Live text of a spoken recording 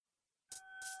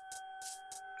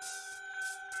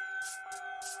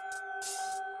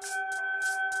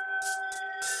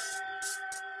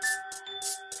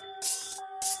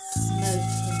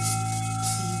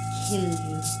kill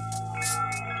you.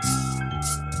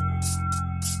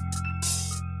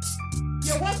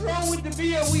 Yeah, what's wrong with the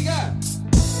beer we got?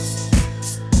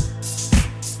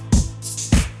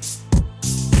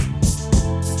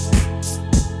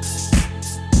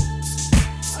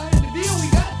 The beer we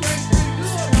got tastes pretty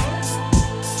good, huh?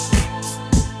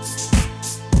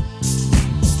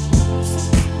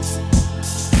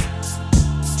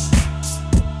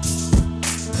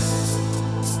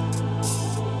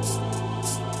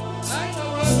 I ain't know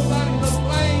everybody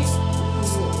complain.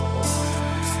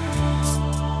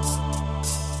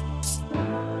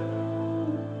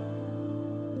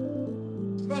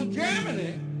 From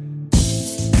Germany.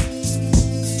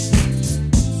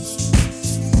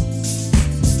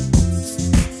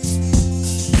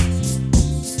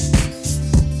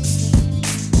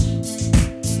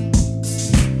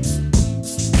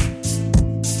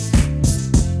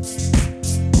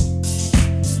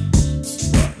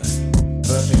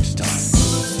 Perfect time.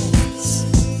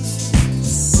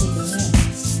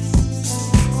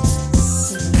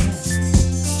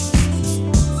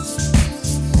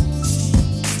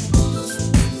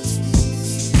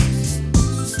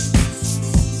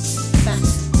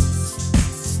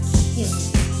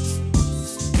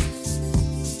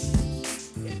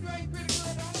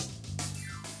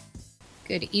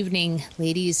 Good evening,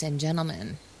 ladies and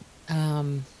gentlemen.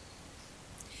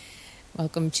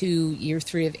 Welcome to year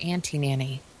 3 of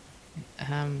Anti-Nanny.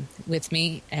 With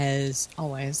me, as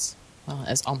always, well,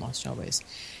 as almost always,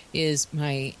 is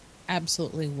my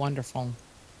absolutely wonderful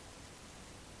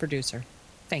producer.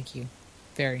 Thank you,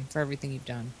 for everything you've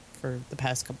done for the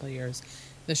past couple of years.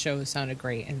 The show has sounded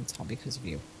great, and it's all because of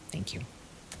you. Thank you.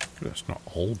 That's not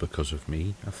all because of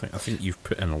me. I think you've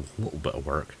put in a little bit of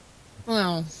work.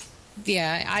 Well,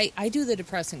 yeah, I do the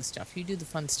depressing stuff. You do the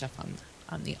fun stuff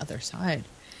on the other side.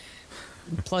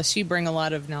 Plus, you bring a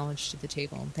lot of knowledge to the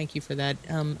table, and thank you for that.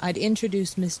 I'd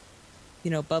introduce Miss,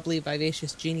 bubbly,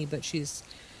 vivacious Jeannie, but she's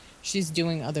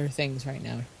doing other things right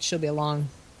now. She'll be along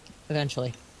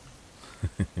eventually.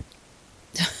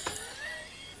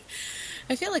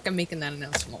 I feel like I'm making that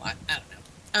announcement a lot. I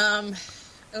don't know.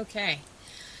 Okay.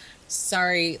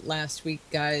 Sorry, last week,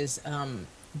 guys.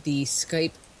 The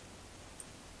Skype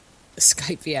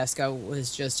fiasco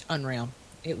was just unreal.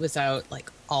 It was out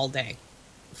all day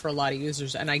for a lot of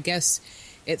users, and I guess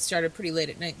it started pretty late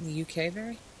at night in the UK,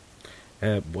 Barry?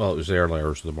 Well, it was the early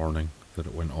hours of the morning that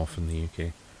it went off in the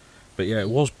UK. But yeah, it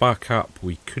was back up.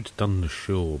 We could have done the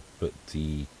show, but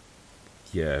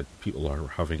people are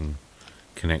having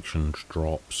connections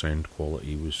drop, sound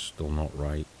quality was still not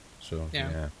right. So,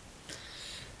 yeah.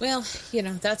 Well,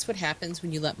 that's what happens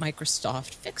when you let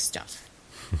Microsoft fix stuff.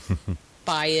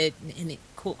 Buy it and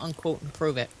quote unquote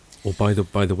improve it. Oh, by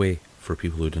the way, for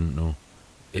people who didn't know,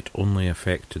 it only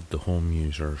affected the home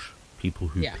users. People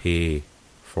who pay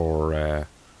for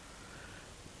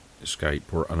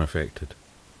Skype were unaffected.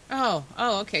 Oh,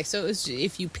 okay. So it was,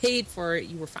 if you paid for it,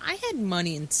 you were fine. I had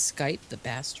money in Skype, the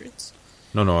bastards.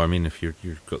 No. I mean, if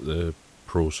you've got the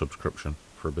pro subscription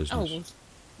for business. Oh, well,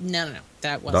 no.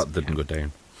 That wasn't. That didn't go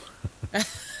down.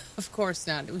 Of course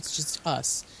not. It was just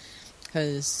us.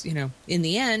 Because, in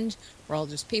the end, we're all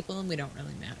just people and we don't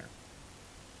really matter.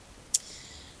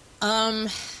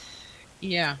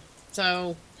 Yeah.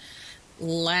 So,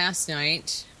 last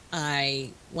night,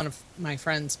 one of my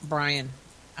friends, Brian,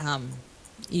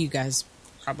 you guys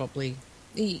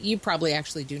you probably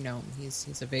actually do know him.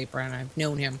 He's a vapor, and I've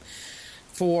known him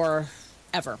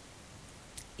forever.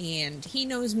 And he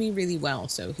knows me really well,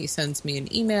 so he sends me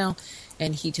an email,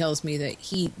 and he tells me that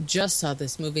he just saw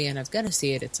this movie, and I've got to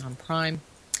see it. It's on Prime.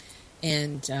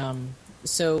 And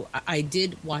so I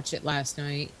did watch it last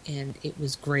night, and it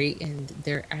was great. And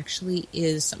there actually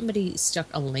is, somebody stuck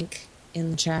a link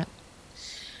in the chat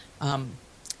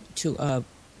to a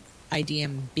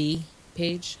IDMB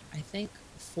page, I think,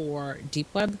 for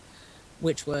Deep Web,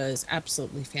 which was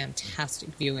absolutely fantastic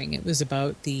viewing. It was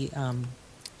about the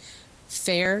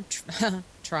fair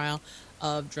trial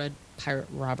of Dread Pirate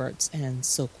Roberts and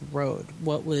Silk Road.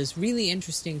 What was really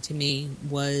interesting to me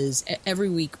was every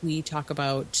week we talk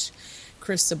about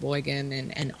Chris Sheboygan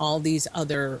and all these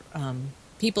other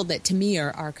people that to me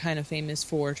are kind of famous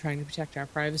for trying to protect our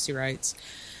privacy rights.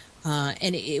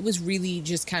 And it was really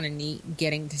just kind of neat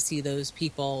getting to see those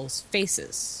people's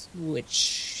faces,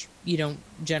 which you don't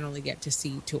generally get to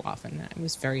see too often. I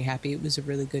was very happy. It was a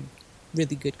really good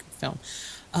film.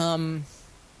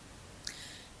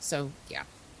 So, yeah.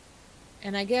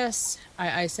 And I guess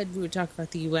I said we would talk about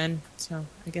the UN, so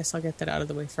I guess I'll get that out of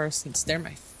the way first, since they're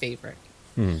my favorite.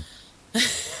 The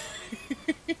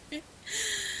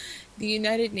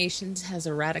United Nations has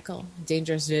a radical,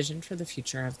 dangerous vision for the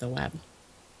future of the web.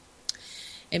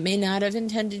 It may not have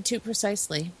intended to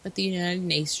precisely, but the United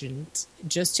Nations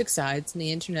just took sides in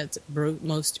the Internet's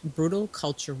most brutal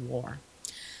culture war.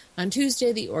 On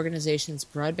Tuesday, the organization's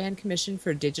Broadband Commission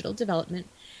for Digital Development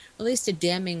released a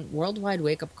damning worldwide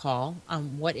wake-up call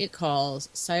on what it calls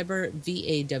cyber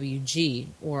VAWG,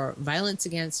 or violence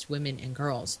against women and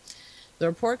girls. The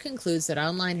report concludes that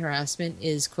online harassment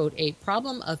is, quote, a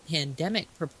problem of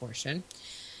pandemic proportion,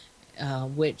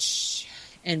 which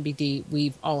NBD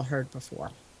we've all heard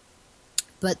before.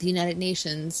 But the United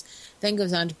Nations then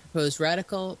goes on to propose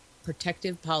radical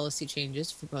protective policy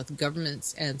changes for both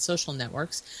governments and social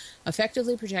networks,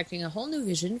 effectively projecting a whole new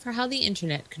vision for how the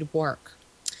Internet could work.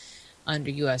 Under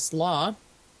U.S. law,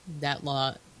 that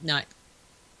law not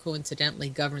coincidentally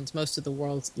governs most of the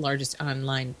world's largest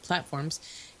online platforms,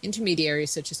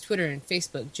 intermediaries such as Twitter and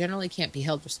Facebook generally can't be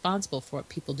held responsible for what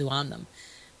people do on them.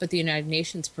 But the United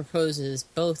Nations proposes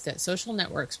both that social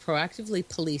networks proactively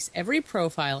police every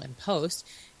profile and post,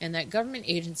 and that government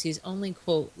agencies only,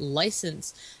 quote,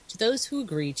 license to those who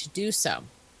agree to do so.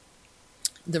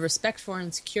 The respect for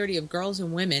and security of girls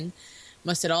and women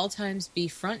must at all times be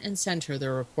front and center,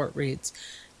 the report reads,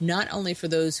 not only for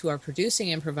those who are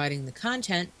producing and providing the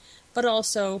content, but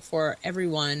also for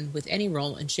everyone with any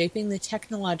role in shaping the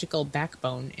technological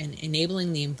backbone and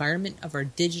enabling the environment of our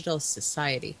digital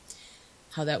society.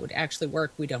 How that would actually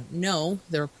work, we don't know.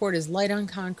 The report is light on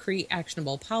concrete,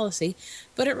 actionable policy,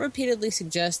 but it repeatedly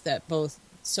suggests that both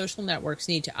social networks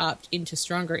need to opt into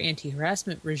stronger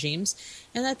anti-harassment regimes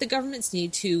and that the governments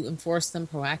need to enforce them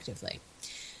proactively.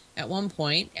 At one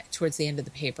point, towards the end of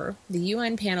the paper, the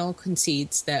UN panel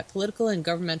concedes that political and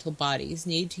governmental bodies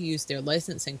need to use their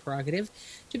licensing prerogative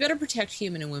to better protect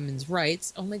human and women's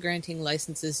rights, only granting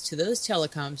licenses to those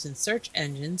telecoms and search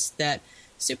engines that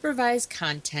supervise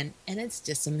content and its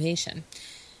dissemination.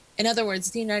 In other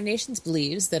words, the United Nations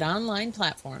believes that online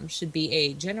platforms should be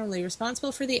A, generally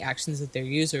responsible for the actions of their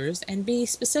users, and B,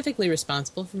 specifically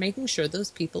responsible for making sure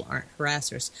those people aren't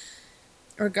harassers.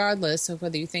 Regardless of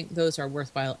whether you think those are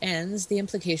worthwhile ends, the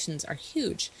implications are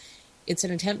huge. It's an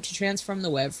attempt to transform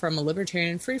the web from a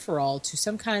libertarian free-for-all to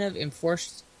some kind of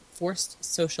enforced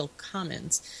social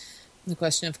commons. The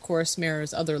question, of course,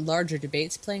 mirrors other larger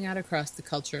debates playing out across the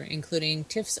culture, including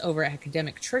tiffs over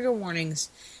academic trigger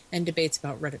warnings and debates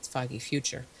about Reddit's foggy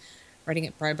future. Writing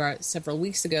at Breitbart several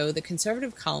weeks ago, the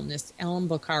conservative columnist Alan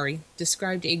Bokhari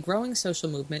described a growing social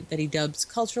movement that he dubs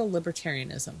cultural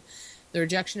libertarianism, the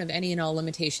rejection of any and all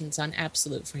limitations on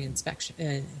absolute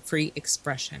free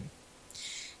expression.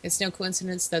 It's no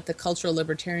coincidence that the cultural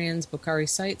libertarians Bokhari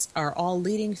cites are all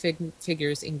leading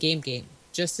figures in Game,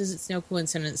 just as it's no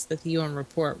coincidence that the UN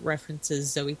report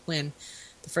references Zoe Quinn,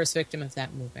 the first victim of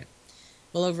that movement.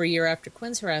 Well over a year after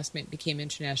Quinn's harassment became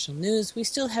international news, we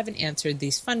still haven't answered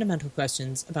these fundamental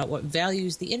questions about what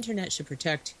values the Internet should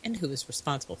protect and who is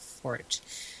responsible for it.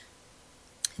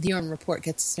 The UN report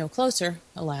gets us no closer,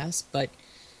 alas, but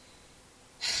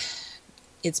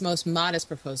its most modest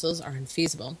proposals are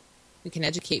unfeasible. We can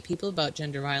educate people about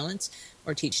gender violence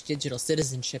or teach digital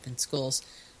citizenship in schools,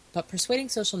 but persuading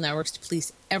social networks to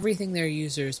police everything their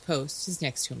users post is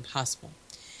next to impossible.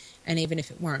 And even if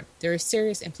it weren't, there are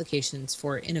serious implications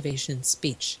for innovation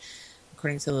speech.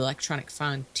 According to the Electronic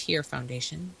Frontier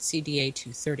Foundation, CDA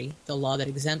 230, the law that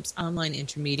exempts online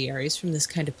intermediaries from this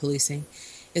kind of policing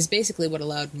is basically what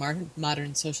allowed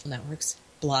modern social networks,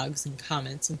 blogs and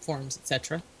comments and forums,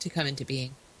 etc., to come into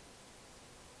being.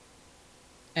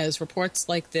 As reports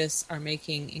like this are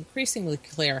making increasingly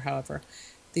clear, however,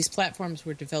 these platforms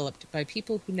were developed by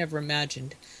people who never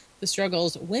imagined the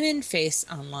struggles women face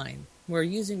online. We're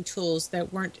using tools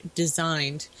that weren't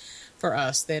designed for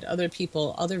us. They had other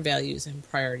people, other values and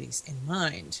priorities in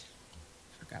mind.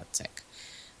 For God's sake.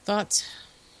 Thoughts?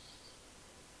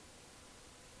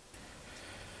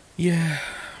 Yeah.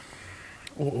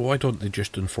 Why don't they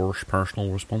just enforce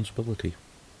personal responsibility?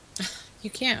 You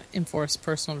can't enforce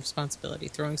personal responsibility.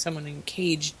 Throwing someone in a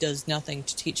cage does nothing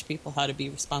to teach people how to be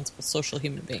responsible social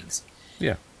human beings.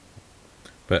 Yeah.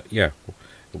 But, yeah,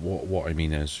 what I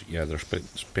mean is, yeah, they're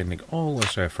spending all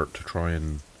this effort to try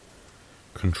and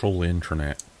control the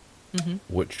internet,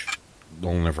 which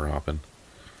will never happen.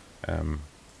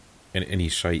 Any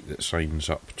site that signs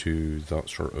up to that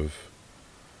sort of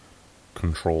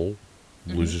control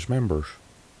loses members.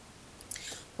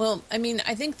 Well, I mean,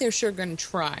 I think they're sure going to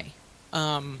try.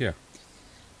 Yeah.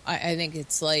 I think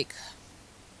it's like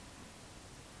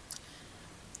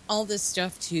all this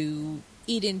stuff to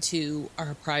eat into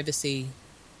our privacy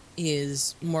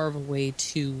is more of a way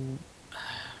to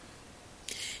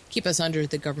keep us under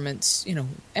the government's,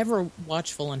 ever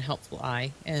watchful and helpful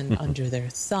eye and under their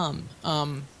thumb.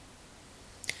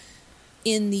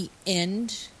 in the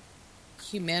end,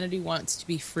 humanity wants to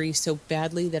be free so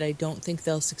badly that I don't think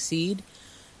they'll succeed.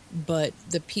 But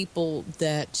the people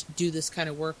that do this kind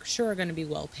of work sure are going to be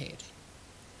well paid.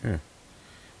 Yeah.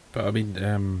 But I mean,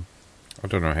 I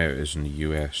don't know how it is in the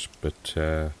US, but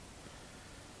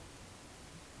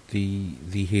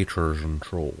the haters and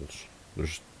trolls,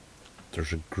 there's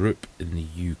a group in the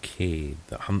UK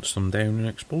that hunts them down and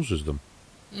exposes them.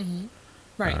 Mm-hmm.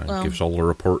 Right. Gives all the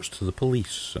reports to the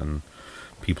police, and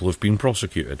people have been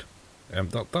prosecuted.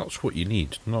 That's what you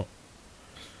need, not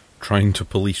trying to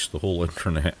police the whole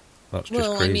internet. That's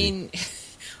just crazy. I mean,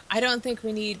 I don't think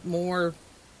we need more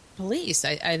police.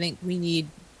 I think we need,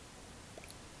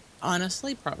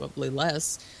 honestly, probably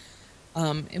less.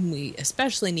 And we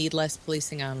especially need less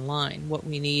policing online. What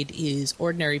we need is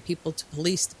ordinary people to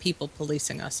police the people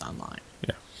policing us online.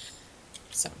 Yeah.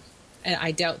 So, and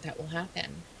I doubt that will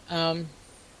happen.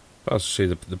 But as I say,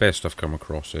 the best I've come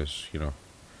across is,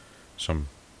 some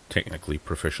technically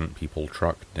proficient people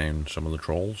tracked down some of the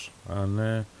trolls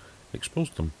and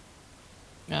exposed them.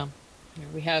 Well,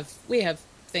 we have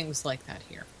things like that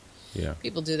here. Yeah.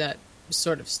 People do that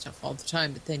sort of stuff all the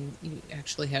time, but then you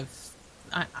actually have,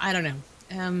 I don't know.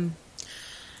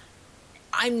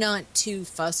 I'm not too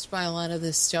fussed by a lot of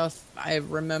this stuff. I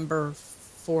remember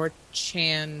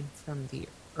 4chan from the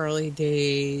early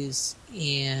days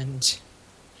and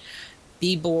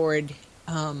B-board.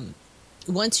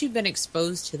 Once you've been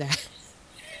exposed to that,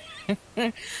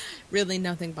 really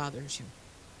nothing bothers you.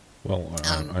 Well,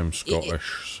 I'm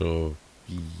Scottish, so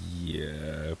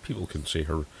yeah, people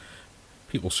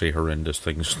say horrendous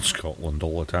things in Scotland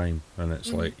all the time, and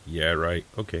it's like, yeah, right,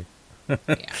 okay.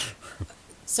 Yeah.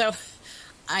 So,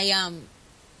 I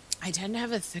tend to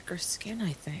have a thicker skin,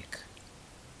 I think.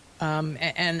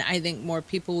 And I think more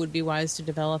people would be wise to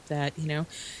develop that,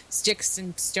 sticks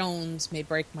and stones may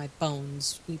break my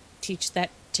bones. We teach that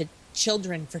to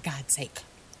children, for God's sake.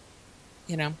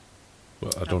 Well,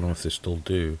 I don't know if they still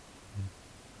do.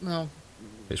 Well,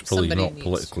 it's probably not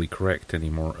politically correct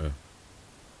anymore to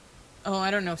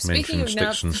I don't know. mention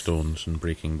sticks and stones and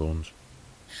breaking bones.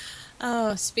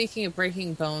 Oh, speaking of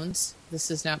breaking bones,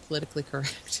 this is not politically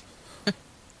correct.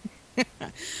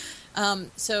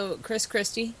 So Chris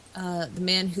Christie, the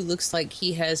man who looks like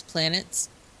he has planets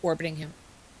orbiting him.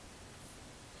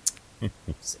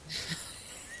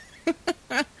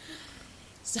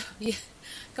 So yeah,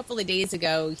 a couple of days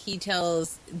ago, he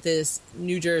tells this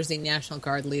New Jersey National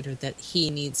Guard leader that he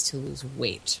needs to lose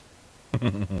weight.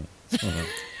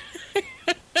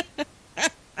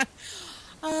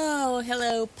 Oh,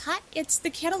 hello, pot. It's the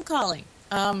kettle calling.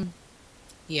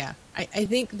 Yeah, I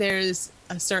think there's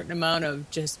a certain amount of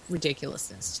just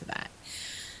ridiculousness to that.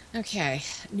 Okay,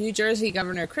 New Jersey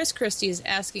Governor Chris Christie is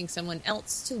asking someone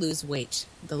else to lose weight,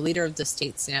 the leader of the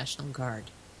state's National Guard.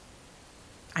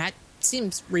 That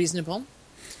seems reasonable.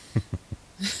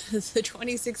 The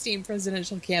 2016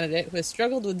 presidential candidate, who has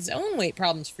struggled with his own weight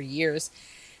problems for years,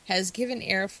 has given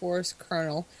Air Force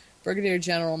Colonel Brigadier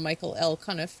General Michael L.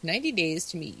 Cuniff 90 days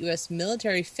to meet U.S.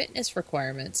 military fitness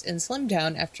requirements and slim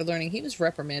down after learning he was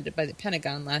reprimanded by the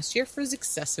Pentagon last year for his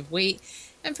excessive weight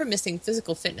and for missing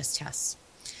physical fitness tests.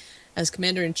 As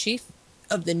Commander-in-Chief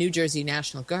of the New Jersey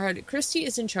National Guard, Christie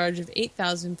is in charge of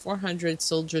 8,400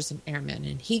 soldiers and airmen,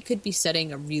 and he could be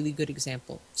setting a really good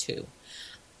example, too.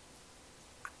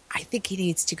 I think he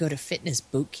needs to go to fitness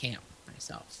boot camp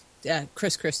myself.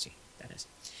 Chris Christie, that is.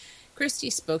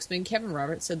 Christie's spokesman Kevin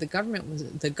Roberts said the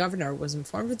governor was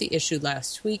informed of the issue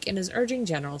last week and is urging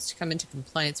generals to come into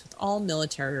compliance with all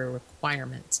military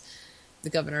requirements. The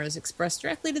governor has expressed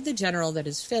directly to the general that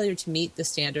his failure to meet the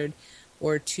standard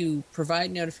or to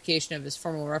provide notification of his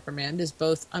formal reprimand is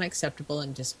both unacceptable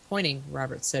and disappointing,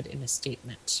 Roberts said in a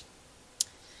statement.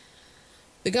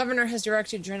 The governor has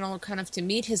directed General Cuniff to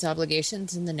meet his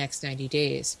obligations in the next 90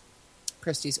 days.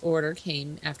 Christie's order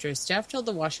came after his staff told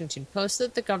the Washington Post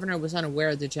that the governor was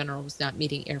unaware the general was not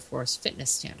meeting Air Force fitness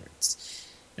standards.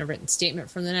 In a written statement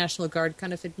from the National Guard,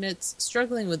 Cuniff admits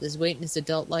struggling with his weight in his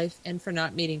adult life and for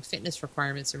not meeting fitness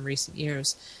requirements in recent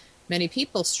years. Many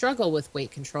people struggle with weight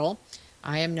control.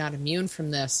 I am not immune from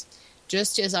this.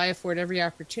 Just as I afford every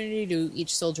opportunity to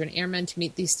each soldier and airman to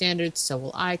meet these standards, so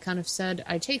will I, Cuniff said.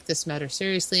 I take this matter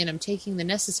seriously, and I'm taking the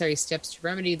necessary steps to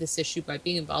remedy this issue by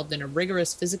being involved in a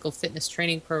rigorous physical fitness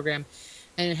training program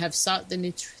and have sought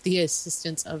the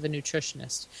assistance of a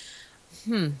nutritionist.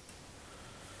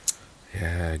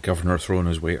 Yeah, governor throwing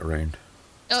his weight around.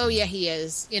 Oh, yeah, he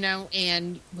is.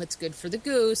 And what's good for the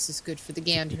goose is good for the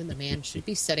gander, and the man should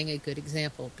be setting a good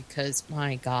example because,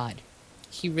 my God,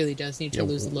 he really does need to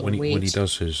lose a little weight. When he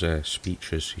does his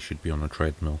speeches, he should be on a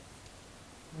treadmill.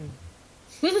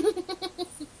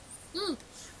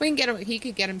 He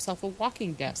could get himself a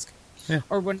walking desk, Yeah.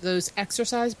 or one of those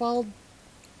exercise ball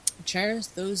chairs.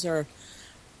 Those are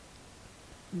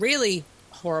really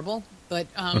horrible, but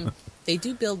they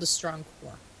do build a strong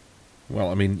core. Well,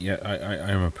 I mean, yeah,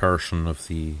 I'm a person of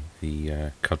the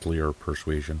cuddlier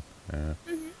persuasion,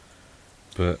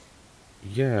 but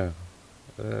yeah,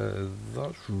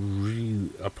 that's really,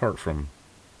 apart from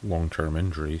long-term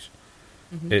injuries,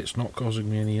 it's not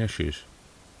causing me any issues.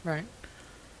 Right.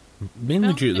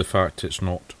 Mainly due to the fact it's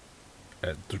not.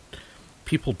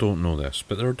 People don't know this,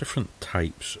 but there are different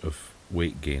types of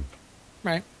weight gain.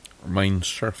 Right. Mine's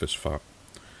surface fat,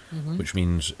 which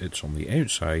means it's on the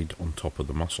outside on top of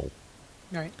the muscle.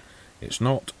 Right. It's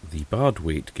not the bad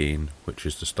weight gain, which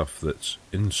is the stuff that's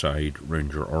inside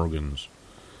round your organs.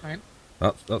 Right.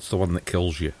 That's the one that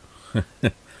kills you.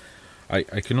 I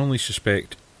can only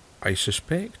suspect. I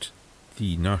suspect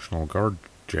the National Guard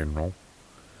General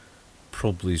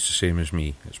probably is the same as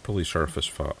me. It's probably surface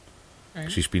fat. Right.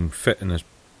 'Cause he's been fit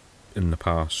in the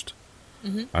past,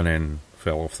 and then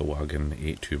fell off the wagon,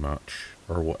 ate too much,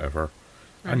 or whatever,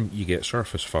 and you get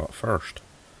surface fat first.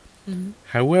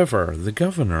 However, the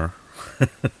governor...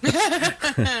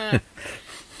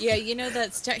 Yeah, you know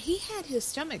that he had his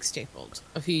stomach stapled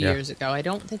a few Yeah. years ago. I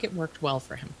don't think it worked well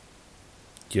for him.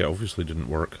 Yeah, obviously didn't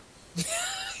work.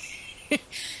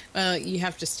 You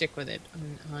have to stick with it.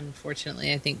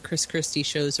 Unfortunately, I think Chris Christie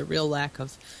shows a real lack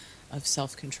of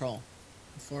self-control.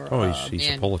 For He's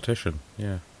a politician,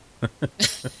 yeah.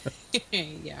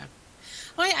 Yeah.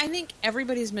 Well, I think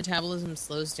everybody's metabolism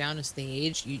slows down as they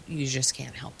age. You just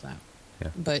can't help that.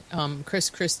 Yeah. But Chris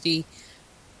Christie,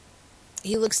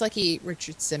 he looks like he ate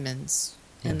Richard Simmons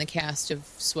in the cast of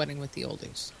Sweating with the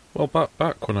Oldies. Well,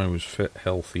 back when I was fit,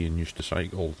 healthy, and used to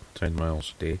cycle 10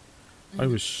 miles a day, I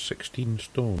was 16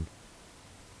 stone.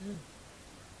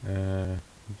 Then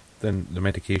the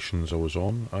medications I was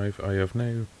on, I have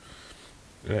now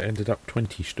ended up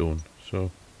 20 stone.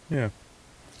 So, yeah.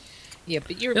 Yeah,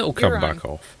 but It'll come back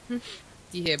off.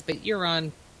 Yeah, but you're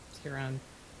on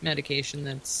medication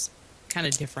that's kind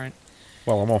of different.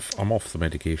 Well, I'm off the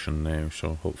medication now,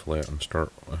 so hopefully I can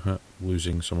start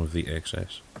losing some of the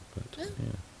excess. But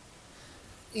yeah.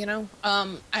 You know,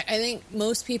 I think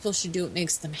most people should do what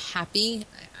makes them happy.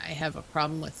 I have a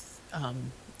problem with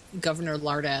Governor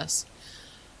Lardass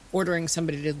ordering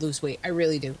somebody to lose weight. I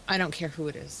really do. I don't care who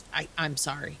it is. I'm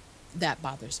sorry. That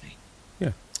bothers me.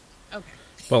 Yeah. Okay.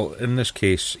 Well, in this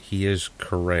case, he is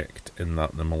correct in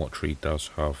that the military does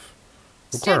have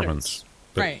requirements. Standards.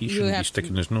 But Right. he shouldn't be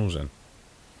sticking his nose in.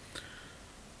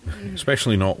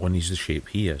 Especially not when he's the shape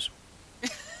he is.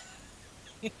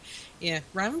 Yeah,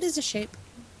 round is a shape.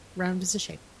 Round is a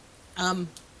shape.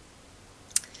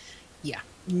 Yeah,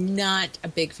 not a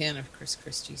big fan of Chris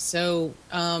Christie. So,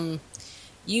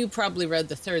 you probably read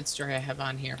the third story I have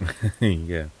on here.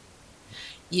 Yeah.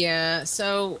 Yeah,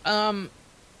 so, I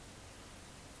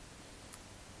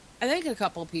think a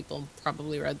couple of people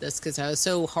probably read this because I was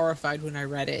so horrified when I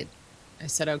read it. I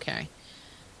said, okay.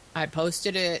 I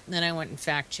posted it, and then I went and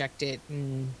fact-checked it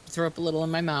and threw up a little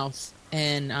in my mouth.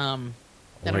 And then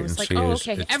I was like, oh,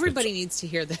 okay, everybody needs to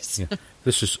hear this. Yeah.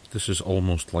 This is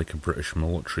almost like a British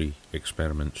military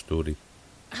experiment story.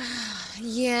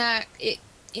 Yeah, it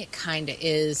kind of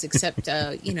is, except,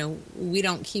 we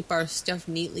don't keep our stuff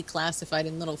neatly classified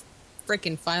in little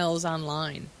frickin' files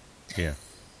online. Yeah.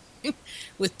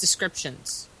 With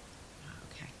descriptions.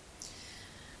 Okay.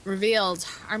 Revealed,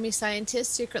 Army scientists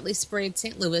secretly sprayed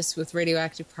St. Louis with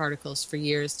radioactive particles for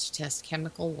years to test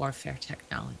chemical warfare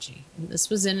technology. And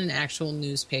this was in an actual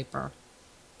newspaper.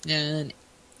 And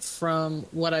from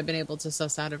what I've been able to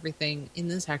suss out, everything in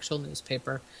this actual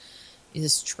newspaper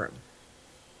is true.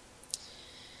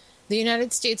 The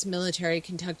United States military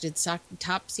conducted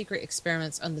top-secret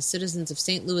experiments on the citizens of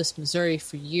St. Louis, Missouri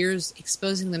for years,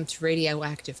 exposing them to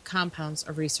radioactive compounds,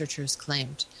 our researchers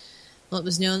claimed. Well, it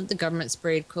was known that the government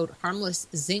sprayed, quote, harmless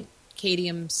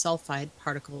zinc-cadmium sulfide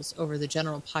particles over the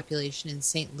general population in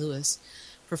St. Louis.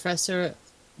 Professor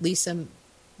Lisa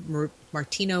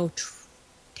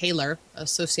Martino-Taylor, a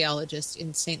sociologist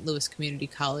in St. Louis Community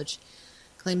College,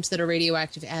 claims that a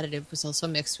radioactive additive was also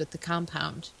mixed with the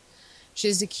compound. She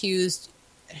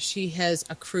has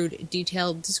accrued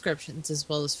detailed descriptions as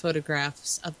well as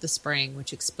photographs of the spraying,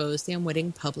 which exposed the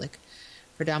unwitting public,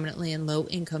 predominantly in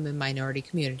low-income and minority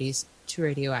communities, to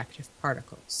radioactive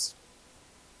particles.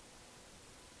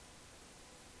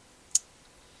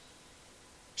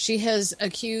 She has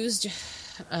accused...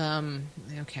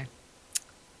 okay.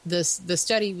 The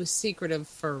study was secretive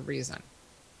for a reason.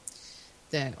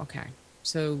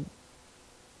 So...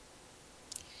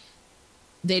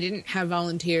 They didn't have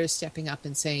volunteers stepping up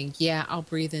and saying, yeah, I'll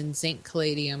breathe in zinc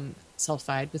caladium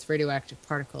sulfide with radioactive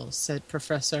particles, said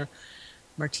Professor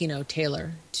Martino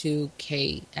Taylor to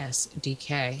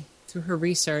KSDK. Through her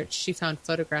research, she found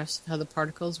photographs of how the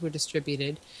particles were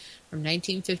distributed from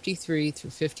 1953 through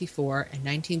 54 and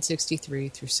 1963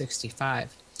 through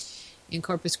 65. In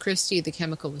Corpus Christi, the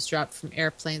chemical was dropped from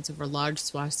airplanes over large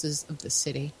swaths of the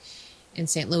city. In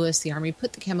St. Louis, the Army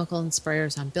put the chemical in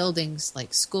sprayers on buildings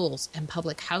like schools and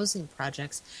public housing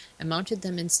projects and mounted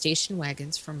them in station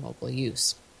wagons for mobile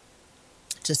use.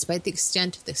 Despite the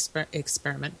extent of the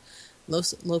experiment,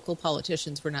 local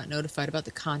politicians were not notified about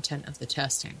the content of the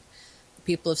testing. The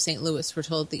people of St. Louis were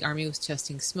told the Army was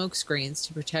testing smoke screens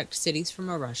to protect cities from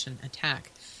a Russian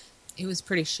attack. It was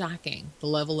pretty shocking, the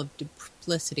level of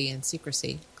duplicity and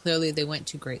secrecy. Clearly, they went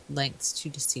to great lengths to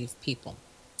deceive people.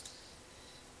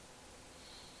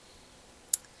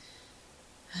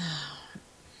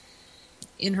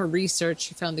 In her research,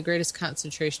 she found the greatest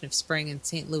concentration of spraying in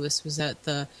St. Louis was at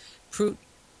the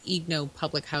Pruitt-Igno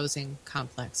public housing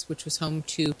complex, which was home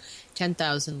to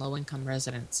 10,000 low-income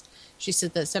residents. She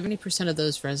said that 70% of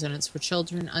those residents were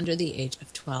children under the age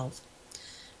of 12.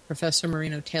 Professor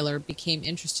Marino Taylor became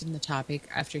interested in the topic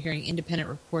after hearing independent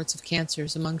reports of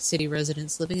cancers among city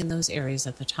residents living in those areas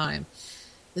at the time.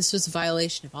 This was a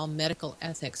violation of all medical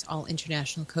ethics, all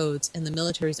international codes, and the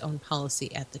military's own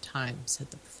policy at the time,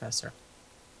 said the professor.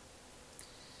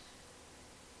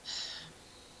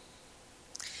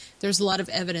 There's a lot of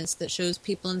evidence that shows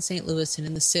people in St. Louis and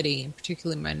in the city, and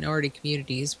particularly minority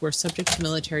communities, were subject to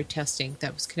military testing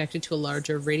that was connected to a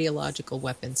larger radiological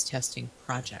weapons testing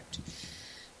project.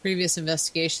 Previous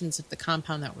investigations of the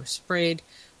compound that were sprayed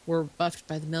were rebuffed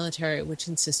by the military, which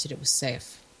insisted it was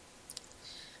safe.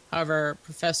 However,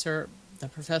 the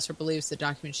professor believes the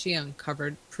documents she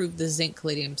uncovered proved the zinc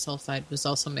caladium sulfide was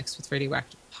also mixed with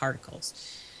radioactive particles.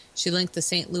 She linked the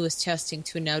St. Louis testing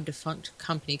to a now defunct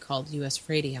company called U.S.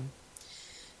 Radium.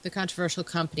 The controversial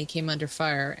company came under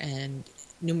fire and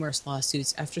numerous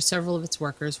lawsuits after several of its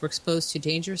workers were exposed to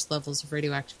dangerous levels of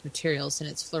radioactive materials in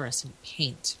its fluorescent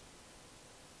paint.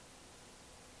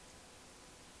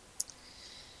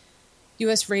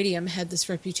 U.S. Radium had this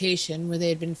reputation where they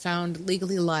had been found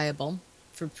legally liable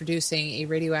for producing a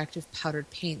radioactive powdered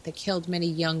paint that killed many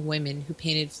young women who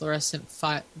painted fluorescent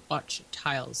watch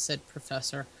tiles, said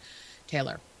Professor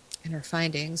Taylor. In her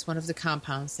findings, one of the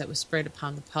compounds that was sprayed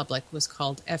upon the public was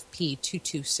called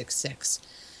FP2266,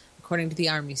 according to the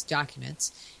Army's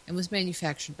documents, and was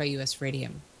manufactured by U.S.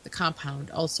 Radium. The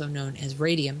compound, also known as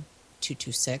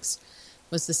radium-226,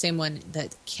 was the same one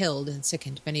that killed and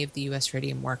sickened many of the U.S.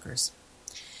 Radium workers.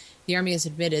 The Army has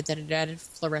admitted that it added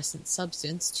fluorescent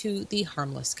substance to the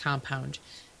harmless compound,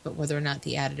 but whether or not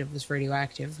the additive was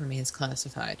radioactive remains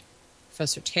classified.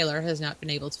 Professor Taylor has not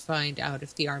been able to find out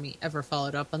if the Army ever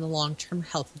followed up on the long-term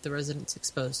health of the residents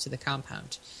exposed to the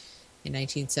compound. In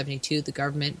 1972, the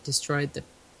government destroyed the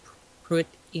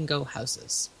Pruitt-Igno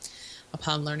houses.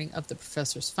 Upon learning of the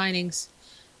professor's findings,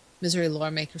 Missouri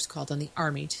lawmakers called on the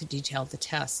Army to detail the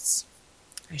tests.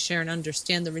 I share and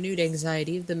understand the renewed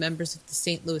anxiety of the members of the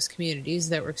St. Louis communities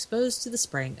that were exposed to the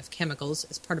spraying of chemicals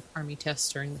as part of Army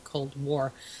tests during the Cold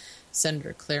War,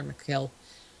 Senator Claire McGill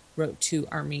wrote to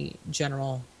Army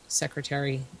General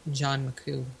Secretary John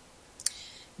McCoo.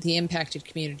 The impacted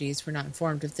communities were not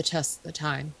informed of the tests at the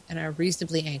time and are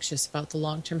reasonably anxious about the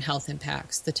long-term health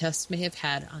impacts the tests may have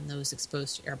had on those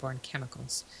exposed to airborne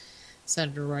chemicals.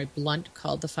 Senator Roy Blunt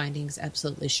called the findings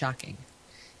absolutely shocking.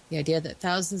 The idea that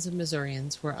thousands of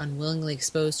Missourians were unwillingly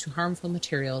exposed to harmful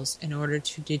materials in order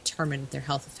to determine their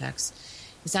health effects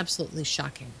is absolutely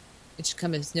shocking. It should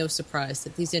come as no surprise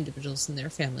that these individuals and their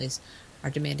families are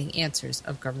demanding answers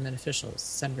of government officials,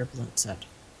 Senator Blunt said.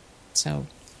 So,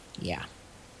 yeah.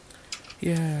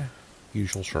 Yeah,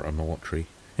 usual sort of military.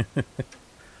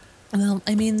 Well,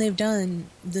 I mean, they've done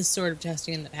this sort of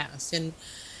testing in the past, and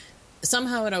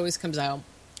somehow it always comes out.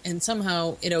 And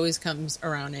somehow it always comes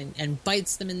around and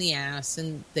bites them in the ass,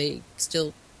 and they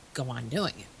still go on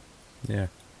doing it. Yeah.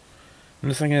 And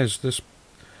the thing is, the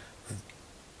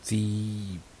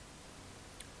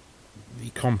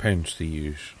compounds they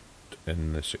used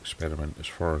in this experiment, as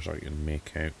far as I can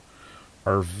make out,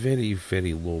 are very,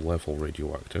 very low-level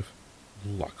radioactive,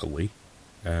 luckily.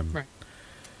 Right.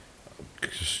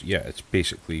 Because, yeah, it's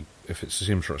basically, if it's the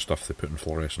same sort of stuff they put in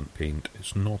fluorescent paint,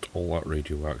 it's not all that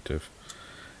radioactive.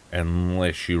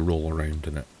 Unless you roll around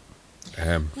in it.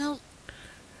 Well,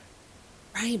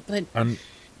 right,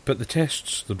 but the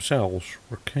tests themselves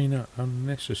were kind of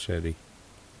unnecessary.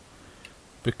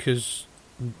 Because,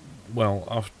 well,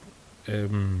 after,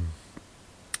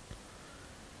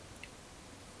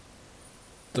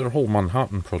 their whole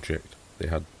Manhattan Project, they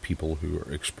had people who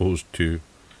were exposed to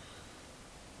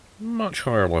much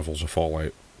higher levels of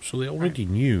fallout, so they already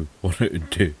knew what it would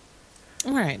do.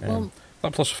 All right. Well,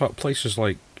 that plus the fact places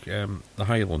like the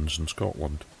Highlands in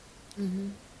Scotland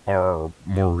are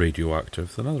more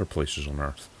radioactive than other places on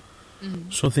Earth.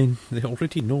 So they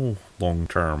already know long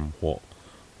term what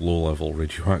low level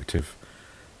radioactive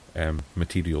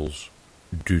materials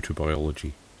do to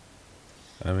biology.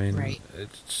 I mean,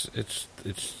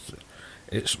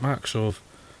 it smacks of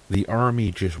the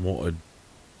army just wanted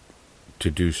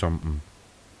to do something.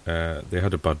 They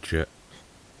had a budget.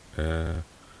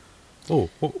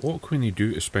 What can we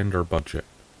do to spend our budget?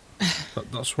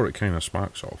 That's what it kind of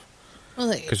smacks of.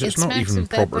 Well, because it's not even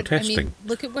proper testing. I mean,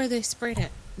 look at where they sprayed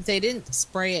it. They didn't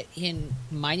spray it in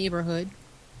my neighborhood.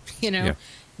 You know,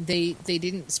 they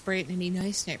didn't spray it in any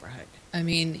nice neighborhood. I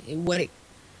mean, what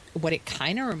it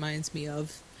kind of reminds me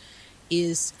of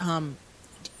is,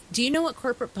 do you know what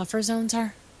corporate buffer zones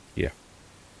are? Yeah.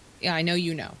 Yeah, I know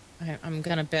you know. I'm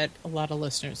gonna bet a lot of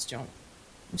listeners don't.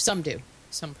 Some do.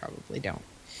 Some probably don't.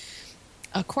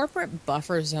 A corporate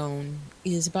buffer zone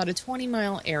is about a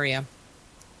 20-mile area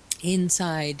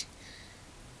inside,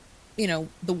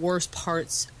 the worst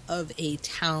parts of a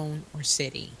town or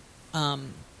city.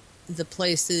 The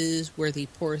places where the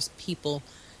poorest people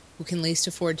who can least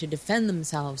afford to defend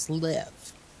themselves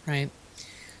live, right?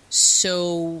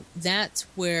 So that's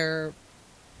where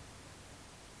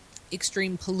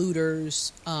extreme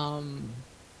polluters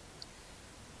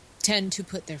tend to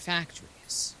put their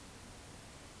factories.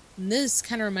 And this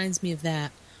kind of reminds me of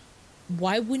that.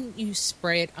 Why wouldn't you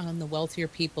spray it on the wealthier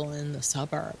people in the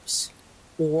suburbs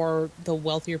or the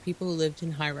wealthier people who lived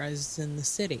in high-rises in the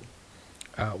city?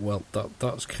 Well,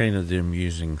 that's kind of the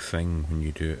amusing thing when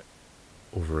you do it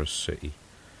over a city.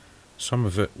 Some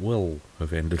of it will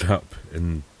have ended up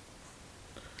in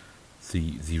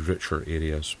the richer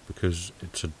areas because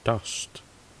it's a dust.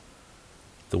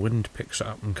 The wind picks it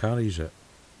up and carries it.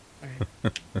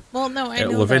 Right. Well, no, I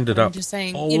It'll know have that, ended but I'm up just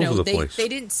saying, all over the place. They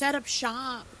didn't set up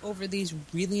shop over these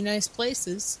really nice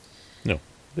places. No,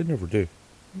 they never do.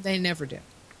 They never do.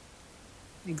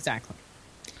 Exactly.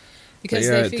 Because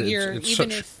they figure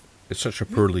it's such a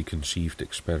poorly conceived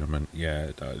experiment.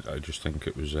 Yeah, I just think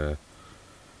it was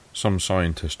some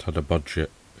scientist had a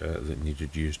budget that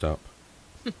needed used up.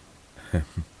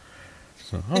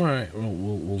 So, all right,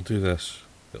 we'll do this.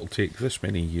 It'll take this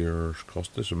many years,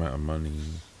 cost this amount of money.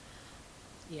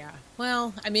 Yeah.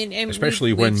 Well, I mean, and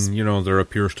especially when there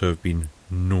appears to have been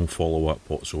no follow up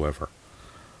whatsoever.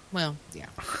 Well, yeah.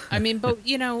 I mean, but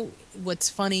what's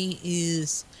funny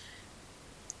is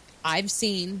I've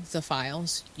seen the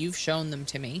files. You've shown them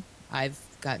to me. I've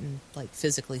gotten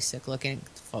physically sick looking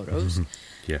at the photos.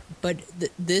 Yeah. But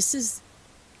these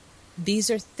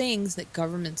are things that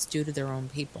governments do to their own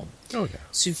people. Oh yeah.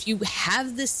 So if you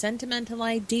have this sentimental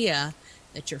idea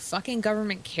that your fucking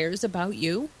government cares about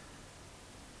you,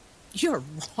 you're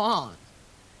wrong.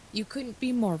 You couldn't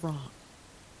be more wrong.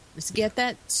 Just get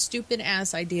that stupid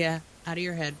ass idea out of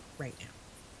your head right now.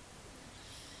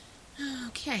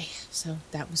 Okay, so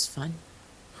that was fun.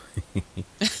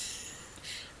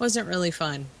 Wasn't really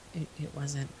fun. It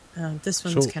wasn't. This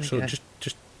one's kind of good. So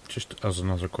just as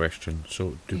another question,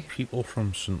 so do people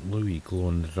from St. Louis glow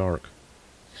in the dark?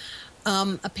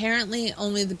 Apparently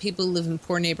only the people who live in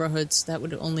poor neighborhoods. That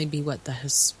would only be the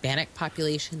Hispanic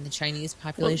population, the Chinese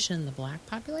population, the black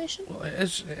population? Well,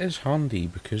 it is handy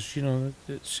because,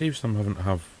 it saves them having to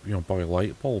have, buy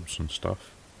light bulbs and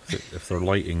stuff if they're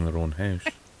lighting their own house.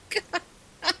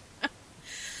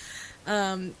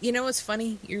 What's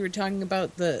funny? You were talking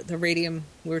about the radium.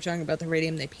 We were talking about the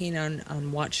radium they paint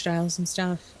on watch dials and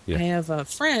stuff. Yeah. I have a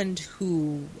friend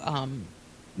who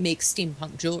makes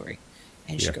steampunk jewelry,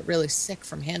 and she got really sick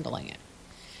from handling it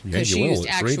because she used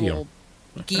actual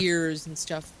gears and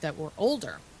stuff that were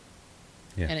older,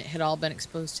 and it had all been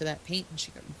exposed to that paint, and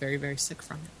she got very, very sick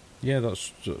from it. Yeah,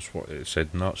 that's what it said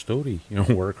in that story.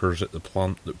 Workers at the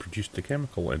plant that produced the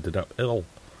chemical ended up ill.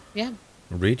 Yeah.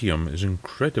 Radium is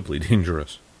incredibly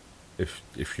dangerous if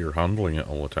you're handling it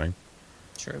all the time.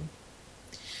 True.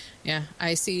 Yeah,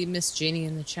 I see Miss Jeannie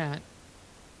in the chat.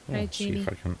 Hi, Jeannie. See if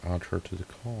I can add her to the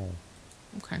call.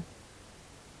 Okay.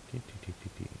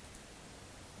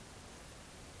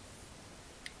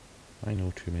 I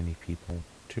know too many people.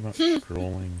 Too much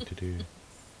scrolling to do.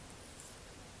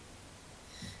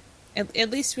 At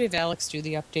least we have Alex do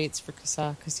the updates for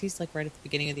Kasa, because he's right at the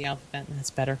beginning of the alphabet, and that's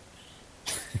better.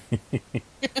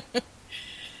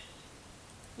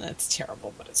 That's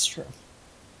terrible, but it's true.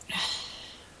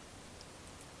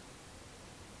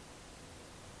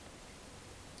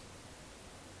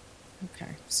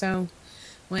 Okay, so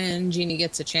When Jeannie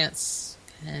gets a chance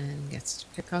and gets to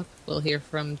pick up, we'll hear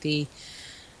from the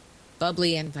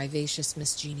bubbly and vivacious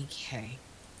Miss Jeannie K.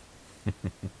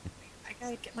 I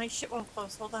gotta get my shit well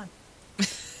close. Hold on.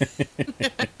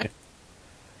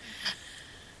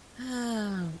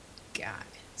 Oh, God.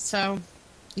 So,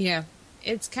 yeah,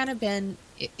 it's kind of been...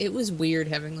 It was weird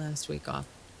having last week off.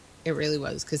 It really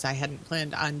was, because I hadn't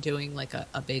planned on doing, like,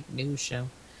 a big news show.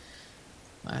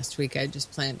 Last week, I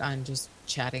just planned on just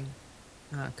chatting,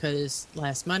 because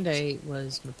last Monday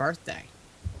was my birthday.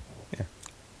 Yeah.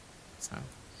 So,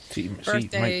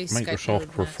 birthday,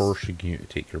 Microsoft prefers you to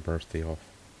take your birthday off.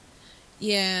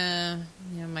 Yeah,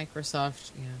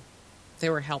 Microsoft, they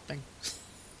were helping.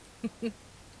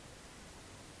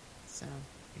 So,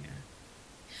 yeah.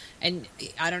 And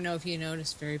I don't know if you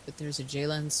noticed, but there's a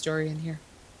Jalen story in here.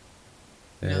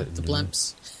 The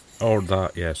blimps. Oh,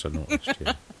 that, yes, I noticed,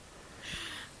 yeah.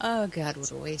 Oh, God, what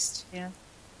a waste. Yeah.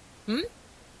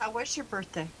 How was your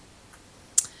birthday?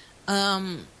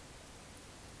 I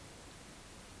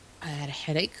had a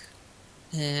headache,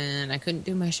 and I couldn't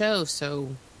do my show,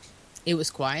 so it was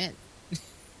quiet.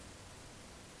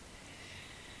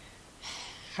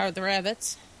 How are the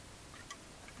rabbits?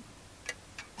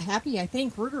 Happy, I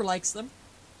think. Ruger likes them.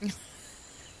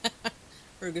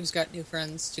 Ruger's got new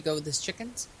friends to go with his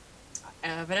chickens.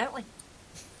 Evidently.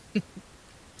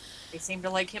 They seem to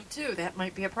like him, too. That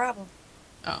might be a problem.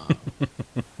 Oh.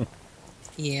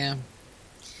 Yeah.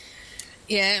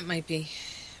 Yeah, it might be.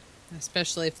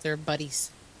 Especially if they're buddies.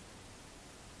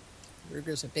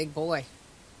 Ruger's a big boy.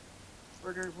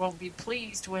 Ruger won't be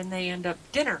pleased when they end up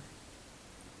dinner.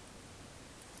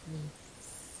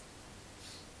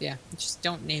 Yeah, just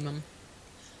don't name them.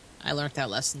 I learned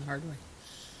that lesson the hard way.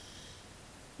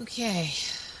 Okay.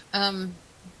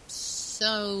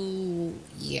 So,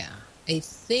 yeah. I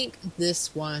think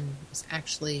this one was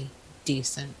actually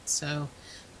decent. So,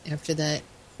 after that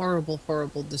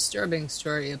horrible, disturbing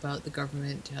story about the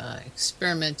government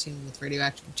experimenting with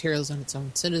radioactive materials on its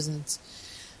own citizens,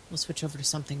 we'll switch over to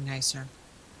something nicer.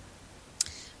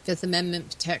 Fifth Amendment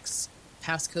protects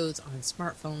passcodes on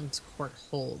smartphones, court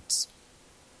holds.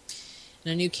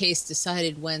 In a new case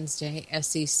decided Wednesday,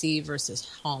 SEC versus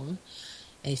Hong,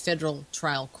 a federal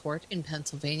trial court in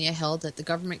Pennsylvania held that the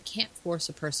government can't force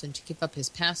a person to give up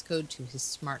his passcode to his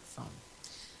smartphone.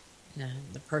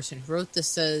 And the person who wrote this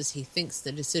says he thinks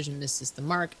the decision misses the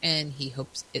mark and he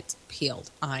hopes it's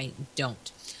appealed. I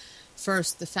don't.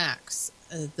 First, the facts.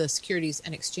 The Securities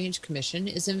and Exchange Commission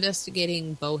is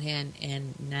investigating Bohan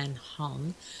and Nan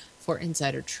Hong for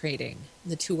insider trading.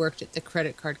 The two worked at the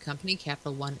credit card company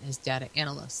Capital One as data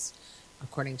analysts.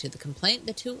 According to the complaint,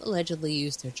 the two allegedly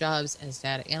used their jobs as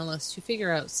data analysts to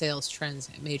figure out sales trends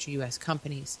at major U.S.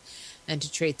 companies and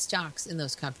to trade stocks in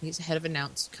those companies ahead of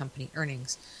announced company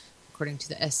earnings. According to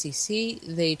the SEC,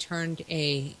 they turned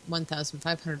a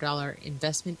 $1,500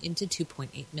 investment into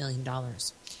 $2.8 million.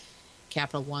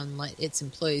 Capital One let its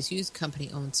employees use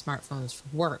company-owned smartphones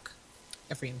for work.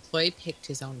 Every employee picked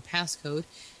his own passcode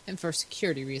and for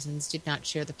security reasons did not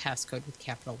share the passcode with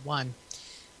Capital One.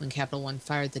 When Capital One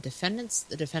fired the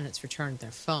defendants returned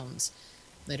their phones.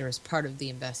 Later, as part of the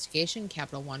investigation,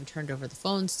 Capital One turned over the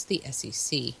phones to the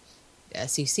SEC. The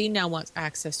SEC now wants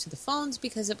access to the phones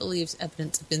because it believes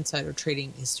evidence of insider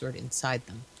trading is stored inside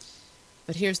them.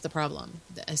 But here's the problem.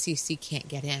 The SEC can't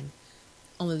get in.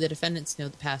 Only the defendants know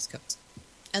the passcodes,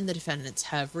 and the defendants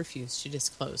have refused to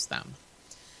disclose them.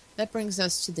 That brings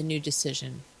us to the new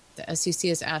decision. The SEC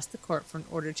has asked the court for an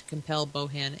order to compel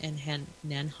Bohan and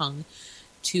Nan Hung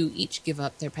to each give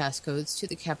up their passcodes to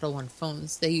the Capital One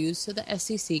phones they use so the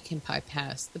SEC can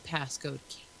bypass the passcode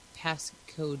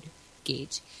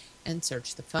gate and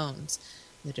search the phones.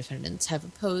 The defendants have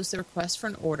opposed the request for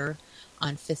an order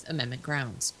on Fifth Amendment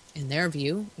grounds. In their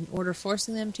view, an order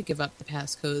forcing them to give up the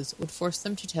passcodes would force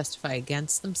them to testify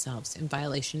against themselves in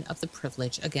violation of the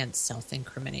privilege against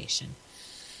self-incrimination.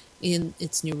 In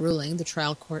its new ruling, the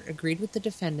trial court agreed with the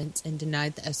defendants and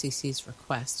denied the SEC's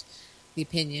request. The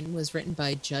opinion was written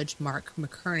by Judge Mark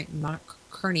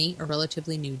Kearney, a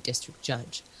relatively new district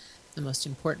judge. The most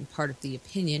important part of the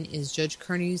opinion is Judge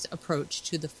Kearney's approach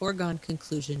to the foregone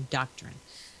conclusion doctrine.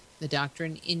 The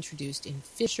doctrine introduced in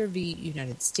Fisher v.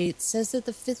 United States says that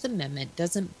the Fifth Amendment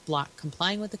doesn't block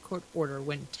complying with a court order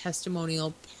when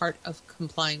testimonial part of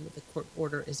complying with the court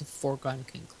order is a foregone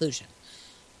conclusion.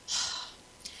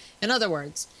 In other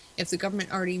words, if the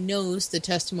government already knows the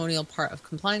testimonial part of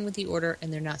complying with the order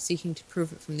and they're not seeking to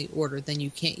prove it from the order, then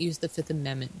you can't use the Fifth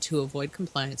Amendment to avoid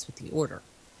compliance with the order.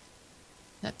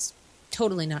 That's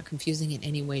totally not confusing in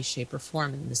any way, shape, or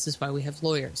form, and this is why we have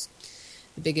lawyers.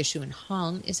 The big issue in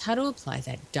Hong is how to apply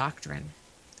that doctrine.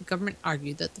 the government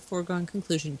argued that the foregone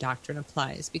conclusion doctrine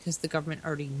applies because the government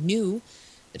already knew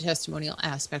the testimonial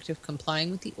aspect of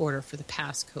complying with the order for the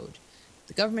passcode.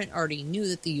 The government already knew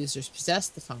that the users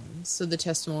possessed the phones, so the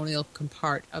testimonial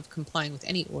part of complying with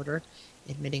any order,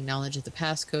 admitting knowledge of the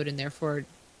passcode and therefore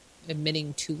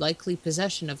admitting to likely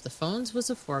possession of the phones, was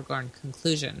a foregone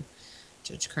conclusion.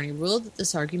 Judge Kearney ruled that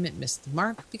this argument missed the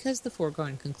mark because the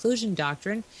foregone conclusion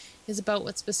doctrine is about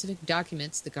what specific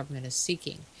documents the government is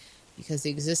seeking. Because the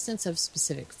existence of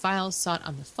specific files sought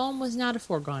on the phone was not a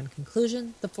foregone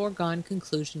conclusion, the foregone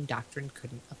conclusion doctrine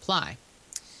couldn't apply.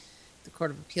 The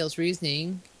Court of Appeals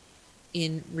reasoning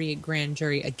in re grand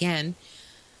jury again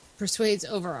persuades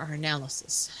over our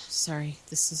analysis. Sorry,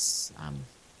 this is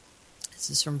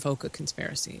from VOCA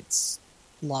Conspiracy. It's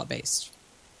law-based.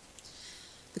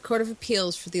 The Court of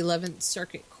Appeals for the 11th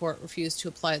Circuit Court refused to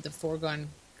apply the foregone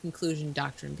conclusion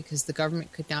doctrine because the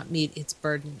government could not meet its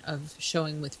burden of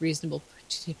showing with reasonable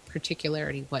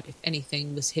particularity what, if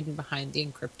anything, was hidden behind the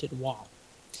encrypted wall.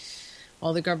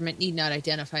 While the government need not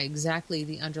identify exactly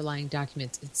the underlying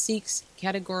documents it seeks,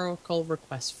 categorical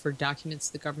requests for documents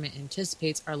the government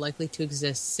anticipates are likely to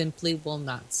exist simply will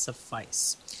not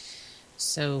suffice.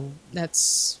 So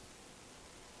that's,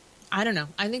 I don't know,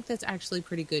 I think that's actually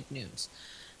pretty good news.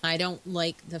 I don't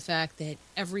like the fact that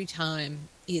every time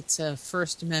it's a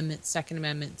First Amendment, Second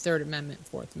Amendment, Third Amendment,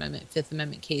 Fourth Amendment, Fifth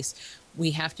Amendment case, we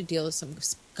have to deal with some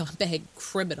scumbag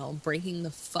criminal breaking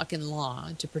the fucking law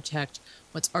to protect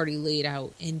what's already laid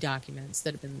out in documents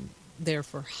that have been there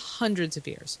for hundreds of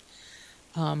years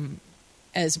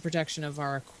as a protection of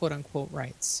our quote-unquote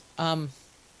rights. And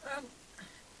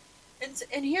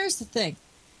here's the thing,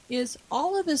 is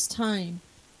all of this time,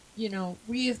 you know,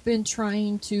 we have been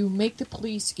trying to make the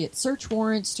police get search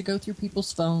warrants to go through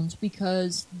people's phones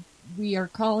because we are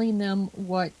calling them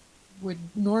what would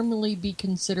normally be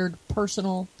considered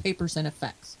personal papers and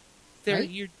effects. They're right?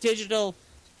 your digital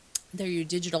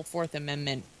Fourth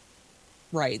Amendment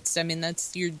rights. I mean,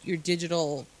 that's your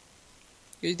digital.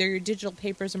 They're your digital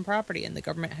papers and property, and the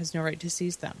government has no right to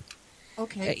seize them.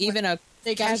 Okay, even a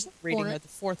casual reading warrant. of the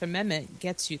Fourth Amendment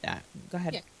gets you that. Go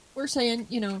ahead. Yeah. We're saying,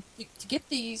 you know, to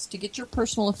get your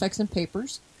personal effects and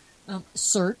papers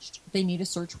searched, they need a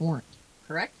search warrant,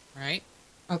 correct? Right.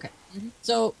 Okay. Mm-hmm.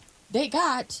 So they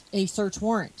got a search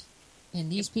warrant,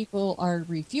 and these people are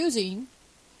refusing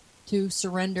to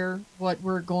surrender what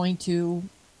we're going to,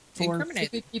 for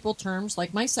stupid people terms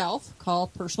like myself, call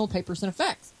personal papers and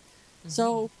effects. Mm-hmm.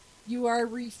 So you are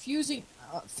refusing.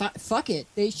 Fuck it.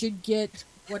 They should get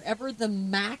whatever the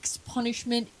max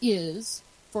punishment is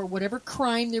for whatever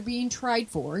crime they're being tried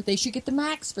for. They should get the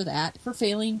max for that, for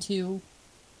failing to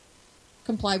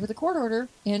comply with the court order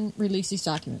and release these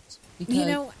documents.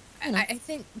 Because, I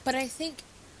think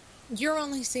you're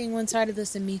only seeing one side of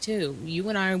this, and me too. You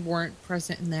and I weren't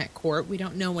present in that court. We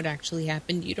don't know what actually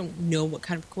happened. You don't know what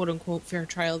kind of quote-unquote fair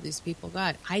trial these people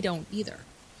got. I don't either.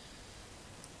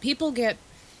 People get...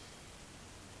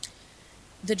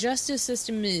 The justice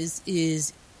system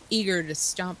is eager to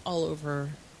stomp all over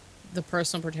the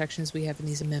personal protections we have in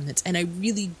these amendments. And I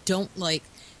really don't like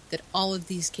that all of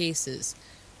these cases,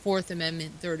 Fourth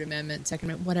Amendment, Third Amendment, Second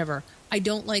Amendment, whatever, I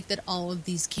don't like that all of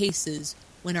these cases,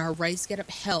 when our rights get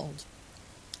upheld,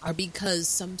 are because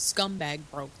some scumbag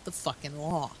broke the fucking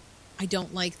law. I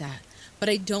don't like that. But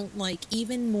I don't like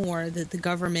even more that the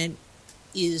government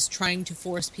is trying to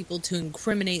force people to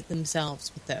incriminate themselves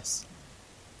with this.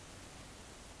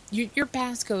 Your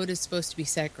passcode is supposed to be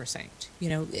sacrosanct, you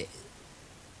know,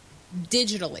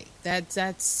 digitally. That's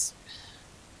it's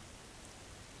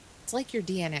like your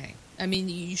DNA. I mean,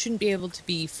 you shouldn't be able to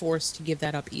be forced to give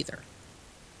that up either.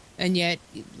 And yet,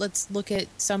 let's look at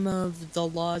some of the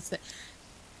laws that.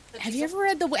 Have you ever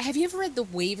read the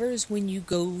waivers when you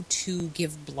go to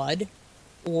give blood,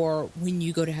 or when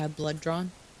you go to have blood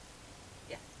drawn?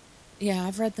 Yeah. Yeah,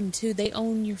 I've read them too. They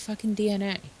own your fucking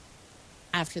DNA.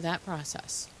 After that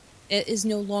process, it is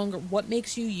no longer what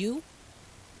makes you you.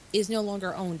 Is no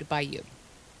longer owned by you.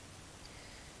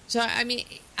 So, I mean,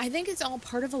 I think it's all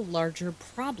part of a larger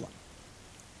problem.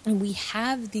 And we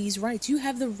have these rights. You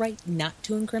have the right not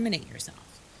to incriminate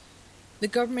yourself. The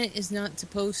government is not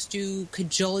supposed to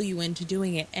cajole you into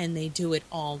doing it, and they do it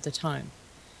all the time.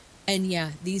 And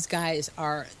yeah, these guys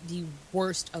are the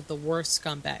worst of the worst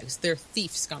scumbags. They're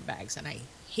thief scumbags, and I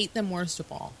hate them worst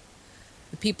of all.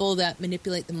 The people that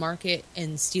manipulate the market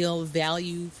and steal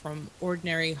value from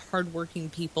ordinary, hardworking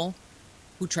people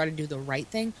who try to do the right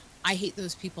thing, I hate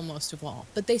those people most of all.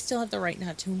 But they still have the right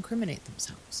not to incriminate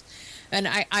themselves. And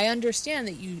I understand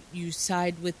that you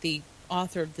side with the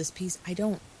author of this piece. I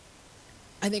don't.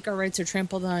 I think our rights are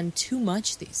trampled on too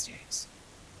much these days.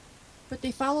 But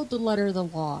they followed the letter of the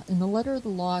law, and the letter of the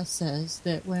law says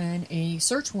that when a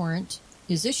search warrant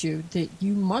is issued, that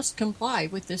you must comply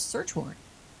with this search warrant,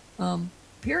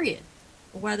 period,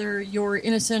 whether you're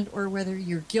innocent or whether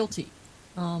you're guilty.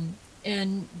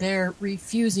 And they're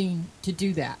refusing to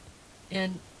do that.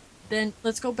 And then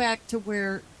let's go back to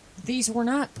where these were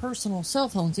not personal cell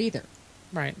phones either.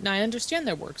 Right. Now, I understand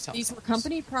their work cell phones. These were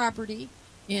company property,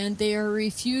 and they are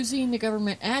refusing the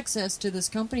government access to this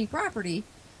company property,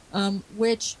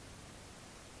 which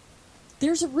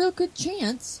there's a real good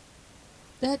chance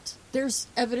that there's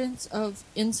evidence of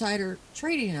insider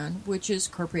trading on, which is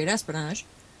corporate espionage.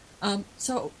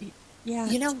 So, yeah,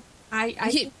 you know,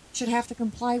 I should have to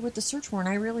comply with the search warrant.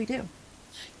 I really do.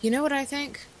 You know what I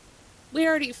think? We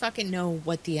already fucking know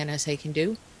what the NSA can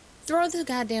do. Throw the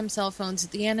goddamn cell phones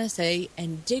at the NSA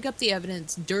and dig up the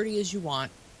evidence dirty as you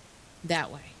want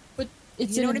that way. But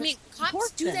it's you know what I mean?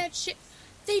 Cops do that shit.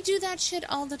 They do that shit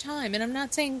all the time. And I'm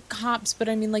not saying cops, but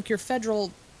I mean like your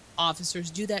federal officers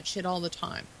do that shit all the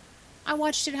time. I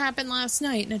watched it happen last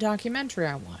night in a documentary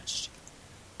I watched.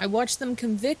 I watched them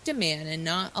convict a man and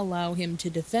not allow him to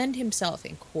defend himself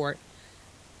in court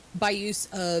by use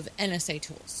of NSA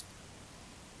tools.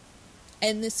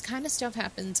 And this kind of stuff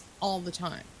happens all the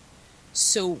time.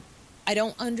 So I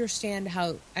don't understand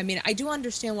how... I mean, I do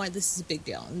understand why this is a big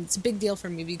deal. And it's a big deal for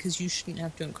me because you shouldn't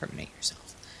have to incriminate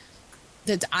yourself.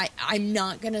 That I'm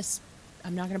not gonna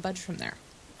budge from there.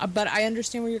 But I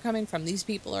understand where you're coming from. These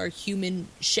people are human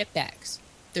shitbags.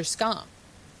 They're scum.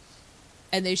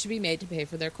 And they should be made to pay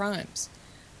for their crimes.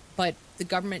 But the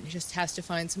government just has to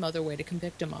find some other way to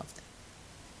convict them of them.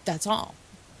 That's all.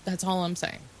 That's all I'm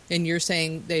saying. And you're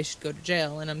saying they should go to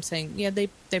jail. And I'm saying, yeah,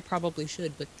 they probably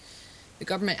should. But the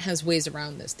government has ways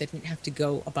around this. They didn't have to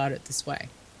go about it this way.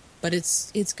 But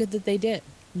it's good that they did.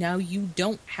 Now you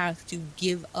don't have to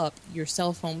give up your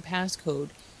cell phone passcode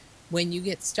when you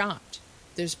get stopped.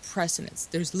 There's precedence.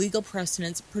 There's legal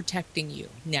precedence protecting you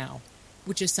now,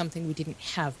 which is something we didn't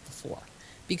have before.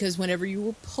 Because whenever you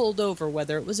were pulled over,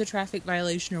 whether it was a traffic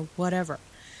violation or whatever,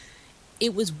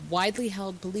 it was widely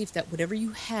held belief that whatever you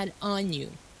had on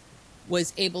you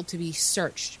was able to be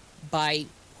searched by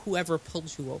whoever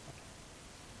pulled you over.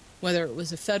 Whether it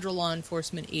was a federal law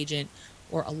enforcement agent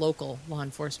or a local law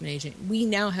enforcement agent, we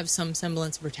now have some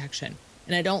semblance of protection.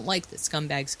 And I don't like that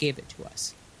scumbags gave it to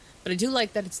us. But I do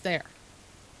like that it's there.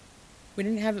 We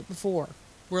didn't have it before.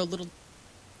 We're a little...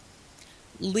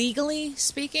 Legally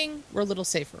speaking, we're a little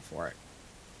safer for it.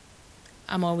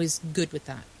 I'm always good with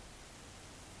that.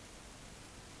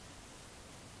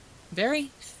 Very?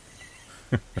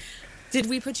 Did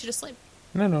we put you to sleep?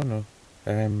 No.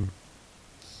 It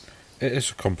is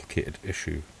a complicated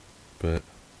issue, but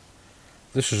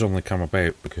this has only come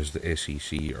about because the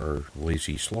SEC are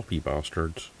lazy, sloppy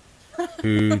bastards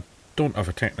who don't have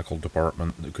a technical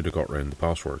department that could have got around the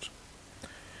passwords.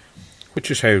 Which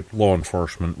is how law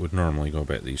enforcement would normally go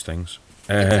about these things.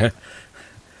 And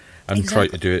try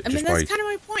to do it just by... that's kind of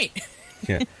my point.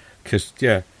 Yeah, because,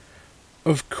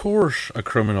 of course a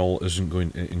criminal isn't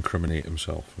going to incriminate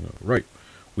himself. Right,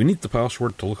 we need the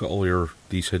password to look at all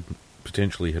these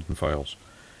potentially hidden files.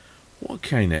 What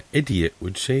kind of idiot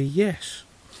would say yes?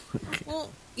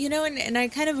 Well, and I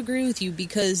kind of agree with you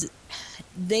because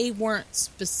they weren't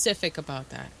specific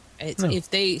about that. No. If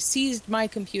they seized my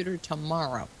computer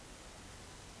tomorrow...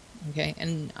 Okay,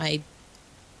 and I'm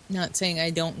not saying I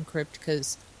don't encrypt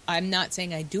because I'm not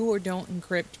saying I do or don't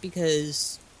encrypt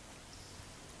because,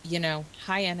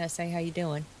 hi NSA, how you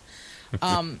doing?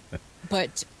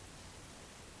 But,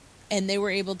 and they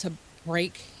were able to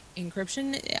break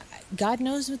encryption, God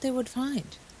knows what they would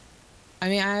find. I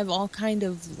mean, I have all kind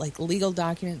of legal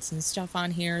documents and stuff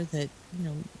on here that,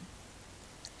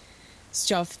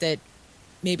 stuff that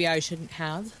maybe I shouldn't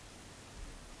have.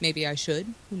 Maybe I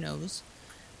should, who knows?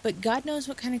 But God knows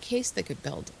what kind of case they could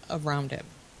build around it.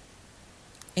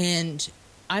 And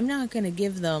I'm not going to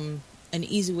give them an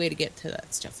easy way to get to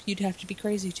that stuff. You'd have to be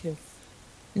crazy too.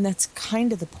 And that's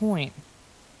kind of the point.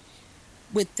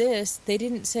 With this, they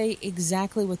didn't say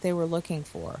exactly what they were looking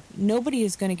for. Nobody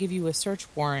is going to give you a search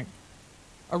warrant,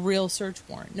 a real search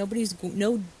warrant.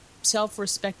 No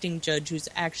self-respecting judge who's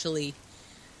actually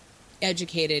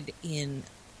educated in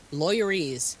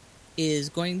lawyerese is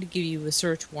going to give you a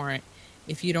search warrant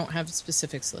if you don't have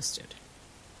specifics listed.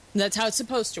 And that's how it's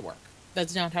supposed to work.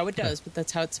 That's not how it does, but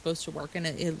that's how it's supposed to work. And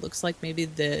it looks like maybe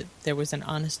there was an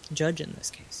honest judge in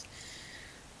this case.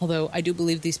 Although I do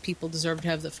believe these people deserve to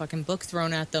have the fucking book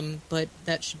thrown at them, but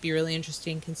that should be really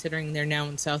interesting considering they're now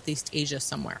in Southeast Asia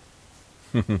somewhere.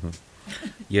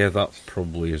 Yeah, that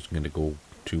probably isn't going to go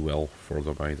too well for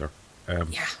them either.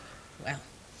 Yeah, well.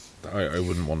 I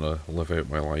wouldn't want to live out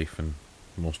my life in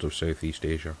most of Southeast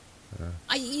Asia.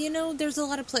 There's a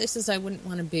lot of places I wouldn't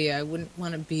want to be. I wouldn't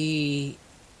want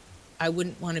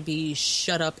to be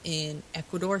shut up in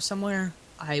Ecuador somewhere.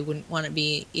 I wouldn't want to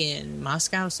be in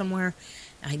Moscow somewhere.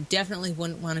 I definitely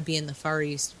wouldn't want to be in the Far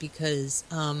East because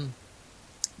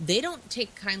they don't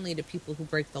take kindly to people who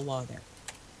break the law there.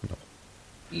 No.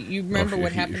 You remember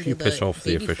what happened to the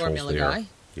baby formula guy?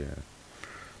 Yeah.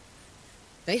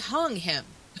 They hung him.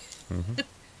 Mm-hmm.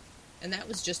 And that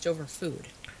was just over food.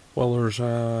 Well, there's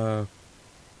a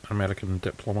American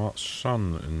diplomat's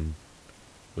son in,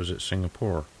 was it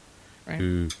Singapore, right,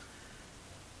 who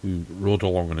rode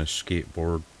along on his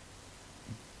skateboard,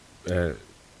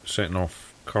 setting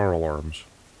off car alarms,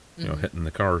 hitting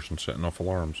the cars and setting off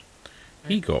alarms.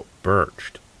 Right. He got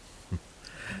birched.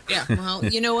 Yeah, well,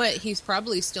 you know what? He's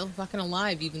probably still fucking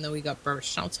alive, even though he got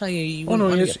birched. I'll tell you. Oh no,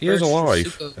 he is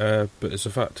alive. But it's the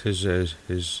fact his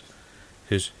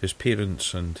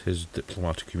parents and his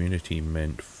diplomatic community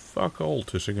meant fuck all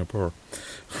to Singapore.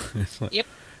 It's like, yep.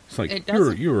 It's like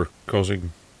you were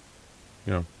causing,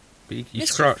 he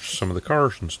scratched some of the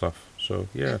cars and stuff. So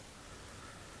yeah.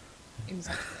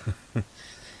 Exactly.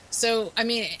 So I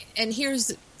mean, and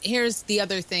here's the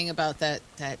other thing about that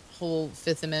whole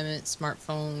Fifth Amendment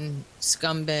smartphone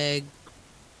scumbag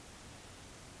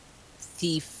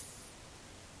thief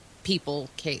people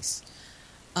case.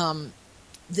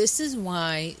 This is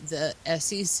why the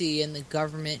SEC and the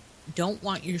government don't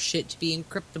want your shit to be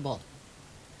encryptable.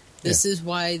 This is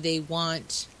why they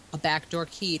want a backdoor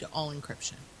key to all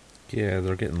encryption. Yeah,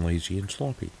 they're getting lazy and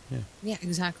sloppy. Yeah,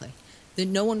 exactly. That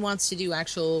no one wants to do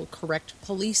actual correct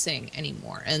policing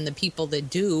anymore. And the people that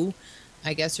do,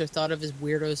 I guess, are thought of as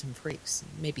weirdos and freaks.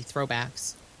 Maybe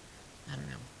throwbacks. I don't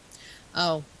know.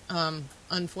 Oh,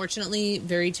 unfortunately,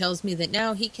 Very tells me that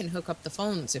now he can hook up the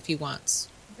phones if he wants.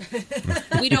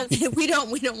 we don't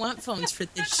want phones for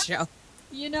this show.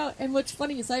 And what's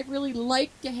funny is I really like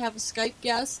to have a Skype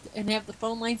guest and have the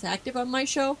phone lines active on my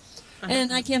show,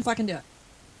 and I can't fucking do it.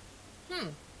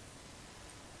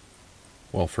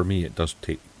 Well, for me, it does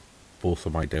take both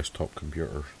of my desktop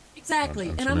computers. Exactly,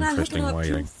 and I'm not hooking up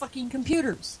two fucking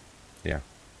computers. Yeah.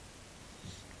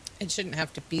 It shouldn't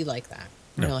have to be like that,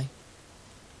 no. Really.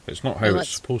 It's not how it's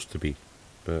supposed to be,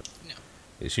 but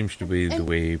it seems to be the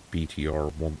way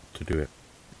BTR want to do it.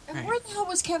 And where the hell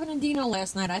was Kevin and Dino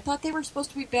last night? I thought they were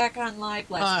supposed to be back on live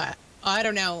last night. I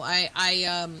don't know.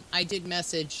 I did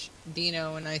message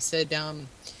Dino and I said,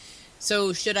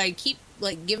 so should I keep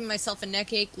giving myself a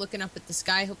neck ache looking up at the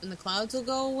sky hoping the clouds will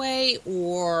go away,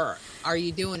 or are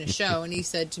you doing a show? And he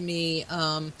said to me,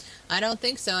 I don't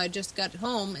think so. I just got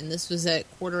home, and this was at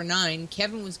 8:45.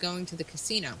 Kevin was going to the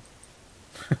casino.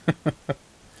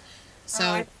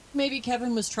 So maybe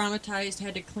Kevin was traumatized,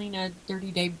 had to clean a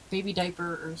dirty baby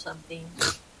diaper or something.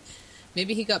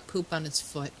 Maybe he got poop on his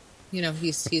foot.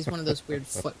 He's one of those weird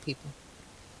foot people.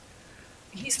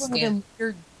 He's one of them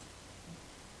weird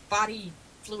body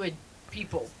fluid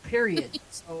people, period.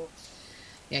 So,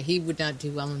 yeah, he would not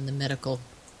do well in the medical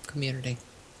community,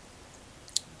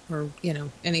 or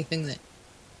anything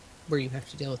where you have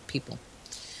to deal with people.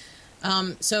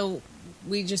 So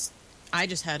I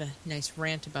just had a nice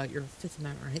rant about your Fifth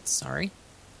Amendment rights. Sorry,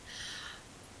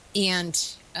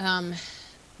 and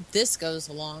this goes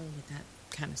along with that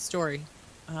kind of story.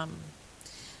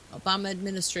 Obama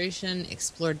administration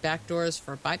explored backdoors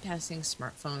for bypassing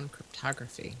smartphone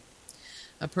cryptography.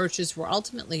 Approaches were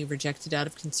ultimately rejected out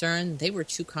of concern. They were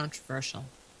too controversial.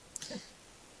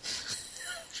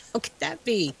 How could that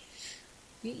be?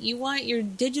 You want your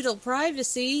digital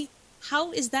privacy?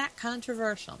 How is that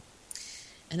controversial?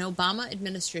 An Obama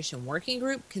administration working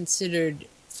group considered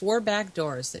 4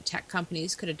 backdoors that tech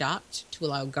companies could adopt to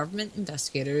allow government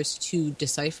investigators to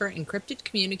decipher encrypted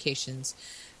communications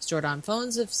stored on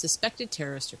phones of suspected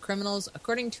terrorists or criminals,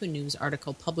 according to a news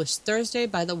article published Thursday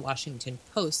by the Washington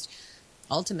Post.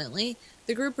 Ultimately,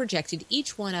 the group rejected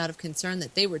each one out of concern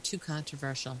that they were too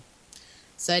controversial.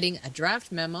 Citing a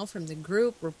draft memo from the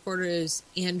group, reporters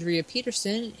Andrea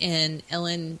Peterson and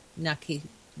Ellen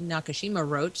Nakashima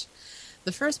wrote,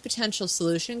 the first potential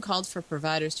solution called for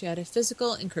providers to add a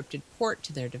physical encrypted port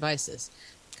to their devices.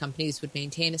 Companies would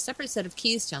maintain a separate set of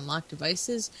keys to unlock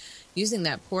devices using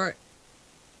that port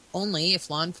only if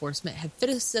law enforcement had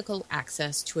physical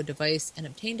access to a device and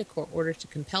obtained a court order to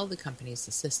compel the company's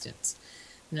assistance.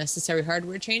 The necessary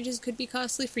hardware changes could be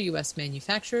costly for U.S.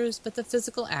 manufacturers, but the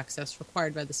physical access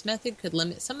required by this method could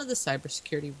limit some of the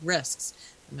cybersecurity risks,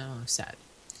 the memo said.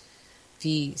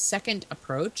 The second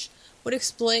approach would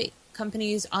exploit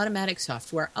companies' automatic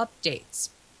software updates.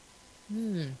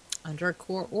 Under a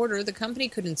court order, the company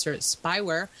could insert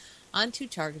spyware onto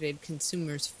targeted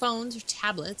consumers' phones or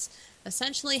tablets,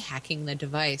 essentially hacking the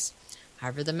device.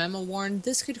 However, the memo warned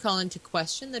this could call into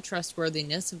question the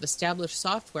trustworthiness of established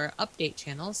software update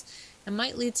channels and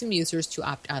might lead some users to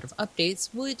opt out of updates,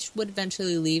 which would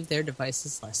eventually leave their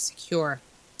devices less secure.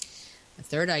 A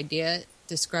third idea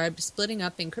described splitting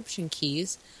up encryption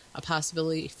keys, a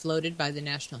possibility floated by the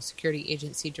National Security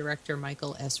Agency Director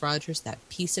Michael S. Rogers, that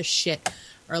piece of shit,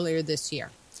 earlier this year.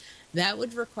 That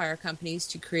would require companies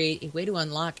to create a way to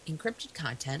unlock encrypted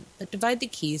content, but divide the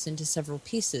keys into several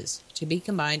pieces, to be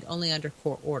combined only under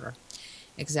court order.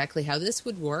 Exactly how this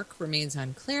would work remains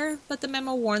unclear, but the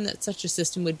memo warned that such a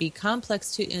system would be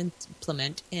complex to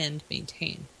implement and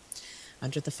maintain.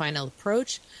 Under the final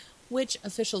approach, which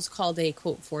officials called a,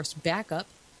 quote, forced backup,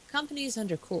 companies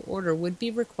under court order would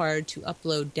be required to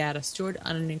upload data stored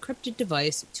on an encrypted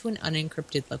device to an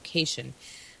unencrypted location.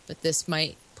 But this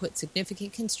might put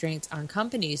significant constraints on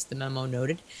companies, the memo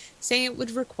noted, saying it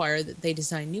would require that they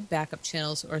design new backup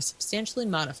channels or substantially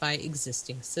modify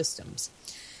existing systems.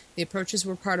 The approaches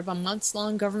were part of a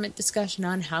months-long government discussion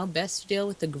on how best to deal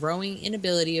with the growing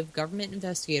inability of government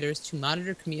investigators to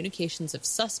monitor communications of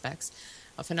suspects,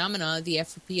 a phenomenon the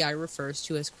FBI refers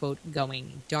to as, quote,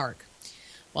 going dark.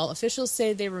 While officials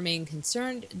say they remain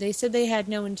concerned, they said they had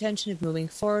no intention of moving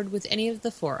forward with any of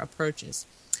the four approaches.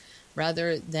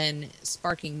 Rather than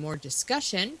sparking more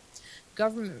discussion,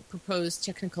 government-proposed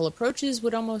technical approaches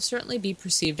would almost certainly be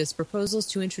perceived as proposals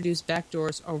to introduce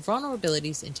backdoors or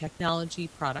vulnerabilities in technology,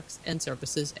 products, and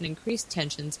services and increase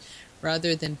tensions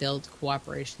rather than build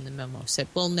cooperation, the memo said.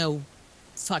 Well, no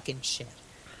fucking shit.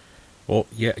 Well,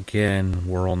 yet again,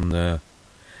 we're on the...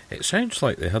 It sounds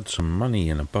like they had some money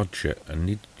in a budget and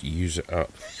needed to use it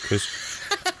up. Because,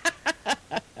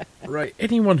 right,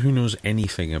 anyone who knows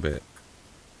anything about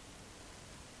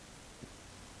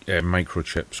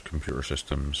microchips, computer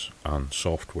systems, and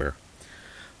software,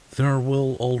 there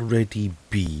will already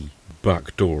be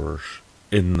backdoors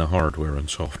in the hardware and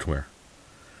software.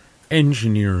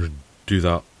 Engineers do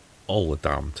that all the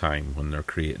damn time when they're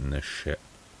creating this shit.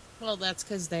 Well, that's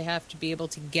because they have to be able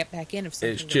to get back in if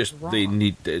something It's goes just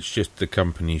wrong. It's just the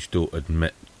companies don't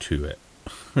admit to it.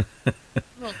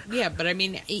 Well, yeah, but I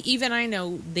mean, even I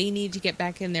know they need to get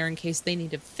back in there in case they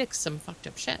need to fix some fucked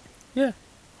up shit. Yeah.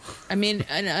 I mean,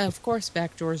 and of course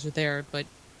backdoors are there, but,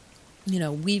 you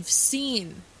know, we've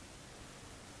seen...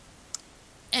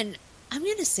 And I'm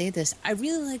going to say this. I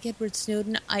really like Edward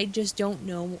Snowden. I just don't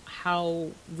know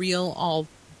how real all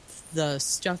the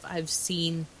stuff I've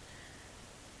seen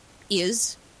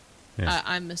is. Yeah.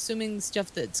 I'm assuming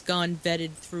stuff that's gone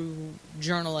vetted through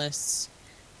journalists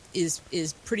is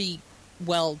pretty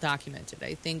well documented.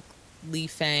 I think Lee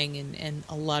Fang and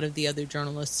a lot of the other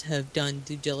journalists have done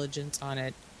due diligence on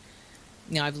it.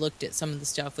 You know, I've looked at some of the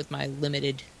stuff with my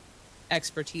limited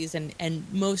expertise, and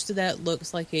most of that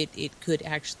looks like it could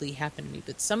actually happen to me.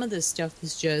 But some of this stuff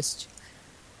is just...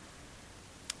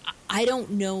 I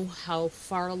don't know how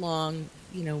far along,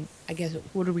 you know, I guess,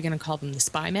 what are we going to call them? The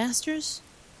Spy Masters?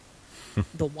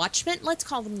 The Watchmen? Let's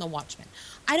call them the Watchmen.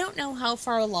 I don't know how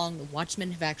far along the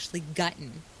Watchmen have actually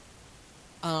gotten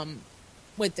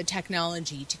with the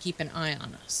technology to keep an eye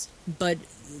on us. But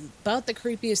about the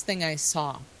creepiest thing I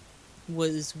saw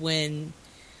was when...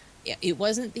 It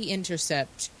wasn't The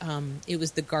Intercept, it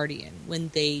was The Guardian, when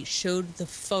they showed the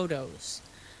photos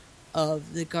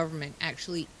of the government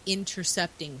actually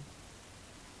intercepting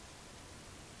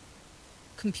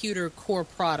computer core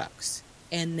products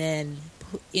and then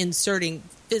inserting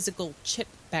physical chip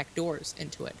backdoors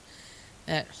into it.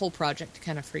 That whole project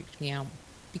kind of freaked me out,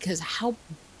 because how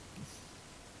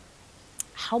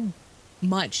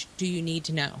much do you need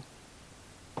to know?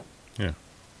 Yeah.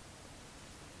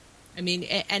 I mean,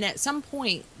 and at some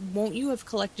point, won't you have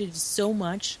collected so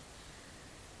much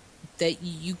that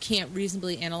you can't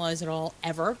reasonably analyze it all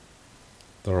ever?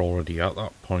 They're already at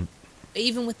that point.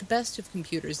 Even with the best of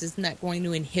computers, isn't that going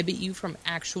to inhibit you from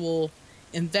actual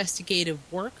investigative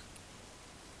work?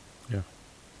 Yeah.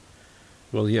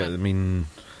 Well, yeah, I mean,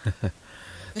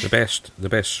 the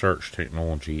best search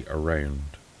technology around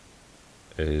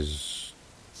is...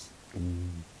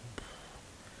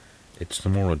 It's the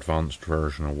more advanced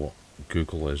version of what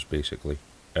Google is, basically.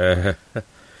 And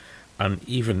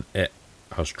even it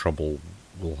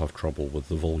will have trouble with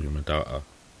the volume of data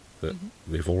that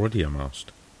they've already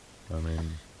amassed.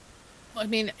 I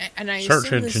mean, and I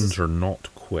search engines are not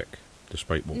quick,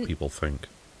 despite what people think.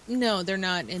 No, they're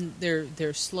not, and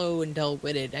they're slow and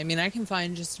dull-witted. I mean, I can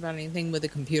find just about anything with a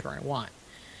computer I want.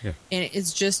 Yeah. And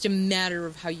it's just a matter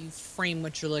of how you frame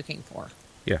what you're looking for.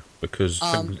 Yeah, because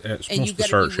it's and most of the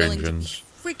search engines. To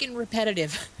be freaking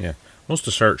repetitive. Yeah, Most of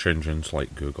the search engines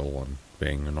like Google and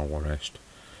Bing and all the rest,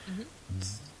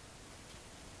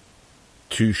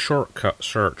 to shortcut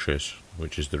searches,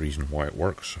 which is the reason why it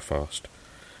works so fast,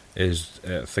 is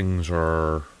things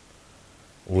are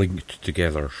linked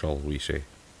together, shall we say.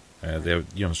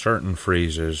 Certain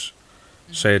phrases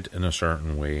said in a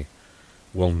certain way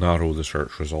will narrow the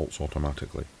search results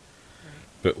automatically.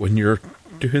 Right. But when you're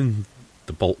doing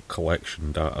the bulk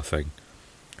collection data thing,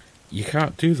 you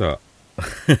can't do that.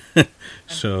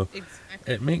 So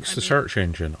it makes the search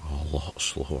engine a lot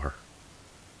slower.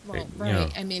 Well,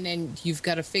 right. I mean, and you've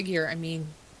got to figure,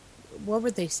 what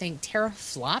were they saying?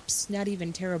 Teraflops, not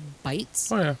even terabytes?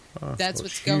 Oh, yeah. That's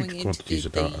what's going into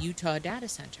the Utah data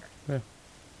center. Yeah.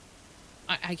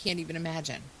 I can't even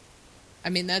imagine.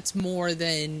 That's more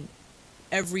than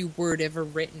every word ever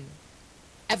written.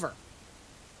 Ever.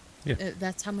 Yeah.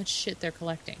 That's how much shit they're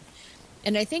collecting.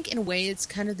 And I think, in a way, it's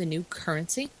kind of the new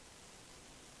currency.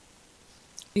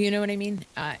 You know what I mean?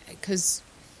 Because...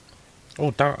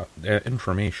 data,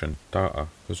 information, data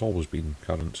has always been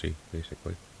currency,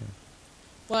 basically. Yeah.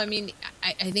 Well,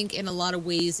 I think in a lot of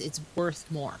ways it's worth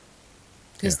more.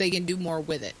 Because they can do more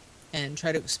with it and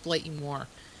try to exploit you more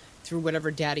through whatever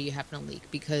data you happen to leak.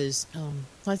 Because,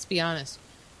 let's be honest,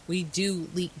 we do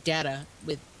leak data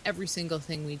with every single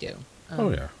thing we do.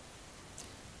 Yeah.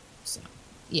 So,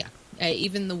 yeah.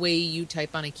 Even the way you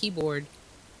type on a keyboard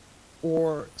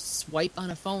or swipe on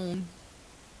a phone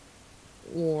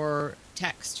or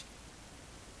text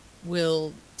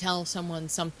will tell someone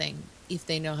something if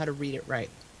they know how to read it right.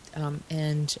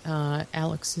 And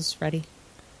Alex is ready.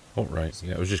 Oh, right.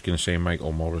 Yeah, I was just going to say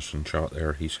Michael Morrison chat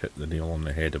there. He's hit the nail on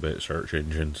the head about search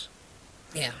engines.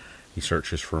 Yeah. He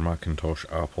searches for Macintosh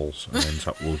apples and ends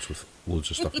up with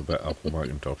loads of stuff about Apple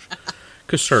Macintosh.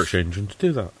 Because search engines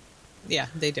do that. Yeah,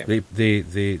 they do.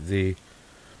 They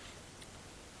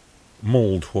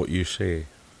mould what you say.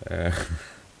 But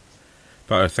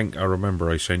I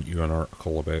remember I sent you an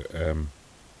article about how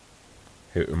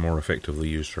to more effectively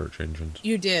use search engines.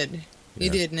 You did. You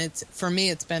did, and for me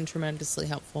it's been tremendously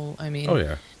helpful.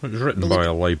 It was written by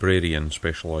a librarian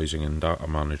specialising in data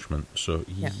management, so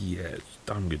it's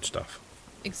damn good stuff.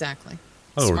 Exactly.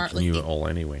 I already knew it all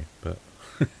anyway, but...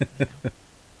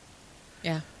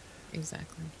 Yeah,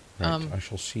 exactly. Right, I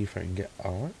shall see if I can get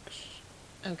Alex.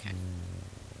 Okay.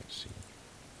 Let's see.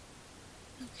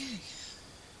 Okay.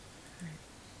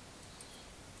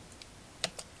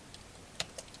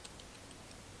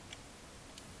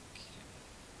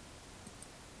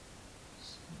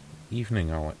 Evening,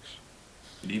 Alex.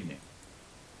 Good evening.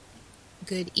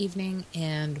 Good evening,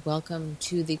 and welcome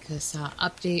to the CASA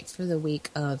update for the week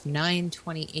of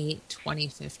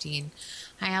 9/28/2015.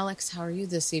 Hi, Alex. How are you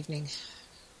this evening?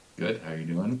 Good. How are you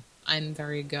doing? I'm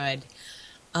very good.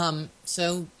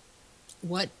 So,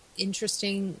 what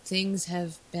interesting things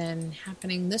have been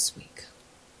happening this week?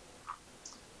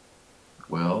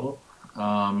 Well,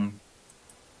 I'm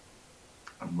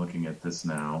looking at this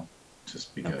now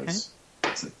just because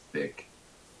it's a thick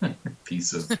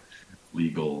piece of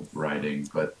legal writing,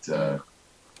 but the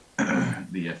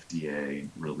FDA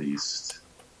released,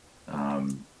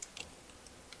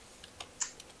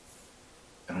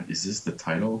 is this the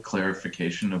title?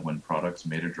 Clarification of when products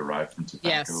made or derived from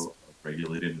tobacco are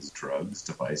regulated as drugs,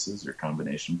 devices, or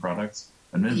combination products.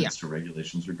 Amendments to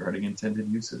regulations regarding intended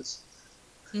uses.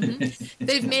 Mm-hmm.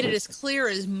 They've made it as clear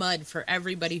as mud for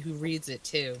everybody who reads it,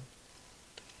 too.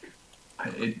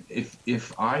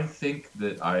 If I think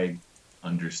that I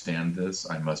understand this,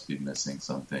 I must be missing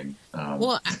something.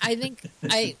 Well, I think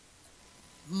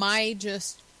my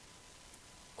just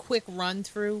quick run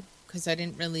through, because I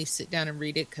didn't really sit down and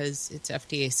read it because it's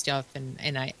FDA stuff,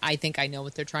 and I think I know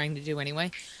what they're trying to do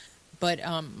anyway. But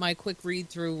my quick read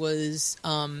through was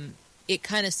it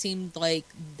kind of seemed like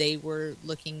they were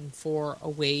looking for a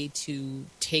way to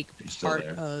take part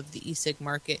of the e-cig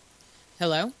market.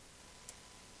 Hello?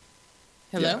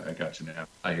 Yeah, I got you now.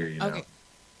 I hear you now.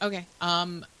 Okay.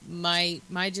 My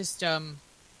just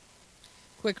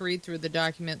quick read through the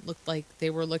document looked like they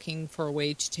were looking for a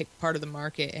way to take part of the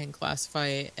market and classify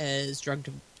it as drug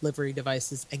delivery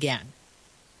devices again.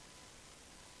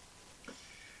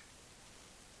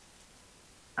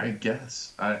 I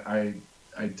guess I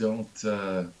don't.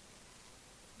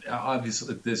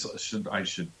 Obviously, I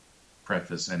should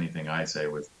preface anything I say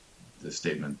with the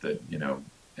statement that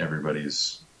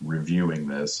everybody's reviewing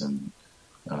this, and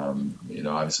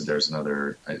obviously there's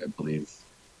another. I believe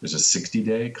there's a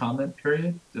 60-day comment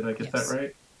period. Did I get that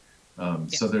right?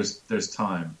 So there's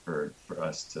time for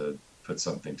us to put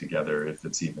something together if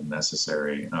it's even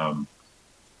necessary.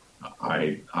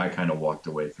 I kind of walked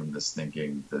away from this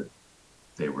thinking that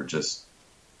they were just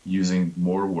using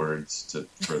more words to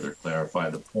further clarify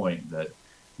the point that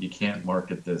you can't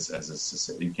market this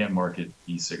you can't market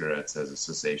e-cigarettes as a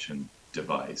cessation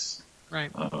device.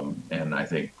 Right. And I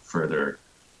think further,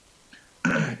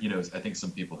 I think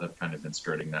some people have kind of been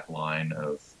skirting that line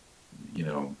of,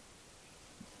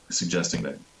 suggesting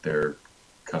that their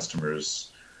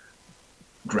customers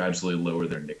gradually lower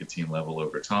their nicotine level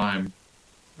over time.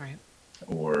 Right.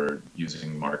 Or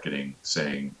using marketing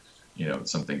saying,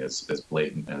 something as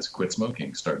blatant as quit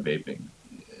smoking, start vaping.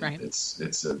 Right.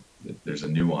 There's a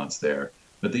nuance there.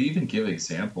 But they even give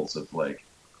examples of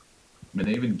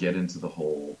they even get into the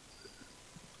whole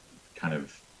kind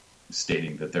of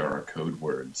stating that there are code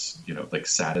words, like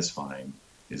satisfying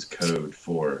is code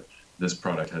for this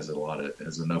product has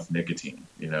enough nicotine,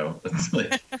 It's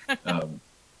like,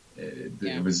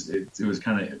 it was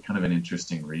kind of an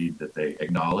interesting read that they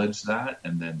acknowledge that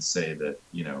and then say that,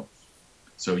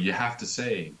 so you have to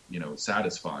say,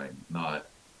 satisfying, not,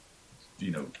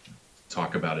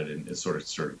 talk about it in sort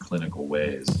of clinical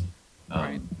ways.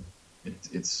 Right.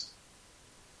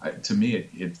 To me,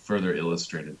 it further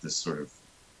illustrated this sort of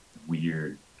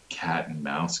weird cat and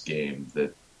mouse game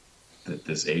that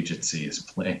this agency is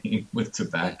playing with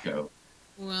tobacco.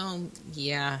 Well,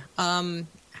 yeah. And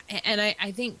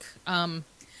I think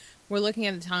we're looking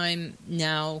at a time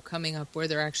now coming up where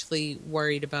they're actually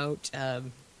worried about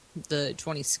the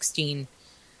 2016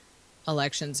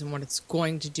 elections and what it's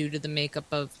going to do to the makeup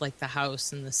of the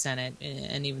House and the Senate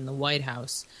and even the White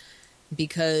House,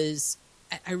 because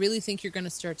I really think you're going to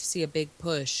start to see a big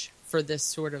push for this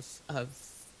sort of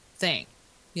thing.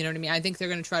 You know what I mean? I think they're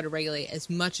going to try to regulate as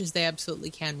much as they absolutely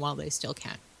can while they still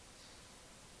can.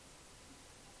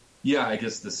 Yeah, I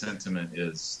guess the sentiment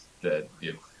is that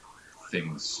if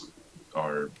things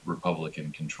are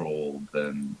Republican controlled,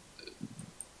 then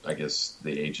I guess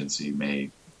the agency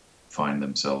may find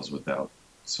themselves without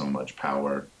so much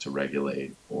power to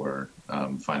regulate, or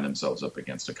find themselves up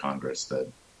against a Congress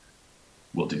that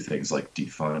will do things like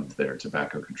defund their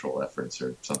tobacco control efforts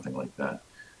or something like that.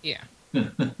 Yeah.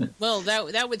 Well,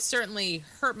 that would certainly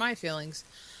hurt my feelings.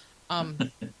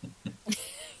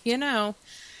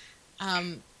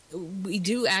 We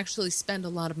do actually spend a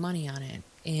lot of money on it,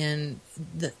 and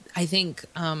I think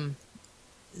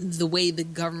the way the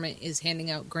government is handing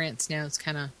out grants now is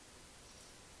kind of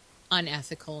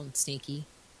unethical and sneaky.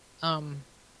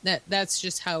 That's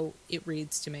just how it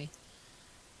reads to me.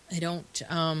 I don't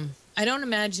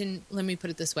imagine, let me put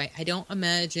it this way, I don't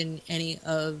imagine any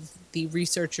of the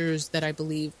researchers that I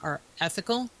believe are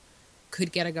ethical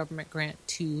could get a government grant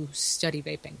to study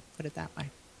vaping, put it that way.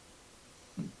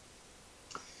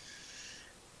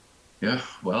 Yeah,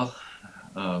 well,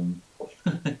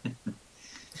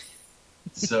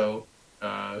 so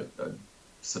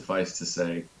suffice to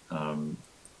say,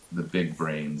 the big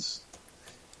brains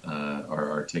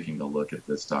are taking a look at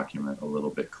this document a little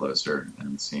bit closer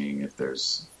and seeing if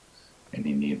there's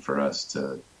any need for us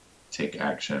to take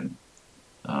action.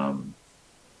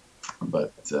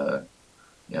 But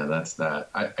that's that.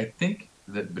 I think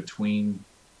that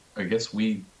I guess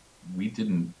we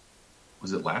didn't,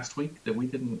 was it last week that we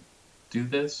didn't do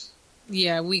this?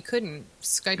 Yeah, we couldn't.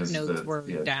 Skype notes were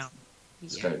down.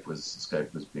 Skype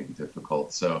was being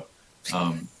difficult. So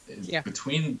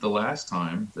between the last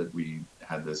time that we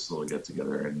had this little get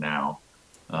together and now,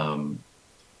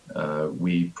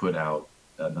 we put out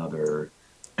another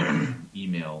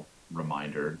email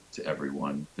reminder to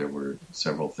everyone. There were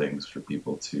several things for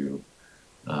people to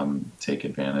take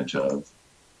advantage of,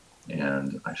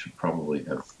 and I should probably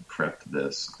have prepped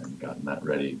this and gotten that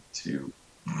ready to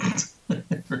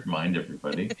remind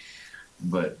everybody.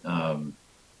 But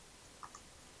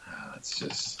it's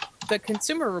just, the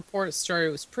Consumer Report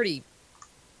story was pretty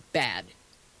bad.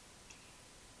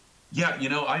 Yeah,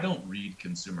 I don't read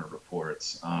Consumer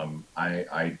Reports.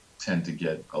 I tend to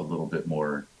get a little bit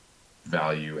more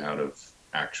value out of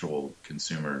actual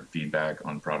consumer feedback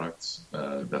on products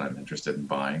that I'm interested in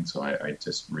buying. So I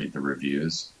just read the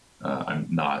reviews. I'm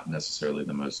not necessarily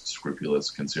the most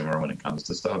scrupulous consumer when it comes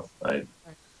to stuff. I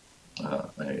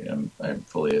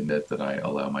fully admit that I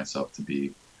allow myself to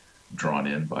be drawn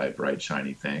in by bright,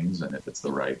 shiny things. And if it's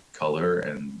the right color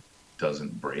and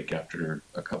doesn't break after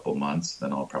a couple months,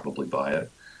 then I'll probably buy it.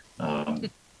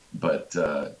 But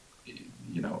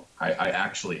I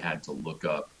actually had to look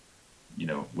up,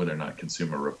 whether or not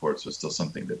Consumer Reports was still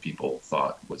something that people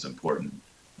thought was important.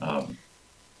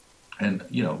 And,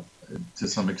 to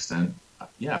some extent,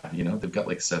 they've got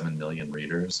like 7 million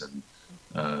readers,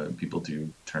 and people do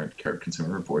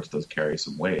Consumer Reports, those carry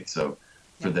some weight. So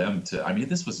for them to,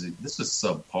 this was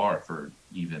subpar for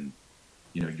even,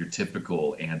 your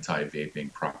typical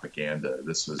anti-vaping propaganda.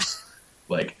 This was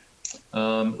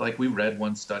like we read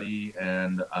one study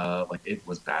and like it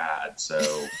was bad, so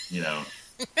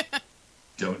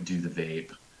don't do the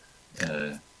vape.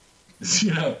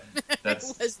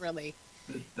 That's It was really.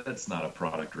 That's not a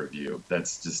product review.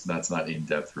 That's not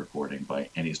in-depth reporting by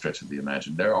any stretch of the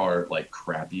imagination. There are like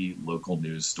crappy local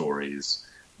news stories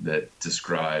that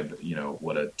describe,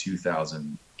 what a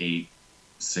 2008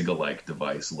 Sigalike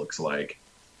device looks like,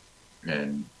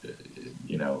 and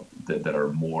that are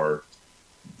more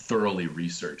thoroughly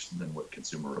researched than what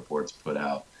Consumer Reports put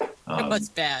out. It was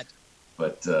bad.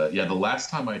 But the last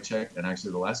time I checked, and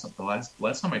actually the last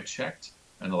time I checked,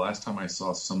 and the last time I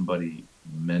saw somebody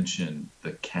mention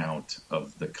the count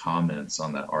of the comments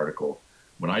on that article,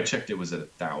 when I checked, it was at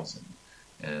 1,000,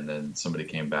 and then somebody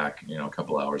came back, a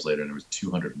couple hours later, and there was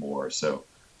 200 more. So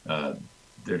I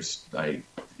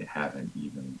haven't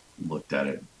even looked at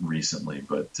it recently,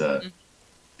 but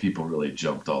people really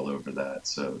jumped all over that.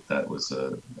 So that was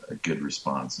a good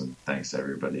response, and thanks to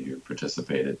everybody who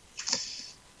participated.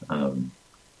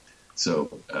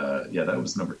 That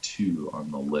was number 2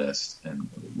 on the list, and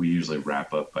we usually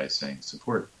wrap up by saying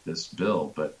support this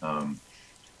bill, but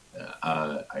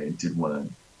I did want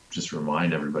to just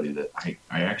remind everybody that I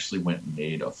actually went and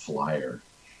made a flyer,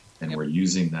 and we're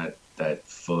using that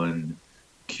fun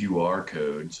QR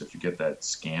code. So if you get that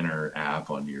scanner app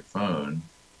on your phone,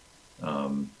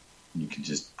 you can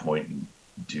just point and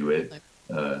do it.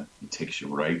 It takes you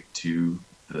right to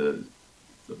the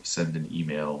send an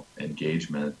email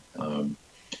engagement.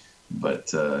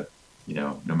 But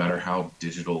no matter how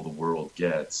digital the world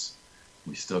gets,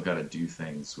 we still got to do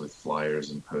things with flyers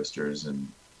and posters. And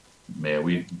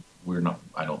we're not,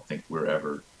 I don't think we're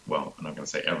ever, well, I'm not going to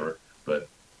say ever, but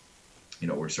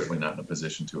we're certainly not in a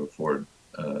position to afford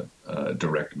a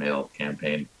direct mail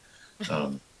campaign.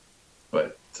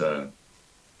 But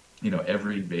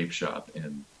every vape shop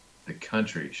in the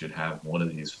country should have one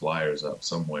of these flyers up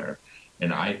somewhere.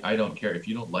 And I don't care if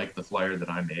you don't like the flyer that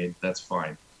I made, that's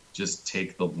fine. Just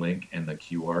take the link and the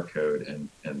QR code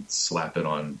and slap it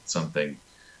on something.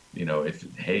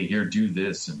 Hey, here, do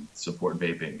this and support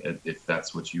vaping. If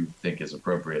that's what you think is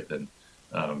appropriate, then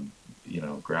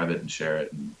grab it and share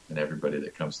it, and everybody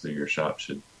that comes through your shop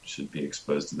should be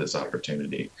exposed to this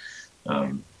opportunity.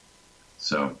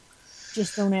 So,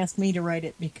 just don't ask me to write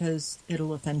it because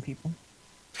it'll offend people.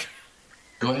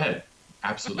 Go ahead,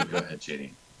 absolutely, go ahead,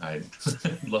 Janie. I'd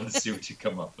love to see what you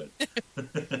come up with.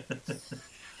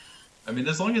 I mean,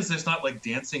 as long as there's not like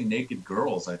dancing naked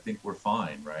girls, I think we're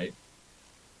fine, right?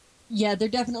 Yeah, there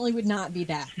definitely would not be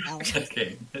that, Alex.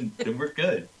 Okay, then we're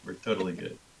good. We're totally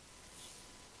good.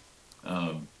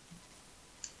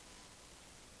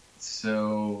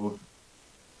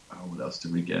 What else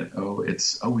did we get?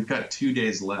 We've got 2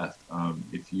 days left.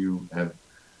 If you have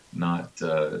not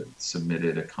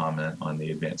submitted a comment on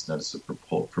the advance notice of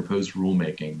proposed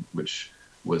rulemaking, which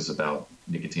was about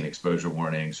nicotine exposure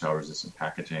warning, shower-resistant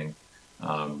packaging,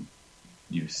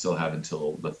 you still have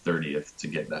until the 30th to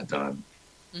get that done.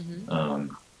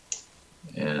 Mm-hmm.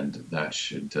 And that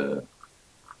should,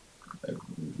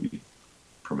 we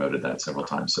promoted that several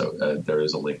times, so there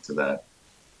is a link to that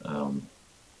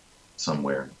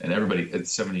somewhere. And everybody,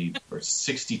 it's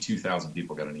 62,000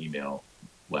 people got an email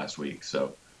last week,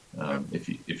 so if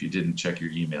you didn't check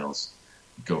your emails,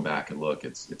 go back and look.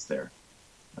 It's there.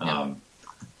 Yeah.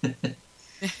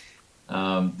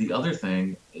 The other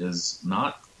thing is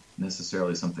not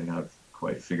necessarily something I've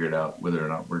quite figured out whether or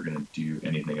not we're going to do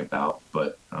anything about,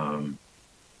 but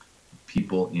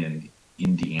people in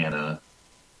Indiana,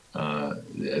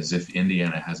 as if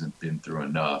Indiana hasn't been through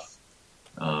enough,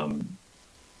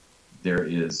 there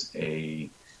is a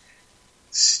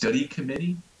study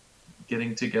committee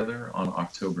getting together on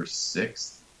October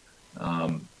 6th.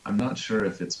 I'm not sure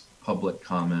if it's public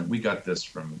comment. We got this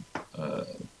from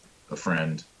a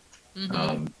friend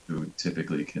who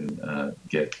typically can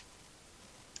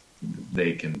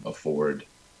they can afford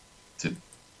to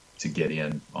get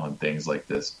in on things like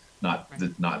this. Not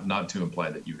to imply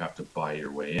that you have to buy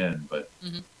your way in, but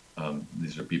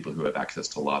these are people who have access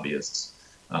to lobbyists,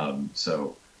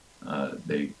 so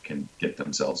they can get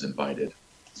themselves invited.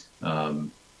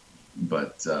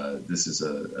 But this is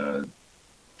a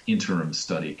interim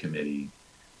study committee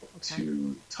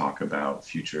to talk about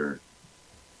future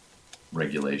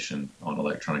regulation on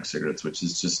electronic cigarettes, which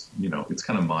is just, it's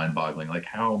kind of mind-boggling. Like,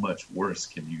 how much worse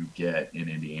can you get in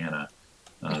Indiana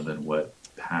than what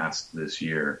passed this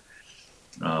year?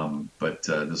 But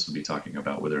this will be talking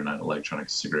about whether or not electronic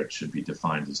cigarettes should be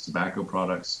defined as tobacco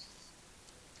products,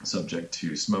 subject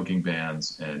to smoking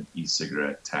bans and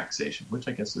e-cigarette taxation, which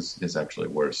I guess is actually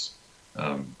worse.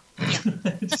 It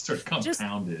just sort of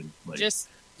compounded.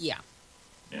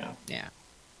 Yeah. Yeah.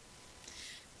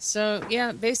 So,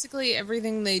 yeah, basically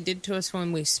everything they did to us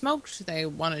when we smoked, they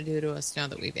want to do to us now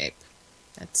that we vape.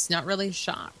 That's not really a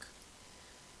shock.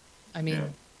 I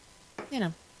mean, you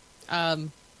know,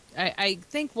 I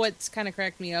think what's kind of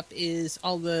cracked me up is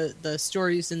all the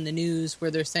stories in the news where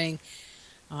they're saying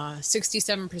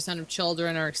 67% of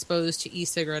children are exposed to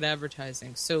e-cigarette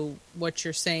advertising. So what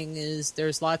you're saying is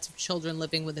there's lots of children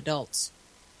living with adults.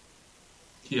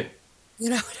 Yeah. You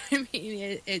know what I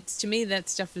mean? It's to me, that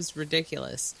stuff is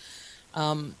ridiculous.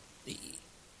 Are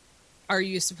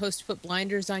you supposed to put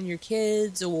blinders on your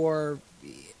kids, or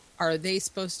are they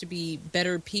supposed to be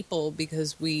better people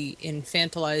because we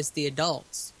infantilize the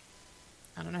adults?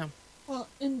 I don't know. Well,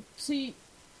 and see,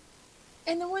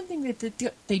 and the one thing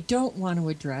that they don't want to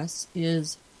address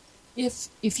is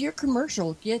if your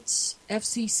commercial gets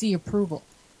FCC approval,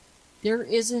 there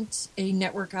isn't a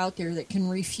network out there that can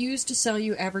refuse to sell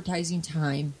you advertising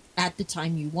time at the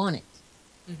time you want it.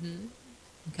 Mm-hmm.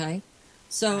 Okay?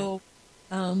 So,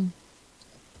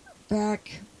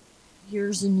 back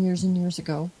years and years and years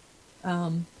ago,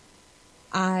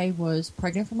 I was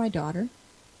pregnant for my daughter,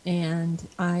 and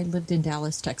I lived in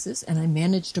Dallas, Texas, and I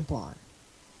managed a bar.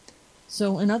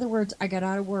 So, in other words, I got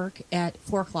out of work at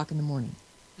 4 o'clock in the morning.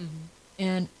 Mm-hmm.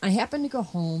 And I happened to go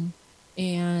home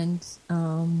and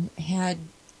had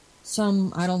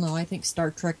some, I don't know, I think Star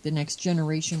Trek The Next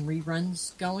Generation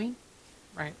reruns going.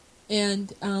 Right.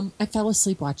 And I fell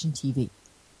asleep watching TV.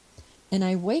 And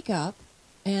I wake up,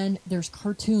 and there's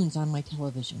cartoons on my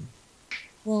television.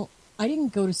 Well, I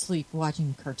didn't go to sleep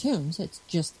watching cartoons. It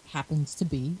just happens to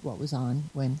be what was on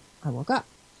when I woke up.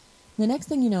 The next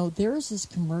thing you know, there is this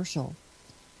commercial.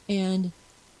 And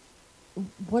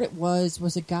what it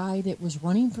was a guy that was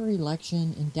running for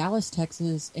election in Dallas,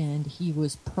 Texas, and he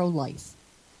was pro-life.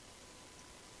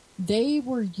 They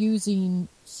were using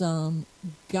some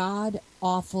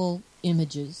god-awful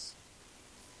images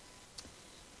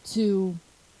to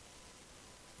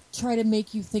try to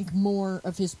make you think more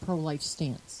of his pro-life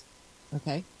stance.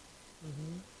 Okay?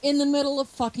 Mm-hmm. In the middle of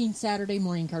fucking Saturday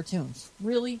morning cartoons.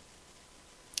 Really?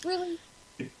 Really?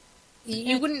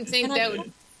 You wouldn't think that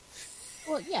would...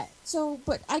 Well, yeah. So,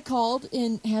 but I called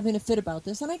in having a fit about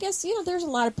this, and I guess, you know, there's a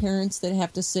lot of parents that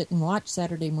have to sit and watch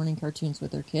Saturday morning cartoons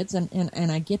with their kids,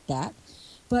 and I get that.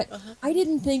 But I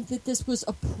didn't think that this was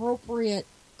appropriate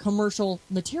commercial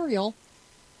material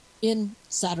in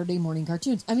Saturday morning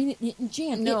cartoons. I mean,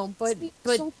 Jan, no, but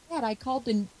so bad. I called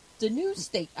the news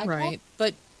station. Right,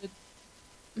 but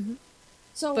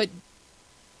so.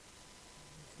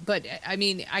 But I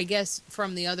mean, I guess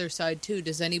from the other side too.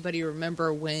 Does anybody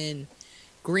remember when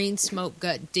Green Smoke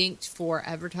got dinked for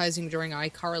advertising during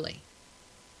iCarly?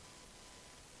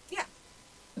 Yeah.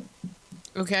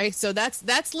 Okay, so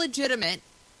that's legitimate.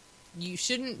 You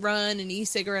shouldn't run an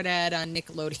e-cigarette ad on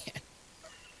Nickelodeon.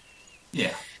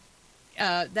 Yeah.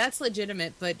 That's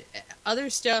legitimate, but other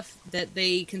stuff that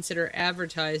they consider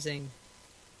advertising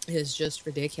is just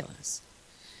ridiculous.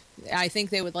 I think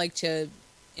they would like to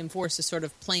enforce a sort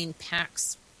of plain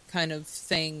packs kind of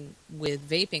thing with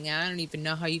vaping. I don't even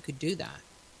know how you could do that.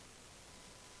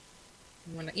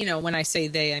 When I say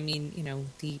they, I mean,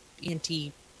 the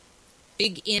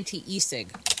big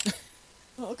anti-e-cig.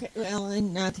 Okay, well,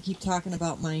 and not to keep talking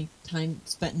about my time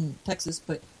spent in Texas,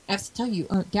 but I have to tell you,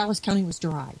 Dallas County was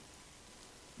dry.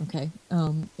 Okay,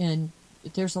 and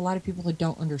there's a lot of people that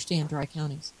don't understand dry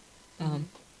counties.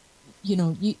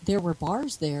 There were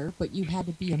bars there, but you had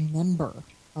to be a member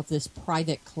of this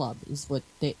private club.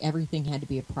 Everything had to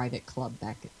be a private club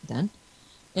back then,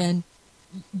 and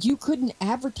you couldn't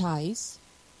advertise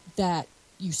that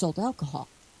you sold alcohol.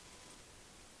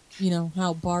 You know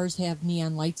how bars have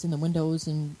neon lights in the windows,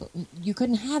 and you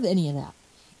couldn't have any of that.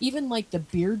 Even like the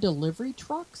beer delivery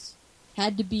trucks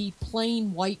had to be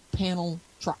plain white panel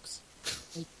trucks.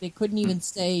 They couldn't even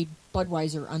say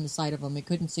Budweiser on the side of them. It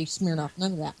couldn't say Smirnoff,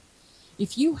 none of that.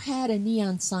 If you had a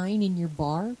neon sign in your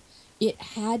bar, it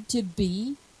had to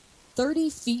be 30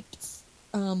 feet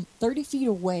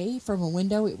away from a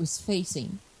window it was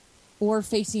facing, or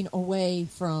facing away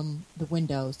from the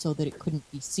window so that it couldn't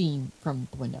be seen from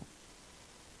the window.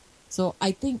 So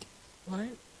I think,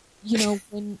 it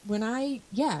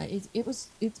was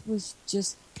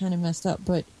just kind of messed up.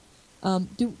 But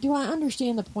do I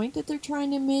understand the point that they're trying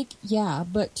to make? Yeah,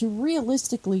 but to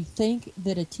realistically think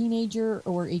that a teenager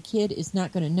or a kid is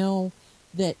not going to know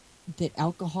that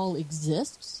alcohol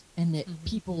exists and that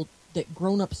that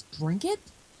grown-ups drink it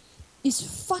is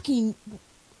fucking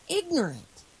ignorant.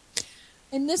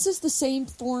 And this is the same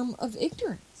form of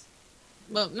ignorance.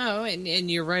 Well, no, and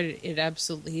you're right. It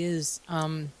absolutely is.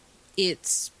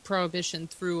 It's prohibition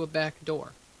through a back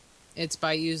door. It's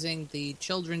by using the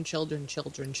children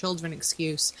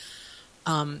excuse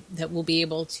that we'll be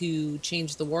able to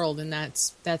change the world, and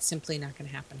that's simply not going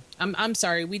to happen. I'm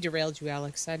sorry, we derailed you,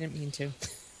 Alex. I didn't mean to.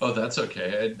 Oh, that's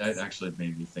okay. It actually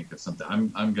made me think of something.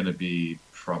 I'm going to be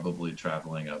probably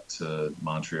traveling up to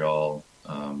Montreal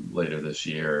later this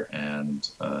year, and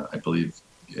I believe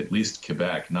at least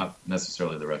Quebec, not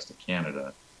necessarily the rest of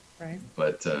Canada, Right.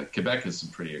 but Quebec has some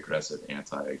pretty aggressive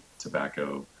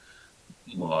anti-tobacco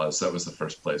laws. That was the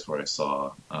first place where I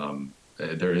saw.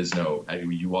 There is no.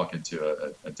 You walk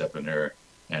into a dépanneur,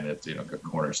 and it's a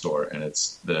corner store, and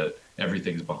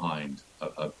everything's behind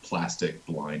a plastic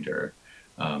blinder.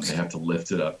 They have to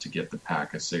lift it up to get the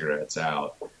pack of cigarettes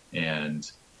out, and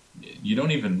you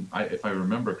don't even. If I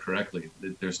remember correctly,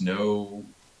 there's no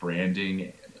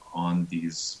branding on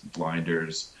these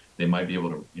blinders. They might be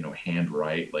able to hand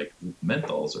write like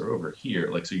menthols are over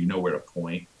here, like so where to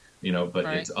point. But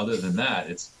Right. it's other than that,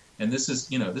 and this is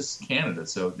Canada,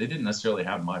 so they didn't necessarily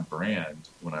have my brand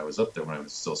when I was up there when I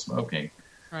was still smoking.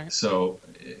 Right. So,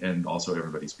 and also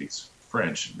everybody speaks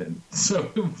French, and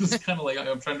so it was kind of like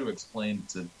I'm trying to explain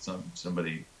to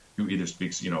somebody who either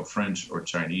speaks French or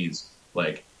Chinese,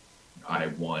 like I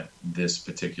want this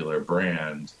particular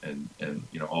brand, and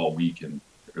all we can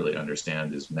really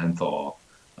understand is menthol.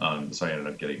 So I ended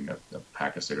up getting a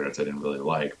pack of cigarettes I didn't really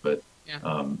like, but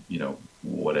Yeah.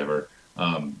 whatever.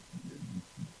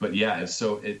 But yeah,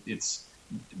 so it's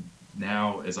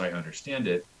now, as I understand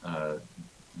it,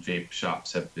 vape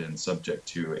shops have been subject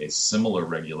to a similar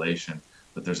regulation,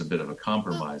 but there's a bit of a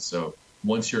compromise. So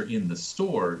once you're in the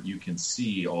store, you can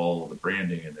see all the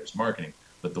branding and there's marketing,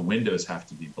 but the windows have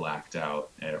to be blacked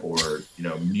out or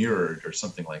mirrored or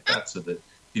something like that, so that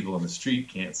people on the street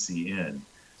can't see in.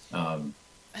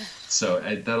 So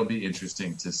that'll be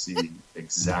interesting to see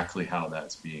exactly how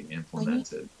that's being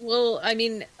implemented. Well, I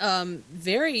mean,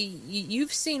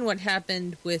 you've seen what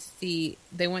happened with they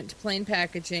went to plain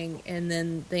packaging and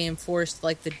then they enforced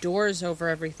like the doors over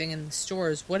everything in the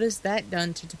stores. What has that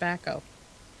done to tobacco?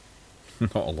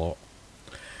 Not a lot.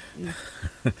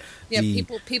 Yeah,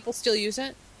 people still use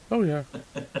it. Oh yeah.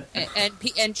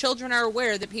 And children are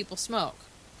aware that people smoke.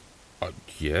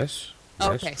 Yes.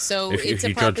 Okay, so it's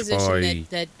a proposition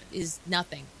that is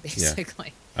nothing, basically.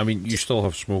 Yeah. I mean, you still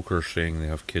have smokers saying they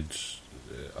have kids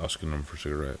asking them for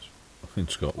cigarettes in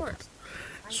Scotland.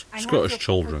 Scottish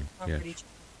children,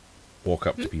 walk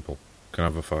up to people. Can I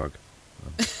have a fag?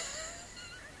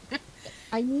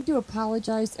 I need to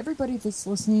apologize. Everybody that's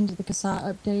listening to the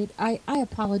CASA update, I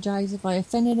apologize if I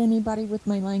offended anybody with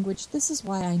my language. This is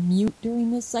why I mute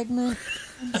during this segment.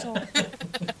 I'm sorry.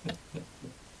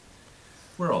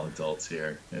 We're all adults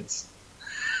here. It's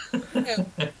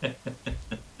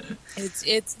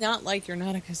not like you're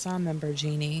not a CASA member,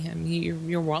 Jeannie. I mean,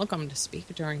 you're welcome to speak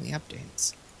during the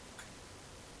updates.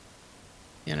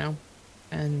 And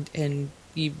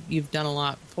you've done a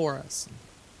lot for us.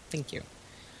 Thank you.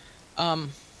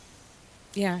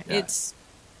 It's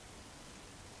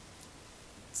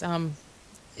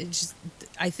just,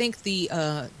 I think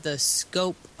the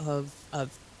scope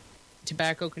of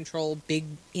tobacco control, big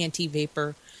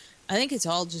anti-vapor, I think it's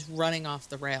all just running off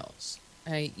the rails.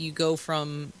 You go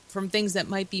from things that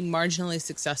might be marginally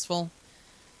successful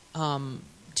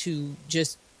to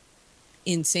just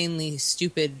insanely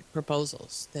stupid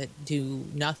proposals that do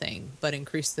nothing but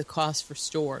increase the cost for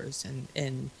stores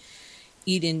and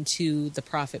eat into the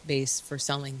profit base for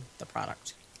selling the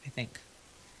product. I think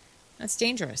that's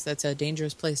dangerous. That's a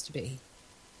dangerous place to be.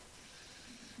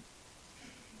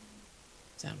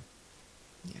 So,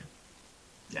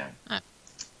 yeah.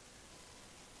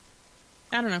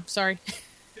 I don't know. Sorry.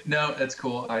 No, that's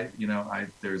cool.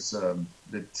 There's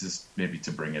just maybe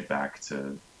to bring it back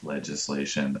to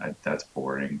legislation. That's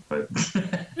boring, but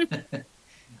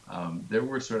there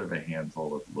were sort of a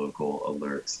handful of local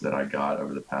alerts that I got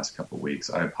over the past couple of weeks.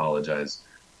 I apologize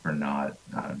for not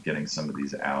getting some of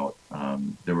these out.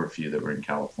 There were a few that were in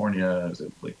California. There was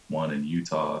like one in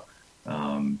Utah.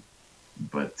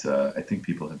 But I think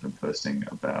people have been posting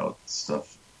about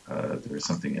stuff. There was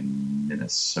something in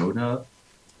Minnesota.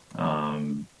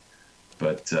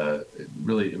 But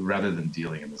really, rather than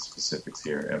dealing in the specifics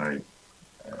here, and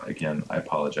I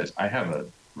apologize. I have a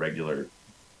regular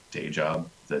day job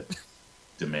that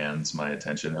demands my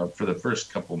attention. For the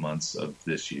first couple months of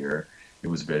this year,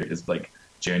 it's like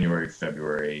January,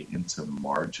 February into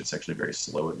March. It's actually very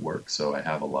slow at work, so I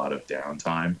have a lot of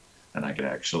downtime, and I can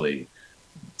actually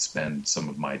spend some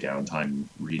of my downtime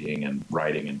reading and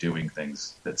writing and doing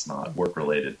things that's not work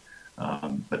related.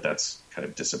 But that's kind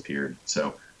of disappeared.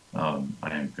 So I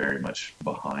am very much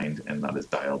behind and not as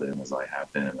dialed in as I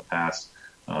have been in the past.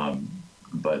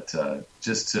 But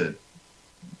just to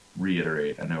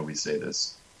reiterate, I know we say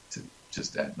this to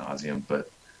just ad nauseum, but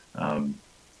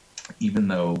even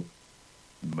though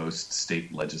most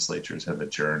state legislatures have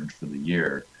adjourned for the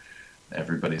year,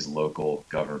 everybody's local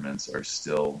governments are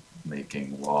still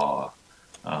making law.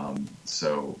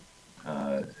 So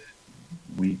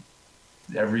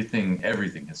everything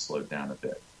has slowed down a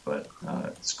bit, but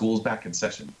school's back in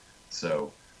session,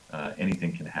 so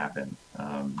anything can happen.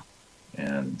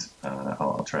 And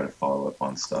I'll try to follow up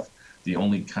on stuff. The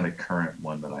only kind of current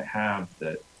one that I have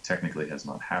that technically has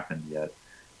not happened yet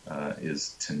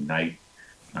is tonight.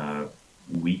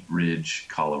 Wheat Ridge,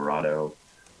 Colorado,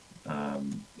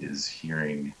 is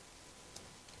hearing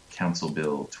Council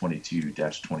Bill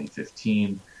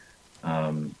 22-2015,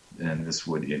 and this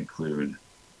would include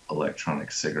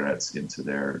electronic cigarettes into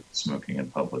their smoking in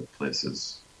public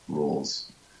places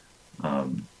rules,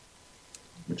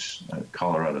 which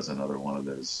Colorado is another one of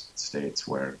those states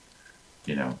where,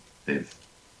 they've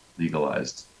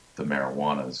legalized the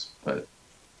marijuanas, but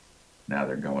now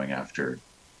they're going after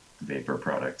vapor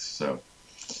products. So,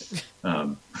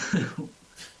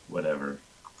 whatever.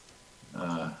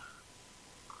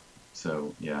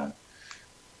 So yeah,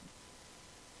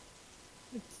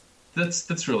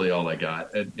 that's really all I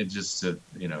got. It just to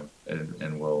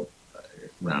and we'll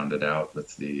round it out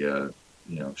with the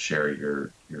share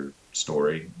your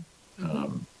story,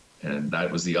 and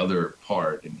that was the other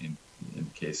part in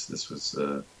case this was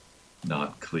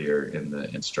not clear in the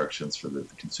instructions for the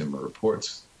Consumer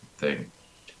Reports thing.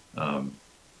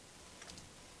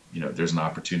 There's an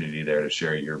opportunity there to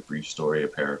share your brief story, a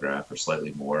paragraph or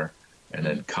slightly more, and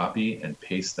then copy and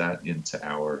paste that into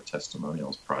our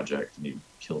testimonials project, and you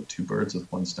killed two birds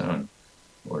with one stone.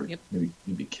 Or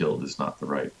maybe killed is not the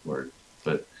right word,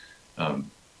 but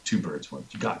two birds.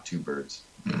 You got two birds.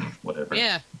 Whatever.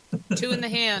 Yeah, two in the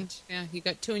hand. Yeah, you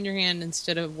got two in your hand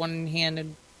instead of one in hand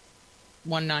and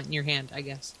one not in your hand, I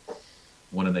guess.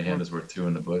 One in the hand is worth two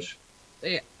in the bush.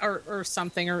 Yeah, or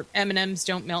something. Or M&Ms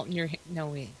don't melt in your hand. No,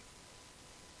 wait.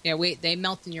 Yeah, wait. They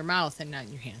melt in your mouth and not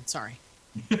in your hand. Sorry.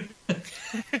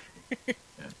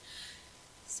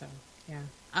 So, yeah.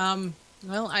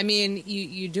 Well, I mean,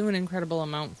 you do an incredible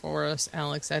amount for us,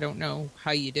 Alex. I don't know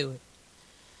how you do it.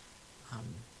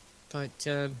 But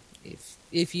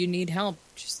if you need help,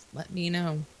 just let me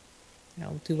know.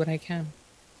 I'll do what I can.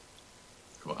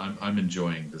 Cool. I'm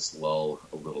enjoying this lull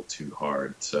a little too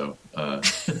hard, so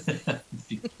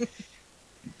be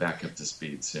back up to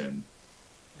speed soon.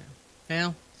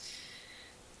 Well,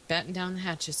 batten down the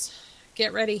hatches.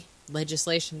 Get ready.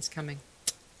 Legislation's coming.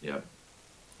 Yep.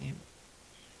 Yeah.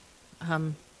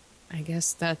 I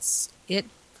guess that's it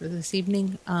for this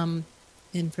evening. And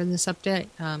for this update,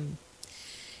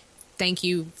 thank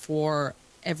you for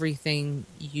everything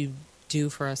you do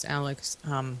for us, Alex.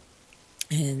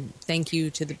 And thank you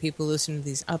to the people listening to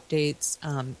these updates.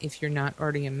 If you're not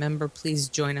already a member, please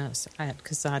join us at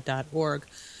CASAD.org.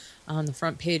 On the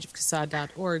front page of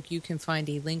CASAD.org, you can find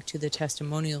a link to the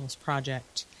Testimonials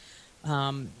Project.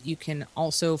 You can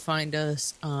also find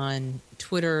us on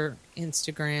Twitter,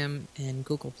 Instagram, and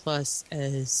Google Plus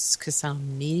as CASA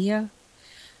Media.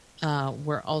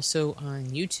 We're also on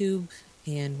YouTube,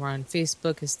 and we're on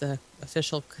Facebook as the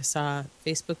official CASA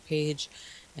Facebook page.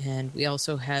 And we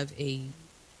also have a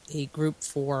group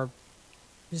for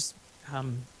just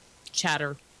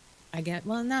chatter.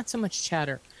 Well, not so much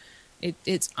chatter.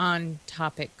 It's on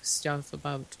topic stuff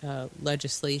about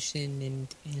legislation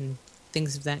and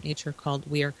things of that nature called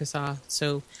We Are CASA.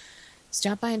 So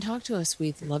stop by and talk to us.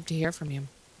 We'd love to hear from you.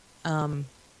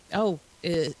 HR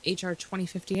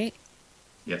 2058?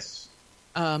 Yes.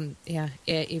 Yeah.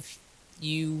 If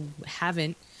you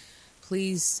haven't,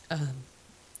 please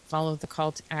follow the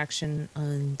call to action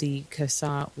on the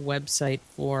CASA website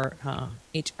for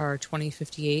HR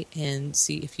 2058 and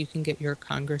see if you can get your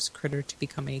Congress critter to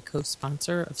become a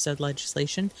co-sponsor of said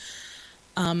legislation.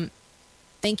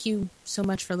 Thank you so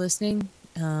much for listening.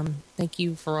 Thank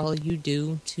you for all you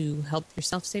do to help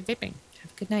yourself stay vaping.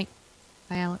 Have a good night.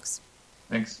 Bye, Alex.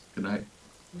 Thanks. Good night.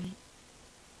 Good night.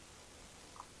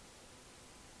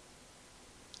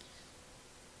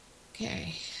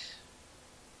 Okay.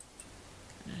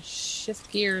 Gonna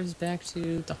shift gears back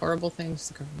to the horrible things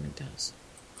the government does.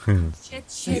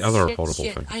 Shit, other horrible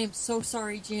thing. I am so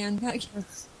sorry, Jan.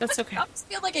 That's okay. I just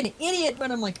feel like an idiot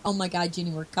when I'm like, oh my god,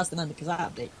 Ginny, we're cussing on the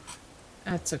CASA update.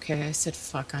 That's okay. I said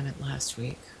fuck on it last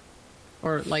week.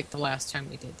 Or like the last time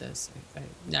we did this.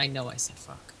 I know I said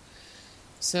fuck.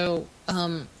 So,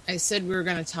 I said we were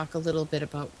going to talk a little bit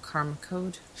about Karma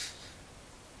Code.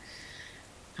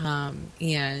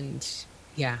 And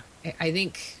yeah, I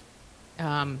think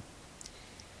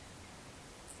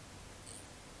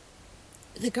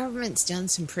the government's done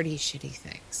some pretty shitty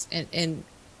things. And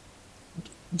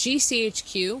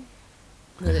GCHQ,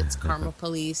 with its karma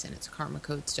police and its karma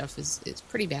code stuff, is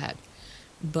pretty bad.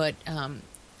 But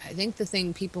I think the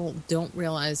thing people don't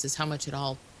realize is how much it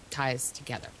all ties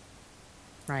together.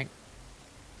 Right?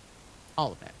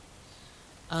 All of it.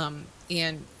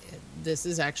 And this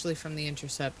is actually from The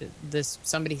Intercept.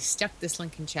 Somebody stuck this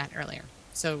link in chat earlier.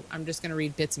 So I'm just going to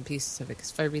read bits and pieces of it,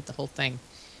 because if I read the whole thing,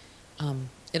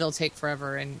 it'll take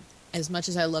forever. And as much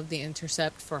as I love The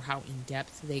Intercept for how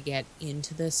in-depth they get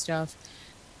into this stuff,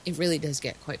 it really does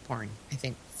get quite boring, I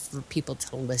think, for people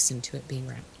to listen to it being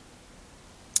read.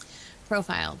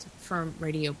 Profiled from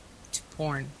radio to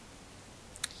porn.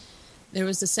 There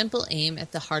was a simple aim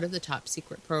at the heart of the top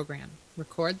secret program: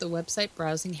 record the website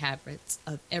browsing habits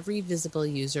of every visible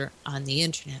user on the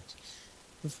internet.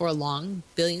 Before long,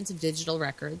 billions of digital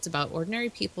records about ordinary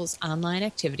people's online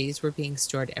activities were being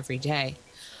stored every day.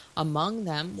 Among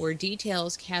them were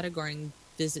details categorizing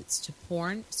visits to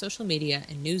porn, social media,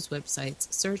 and news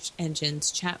websites, search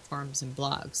engines, chat forums, and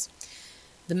blogs.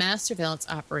 The mass surveillance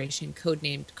operation,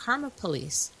 codenamed Karma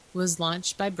Police, was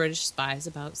launched by British spies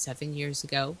about 7 years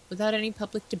ago without any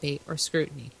public debate or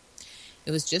scrutiny.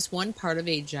 It was just one part of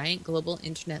a giant global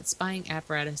internet spying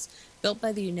apparatus built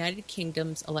by the United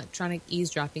Kingdom's Electronic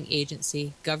Eavesdropping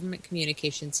Agency, Government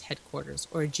Communications Headquarters,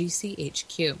 or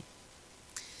GCHQ.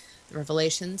 The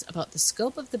revelations about the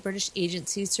scope of the British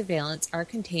agency's surveillance are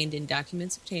contained in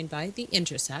documents obtained by The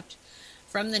Intercept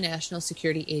from the National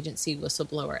Security Agency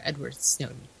whistleblower Edward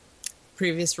Snowden.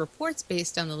 Previous reports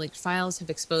based on the leaked files have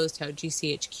exposed how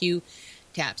GCHQ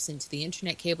taps into the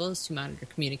internet cables to monitor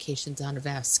communications on a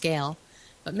vast scale,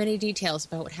 but many details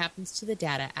about what happens to the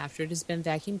data after it has been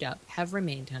vacuumed up have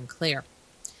remained unclear.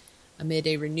 Amid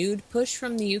a renewed push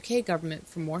from the UK government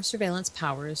for more surveillance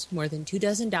powers, more than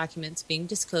 24 documents being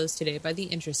disclosed today by The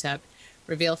Intercept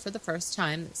reveal for the first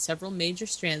time that several major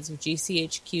strands of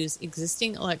GCHQ's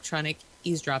existing electronic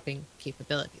eavesdropping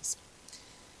capabilities.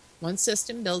 One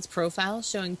system builds profiles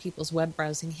showing people's web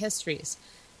browsing histories.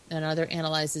 Another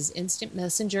analyzes instant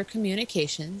messenger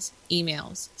communications,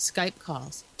 emails, Skype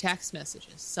calls, text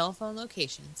messages, cell phone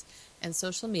locations, and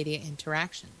social media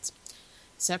interactions.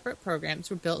 Separate programs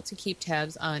were built to keep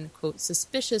tabs on, quote,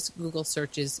 suspicious Google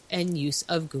searches and use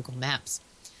of Google Maps.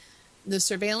 The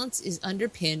surveillance is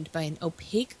underpinned by an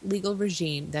opaque legal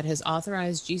regime that has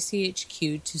authorized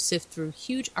GCHQ to sift through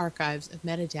huge archives of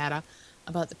metadata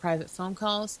about the private phone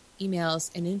calls, emails,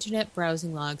 and internet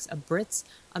browsing logs of Brits,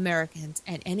 Americans,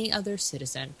 and any other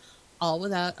citizen, all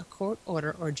without a court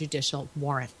order or judicial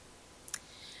warrant.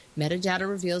 Metadata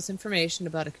reveals information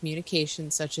about a communication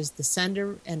such as the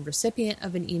sender and recipient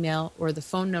of an email or the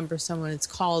phone number someone is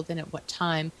called and at what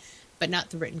time, but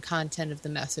not the written content of the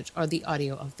message or the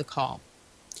audio of the call.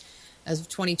 As of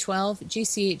 2012,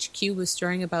 GCHQ was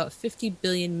storing about 50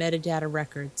 billion metadata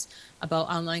records about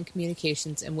online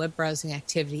communications and web browsing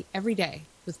activity every day,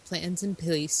 with plans in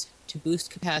place to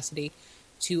boost capacity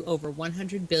to over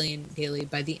 100 billion daily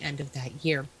by the end of that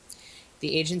year.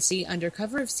 The agency, under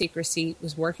cover of secrecy,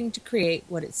 was working to create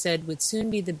what it said would soon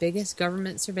be the biggest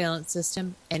government surveillance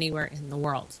system anywhere in the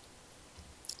world.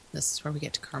 This is where we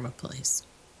get to Karma Police.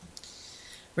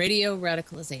 Radio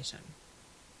radicalization.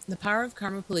 The power of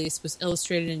Karma Police was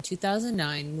illustrated in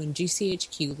 2009 when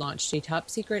GCHQ launched a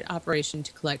top-secret operation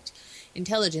to collect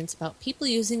intelligence about people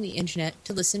using the internet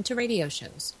to listen to radio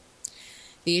shows.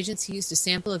 The agency used a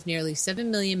sample of nearly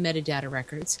 7 million metadata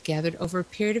records gathered over a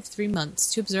period of 3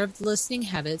 months to observe the listening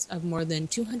habits of more than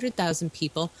 200,000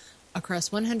 people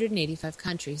across 185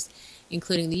 countries,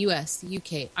 including the US, the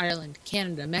UK, Ireland,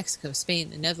 Canada, Mexico,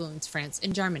 Spain, the Netherlands, France,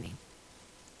 and Germany.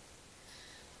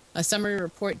 A summary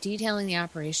report detailing the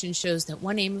operation shows that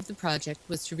one aim of the project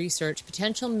was to research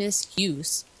potential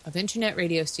misuse of internet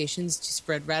radio stations to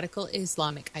spread radical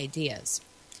Islamic ideas.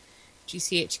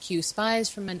 GCHQ spies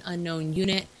from an unknown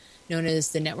unit known as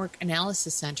the Network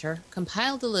Analysis Center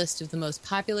compiled a list of the most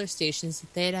popular stations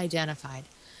that they had identified,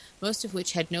 most of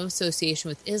which had no association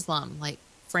with Islam, like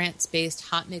France-based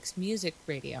Hot Mix Music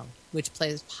Radio, which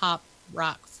plays pop,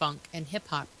 rock, funk, and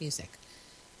hip-hop music.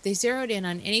 They zeroed in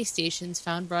on any stations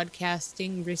found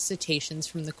broadcasting recitations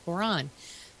from the Quran,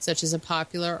 such as a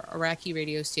popular Iraqi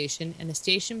radio station and a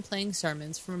station playing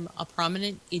sermons from a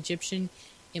prominent Egyptian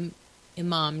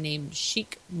imam named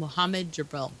Sheikh Mohammed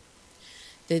Jibril.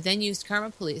 They then used Karma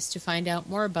Police to find out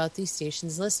more about these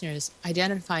stations' listeners,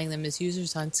 identifying them as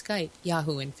users on Skype,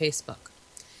 Yahoo, and Facebook.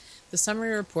 The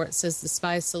summary report says the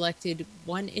spies selected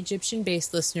one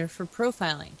Egyptian-based listener for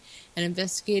profiling and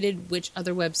investigated which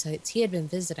other websites he had been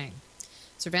visiting.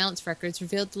 Surveillance records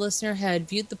revealed the listener had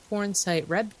viewed the porn site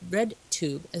RedTube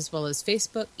YouTube, as well as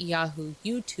Facebook, Yahoo,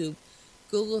 YouTube,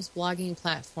 Google's blogging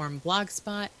platform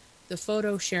Blogspot, the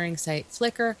photo sharing site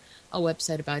Flickr, a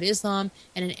website about Islam,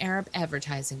 and an Arab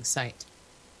advertising site.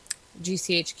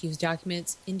 GCHQ's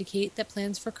documents indicate that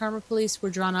plans for Karma Police were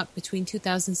drawn up between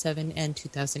 2007 and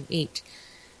 2008.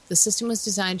 The system was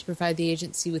designed to provide the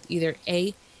agency with either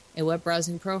A, a web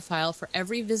browsing profile for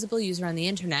every visible user on the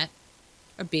internet,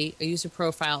 or B, a user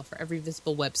profile for every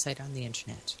visible website on the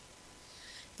internet.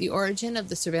 The origin of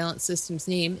the surveillance system's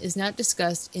name is not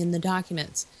discussed in the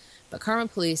documents, but Karma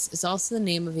Police is also the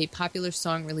name of a popular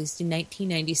song released in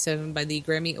 1997 by the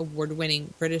Grammy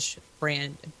Award-winning British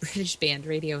band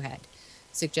Radiohead,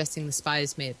 suggesting the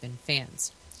spies may have been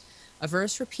fans. A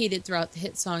verse repeated throughout the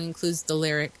hit song includes the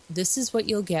lyric, "This is what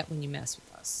you'll get when you mess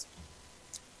with us."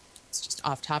 It's just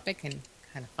off topic and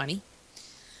kind of funny.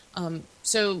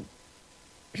 So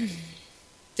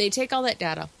they take all that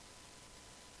data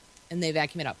and they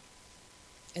vacuum it up.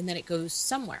 And then it goes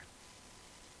somewhere.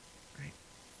 Right.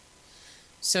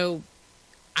 So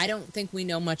I don't think we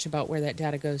know much about where that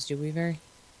data goes, do we, Very?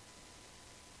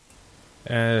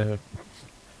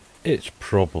 It's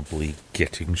probably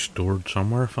getting stored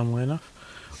somewhere, funnily enough.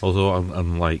 Although,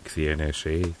 unlike the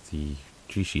NSA, the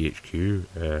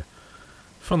GCHQ,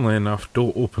 funnily enough,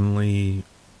 don't openly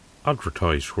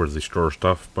advertise where they store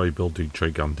stuff by building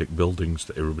gigantic buildings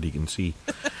that everybody can see.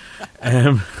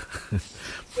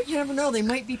 But you never know, they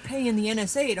might be paying the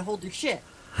NSA to hold their shit.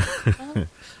 Well,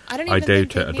 I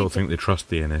doubt it. I don't think they trust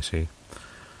the NSA.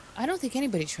 I don't think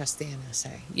anybody trusts the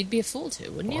NSA. You'd be a fool to,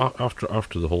 wouldn't you?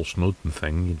 After the whole Snowden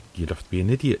thing, you'd have to be an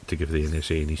idiot to give the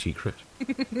NSA any secrets.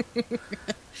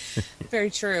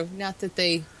 Very true. Not that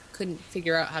they couldn't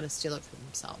figure out how to steal it for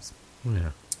themselves.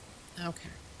 Yeah.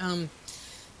 Okay.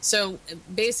 So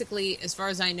basically, as far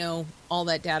as I know, all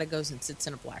that data goes and sits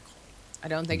in a black hole. I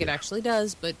don't think it actually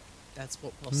does, but that's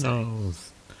what we'll say. No.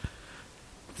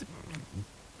 The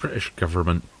British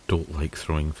government don't like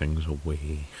throwing things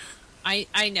away.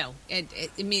 I know.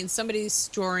 It means somebody's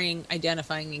storing,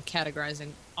 identifying, and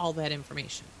categorizing all that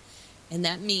information. And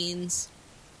that means,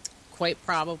 quite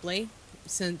probably,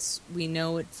 since we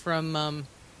know it from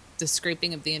the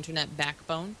scraping of the internet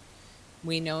backbone,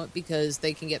 we know it because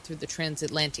they can get through the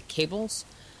transatlantic cables.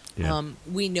 Yeah.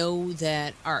 We know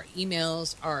that our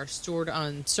emails are stored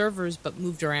on servers but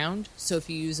moved around. So if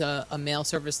you use a mail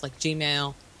service like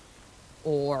Gmail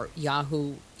or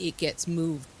Yahoo, it gets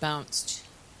moved, bounced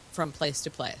from place to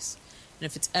place. And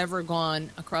if it's ever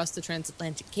gone across the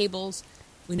transatlantic cables,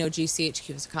 we know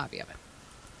GCHQ has a copy of it.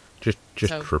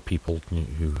 Just for people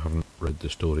who haven't read the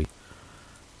story,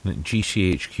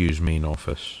 GCHQ's main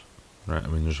office, right? I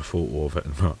mean, there's a photo of it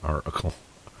in that article.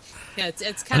 Yeah,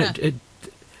 it's kind of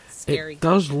scary. It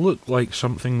does look like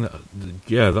something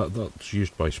that's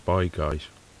used by spy guys.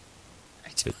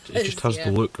 It just has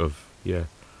the look of, this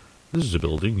is a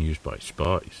building used by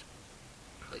spies.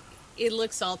 It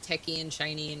looks all techy and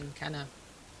shiny and kind of...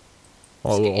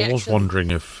 I was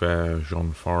wondering if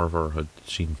Jean Farver had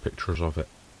seen pictures of it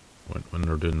when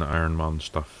they're doing the Iron Man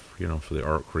stuff, for the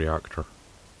arc reactor.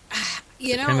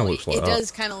 It does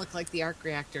kind of look like the arc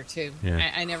reactor, too.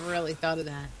 Yeah. I never really thought of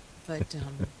that. But,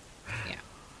 yeah.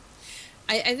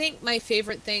 I think my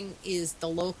favorite thing is the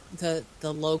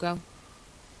logo.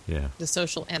 Yeah. The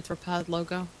social anthropod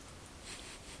logo.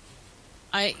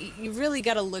 You really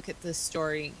got to look at this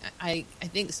story. I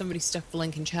think somebody stuck the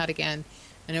link in chat again.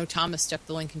 I know Thomas stuck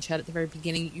the link in chat at the very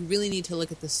beginning. You really need to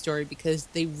look at this story because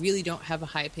they really don't have a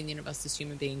high opinion of us as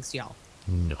human beings, y'all.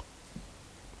 No.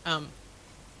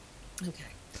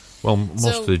 Okay. Well, most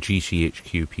of the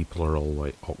GCHQ people are all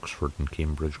like Oxford and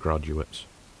Cambridge graduates.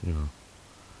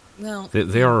 Well,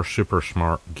 they are super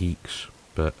smart geeks,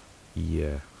 but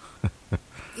yeah.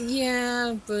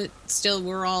 Yeah, but still,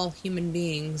 we're all human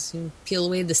beings. You peel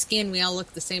away the skin, we all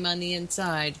look the same on the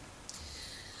inside.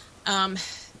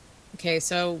 Okay,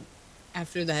 so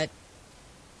after that,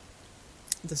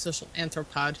 the social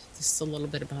anthropod, this is a little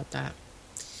bit about that.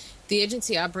 The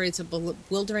agency operates a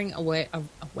bewildering yay!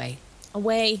 All right.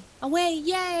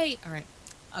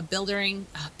 A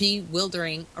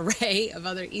bewildering array of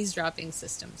other eavesdropping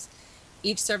systems,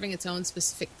 each serving its own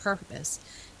specific purpose,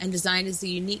 and designed as a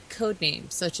unique code name,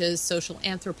 such as Social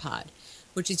Anthropod,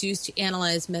 which is used to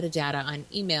analyze metadata on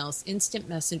emails, instant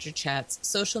messenger chats,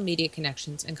 social media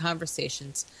connections, and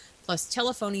conversations, plus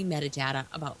telephony metadata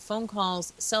about phone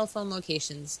calls, cell phone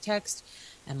locations, text,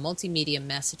 and multimedia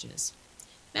messages.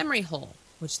 Memory Hole,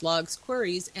 which logs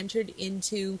queries entered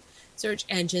into search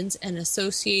engines and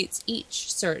associates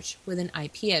each search with an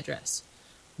IP address.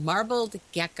 Marbled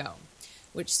Gecko,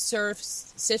 which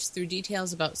sifts through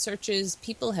details about searches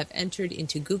people have entered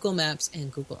into Google Maps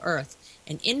and Google Earth,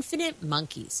 and Infinite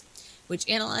Monkeys, which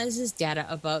analyzes data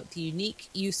about the unique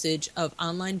usage of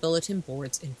online bulletin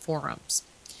boards and forums.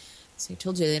 So I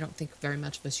told you they don't think very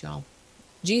much of us, y'all.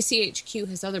 GCHQ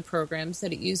has other programs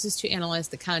that it uses to analyze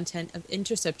the content of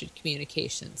intercepted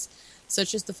communications,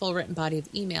 such as the full written body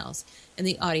of emails and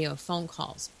the audio of phone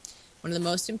calls. One of the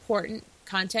most important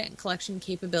content collection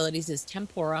capabilities is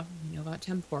Tempora. You know about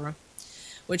Tempora,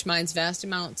 which mines vast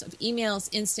amounts of emails,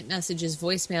 instant messages,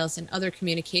 voicemails, and other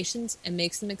communications and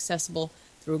makes them accessible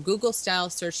through a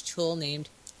Google-style search tool named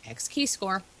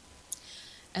XKeyscore.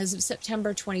 As of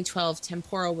September 2012,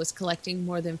 Tempora was collecting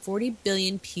more than 40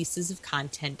 billion pieces of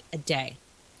content a day,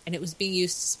 and it was being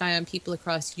used to spy on people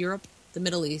across Europe, the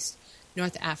Middle East,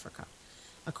 North Africa,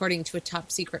 according to a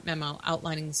top-secret memo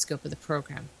outlining the scope of the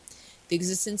program. The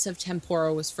existence of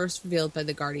Tempora was first revealed by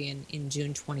The Guardian in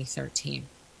June 2013.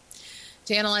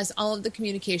 To analyze all of the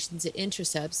communications it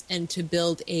intercepts and to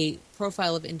build a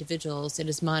profile of individuals it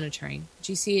is monitoring,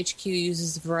 GCHQ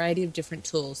uses a variety of different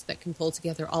tools that can pull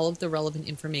together all of the relevant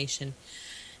information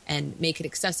and make it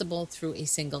accessible through a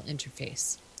single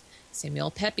interface.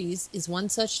 Samuel Pepys is one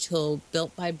such tool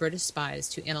built by British spies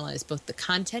to analyze both the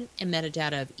content and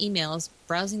metadata of emails,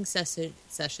 browsing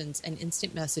sessions, and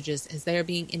instant messages as they are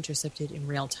being intercepted in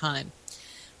real time.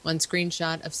 One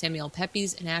screenshot of Samuel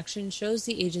Pepys in action shows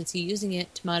the agency using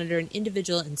it to monitor an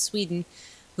individual in Sweden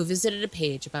who visited a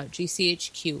page about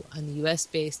GCHQ on the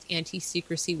US-based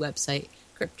anti-secrecy website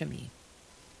Cryptomy.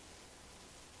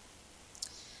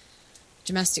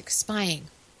 Domestic spying.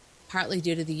 Partly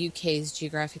due to the UK's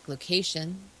geographic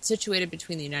location, situated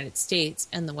between the United States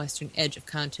and the western edge of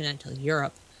continental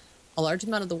Europe, a large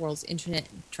amount of the world's internet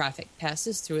traffic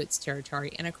passes through its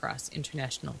territory and across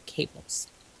international cables.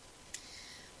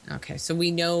 Okay, so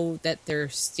we know that they're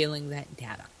stealing that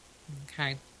data.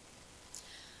 Okay.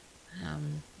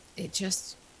 It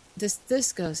just,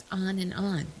 this goes on and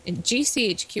on. And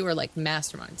GCHQ are like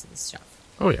masterminds in this stuff.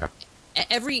 Oh, yeah.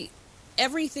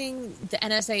 Everything the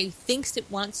NSA thinks it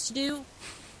wants to do,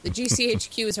 the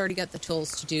GCHQ has already got the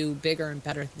tools to do bigger and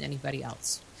better than anybody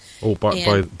else. Oh,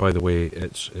 by the way,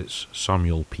 it's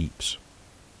Samuel Pepys.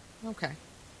 Okay.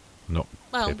 Not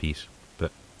Pepys,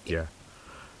 but yeah.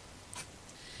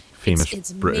 Famous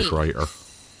it's British me. writer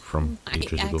from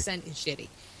ages My ago. accent is shitty,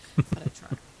 but I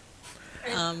try.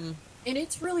 And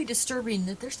it's really disturbing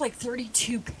that there's like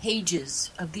 32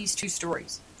 pages of these two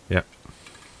stories. Yeah.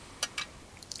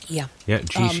 Yeah. Yeah,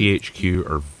 GCHQ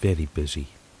are very busy.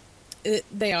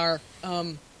 They are.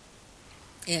 And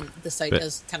the site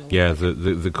does kind of... Yeah,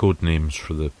 the code names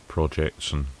for the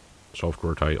projects and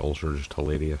software titles are just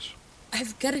hilarious.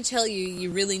 I've got to tell you, you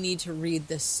really need to read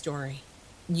this story.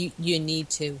 You need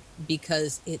to,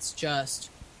 because it's just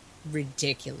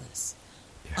ridiculous.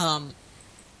 Yeah.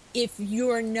 If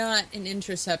you're not an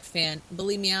Intercept fan,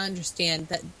 believe me, I understand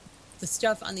that the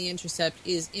stuff on the Intercept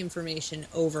is information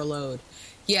overload.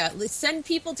 Yeah, let's send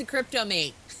people to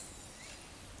Cryptomate.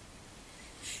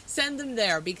 Send them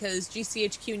there, because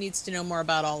GCHQ needs to know more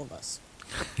about all of us.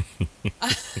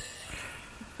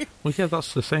 Well, yeah,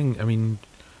 that's the thing. I mean,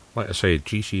 like I said,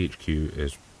 GCHQ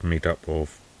is made up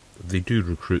of... They do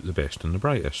recruit the best and the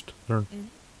brightest. They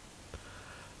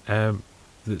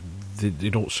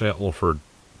don't settle for,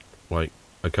 like,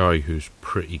 a guy who's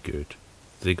pretty good.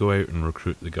 They go out and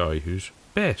recruit the guy who's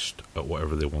best at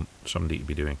whatever they want somebody to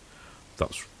be doing.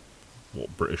 That's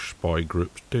what British spy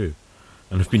groups do,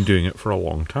 and have been doing it for a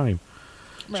long time.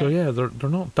 Right. So yeah, they're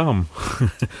not dumb.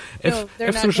 if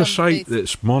there's a site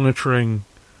that's monitoring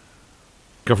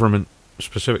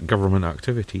specific government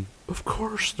activity, of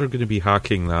course they're going to be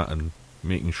hacking that and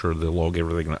making sure they log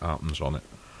everything that happens on it.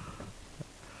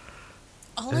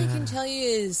 All I can tell you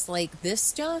is, like, this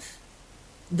stuff,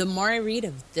 the more I read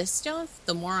of this stuff,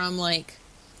 the more I'm like,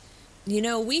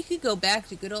 we could go back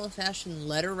to good old-fashioned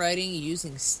letter writing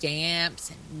using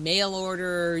stamps and mail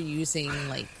order, using,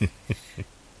 like,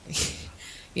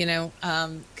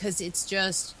 because it's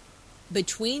just,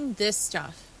 between this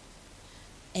stuff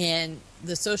and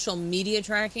the social media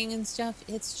tracking and stuff,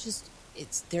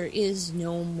 there is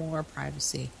no more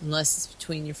privacy unless it's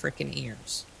between your frickin'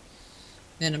 ears.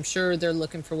 And I'm sure they're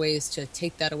looking for ways to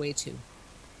take that away too.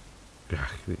 Yeah,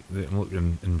 they can look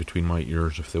in between my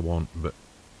ears if they want, but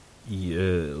yeah,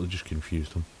 it'll just confuse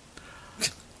them.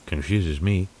 Confuses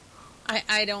me.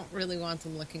 I don't really want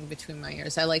them looking between my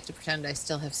ears. I like to pretend I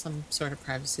still have some sort of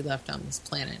privacy left on this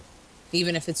planet,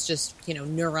 even if it's just,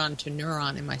 neuron to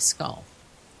neuron in my skull.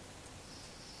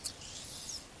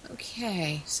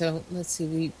 Okay, so let's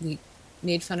see. We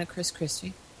made fun of Chris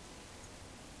Christie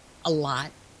a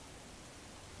lot.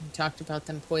 We talked about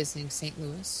them poisoning St.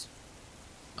 Louis.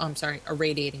 Oh, I'm sorry,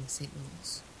 irradiating St.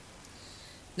 Louis.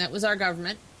 And that was our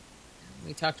government.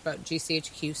 We talked about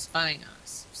GCHQ spying on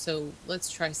us. So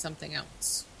let's try something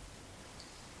else.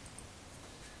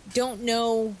 Don't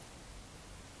know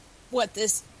what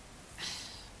this...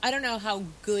 I don't know how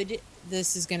good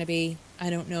this is going to be.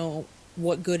 I don't know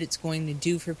what good it's going to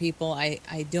do for people. I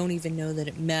don't even know that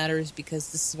it matters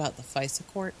because this is about the FISA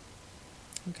court.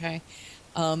 Okay?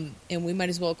 And we might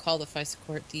as well call the FISA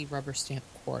court the rubber stamp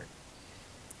court.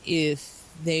 If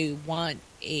they want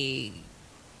the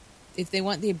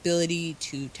ability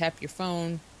to tap your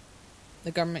phone,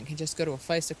 the government can just go to a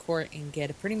FISA court and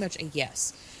get pretty much a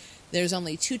yes. There's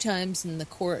only 2 times in the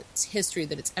court's history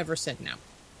that it's ever said no.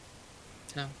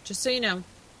 So, just so you know,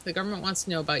 the government wants to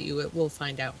know about you, it will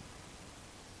find out.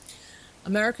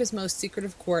 America's most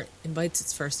secretive court invites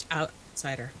its first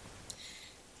outsider.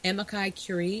 Amici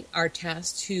Curie are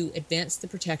tasked to advance the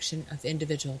protection of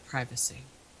individual privacy.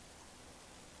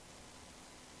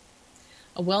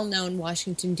 A well-known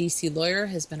Washington, D.C. lawyer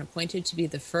has been appointed to be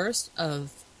the first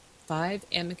of 5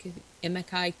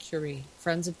 Amici Curie,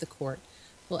 friends of the court,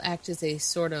 who will act as a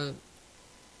sort of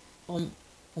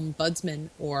ombudsman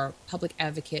or public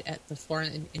advocate at the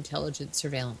Foreign Intelligence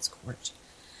Surveillance Court.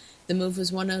 The move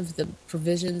was one of the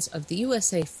provisions of the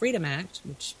USA Freedom Act,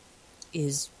 which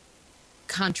is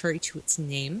contrary to its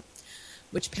name,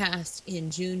 which passed in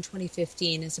June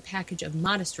 2015 as a package of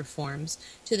modest reforms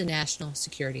to the national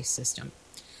security system.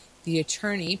 The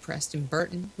attorney, Preston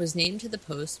Burton, was named to the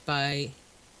post by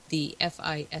the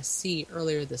FISC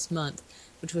earlier this month,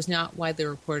 which was not widely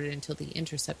reported until The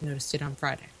Intercept noticed it on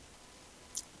Friday.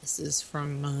 This is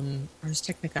from Ars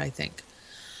Technica, I think.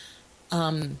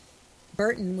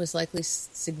 Burton was likely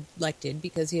selected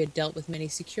because he had dealt with many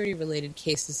security-related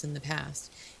cases in the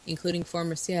past, including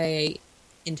former CIA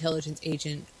intelligence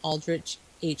agent Aldrich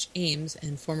H. Ames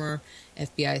and former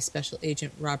FBI Special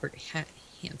Agent Robert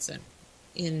Hansen.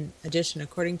 In addition,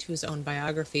 according to his own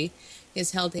biography, he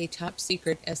has held a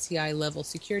top-secret SCI-level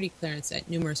security clearance at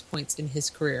numerous points in his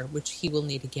career, which he will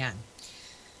need again.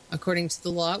 According to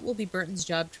the law, it will be Burton's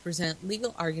job to present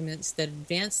legal arguments that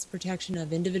advance the protection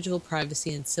of individual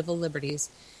privacy and civil liberties,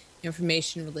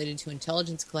 information related to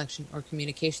intelligence collection or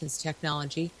communications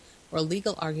technology, or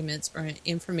legal arguments or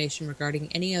information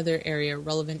regarding any other area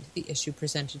relevant to the issue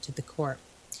presented to the court.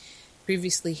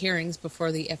 Previously, hearings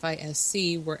before the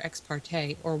FISC were ex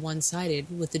parte or one-sided,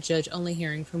 with the judge only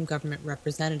hearing from government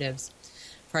representatives.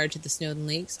 Prior to the Snowden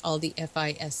leaks, all the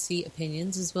FISC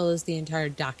opinions, as well as the entire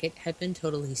docket, had been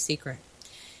totally secret.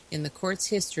 In the court's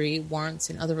history, warrants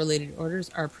and other related orders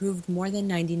are approved more than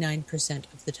 99%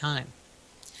 of the time.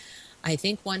 I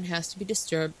think one has to be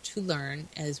disturbed to learn,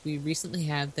 as we recently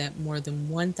have, that more than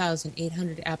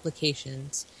 1,800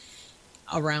 applications,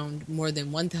 around more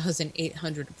than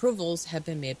 1,800 approvals, have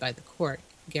been made by the court.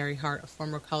 Gary Hart, a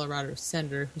former Colorado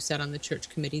senator who sat on the Church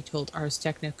Committee, told Ars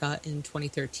Technica in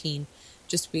 2013,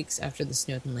 just weeks after the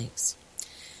Snowden leaks.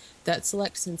 That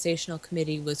select sensational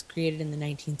committee was created in the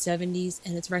 1970s,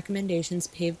 and its recommendations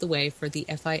paved the way for the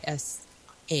FISA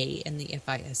and the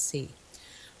FISC.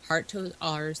 Hart told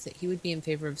Ars that he would be in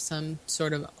favor of some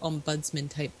sort of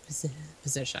ombudsman-type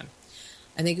position.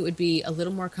 I think it would be a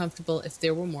little more comfortable if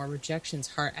there were more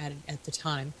rejections, Hart added at the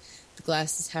time. The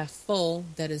glass is half full,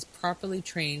 that is properly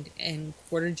trained, and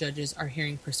quarter judges are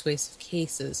hearing persuasive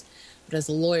cases. But as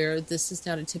a lawyer, this is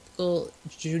not a typical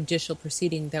judicial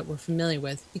proceeding that we're familiar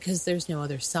with because there's no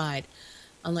other side.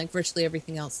 Unlike virtually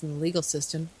everything else in the legal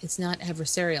system, it's not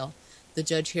adversarial. The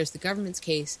judge hears the government's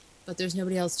case, but there's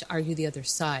nobody else to argue the other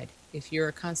side. If you're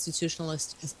a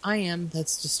constitutionalist, as I am,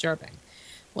 that's disturbing.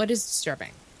 What is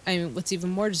disturbing? I mean, what's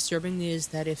even more disturbing is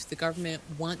that if the government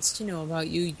wants to know about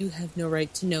you, you have no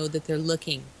right to know that they're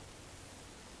looking.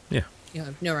 Yeah. You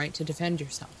have no right to defend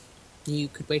yourself. You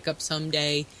could wake up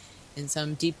someday in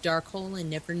some deep dark hole and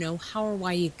never know how or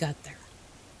why you got there.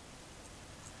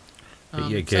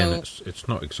 But yeah, again, it's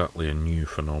not exactly a new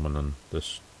phenomenon.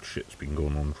 This shit's been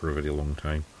going on for a very long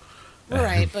time.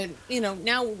 Right, but,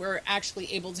 now we're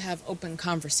actually able to have open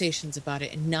conversations about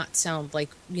it and not sound like,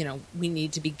 we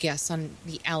need to be guests on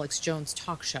the Alex Jones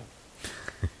talk show.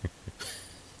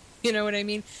 You know what I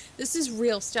mean? This is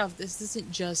real stuff. This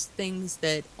isn't just things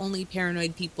that only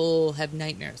paranoid people have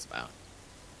nightmares about.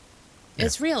 Yeah.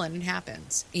 It's real and it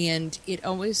happens. And it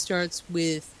always starts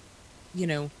with,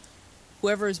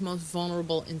 whoever is most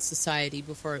vulnerable in society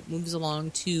before it moves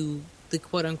along to the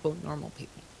quote-unquote normal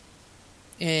people.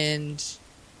 And,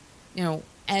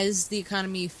 as the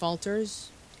economy falters,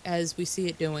 as we see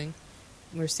it doing,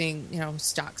 we're seeing,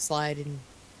 stocks slide and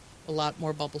a lot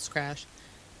more bubbles crash.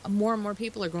 More and more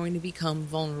people are going to become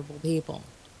vulnerable people.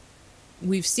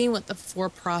 we've seen what the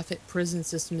for-profit prison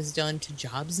system has done to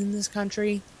jobs in this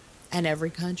country and every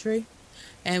country.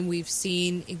 And we've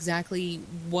seen exactly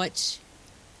what...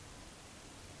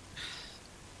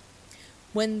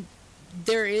 When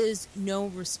there is no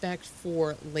respect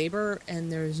for labor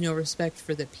and there is no respect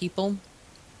for the people,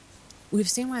 we've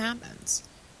seen what happens.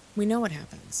 We know what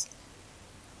happens.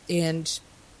 And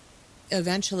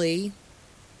eventually,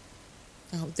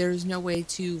 there's no way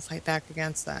to fight back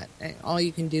against that. All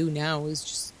you can do now is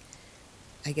just,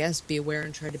 I guess, be aware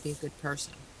and try to be a good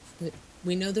person. But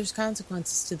we know there's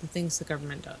consequences to the things the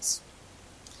government does.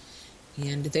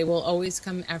 And they will always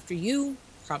come after you,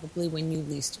 probably when you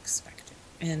least expect it.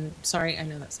 And sorry, I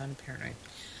know that sounded paranoid.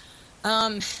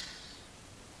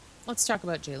 Let's talk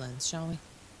about J-Lens, shall we?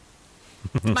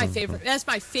 My favorite. That's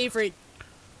my favorite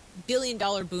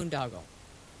billion-dollar boondoggle.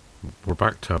 We're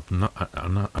back to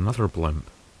another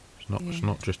blimp. It's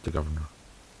not just the governor.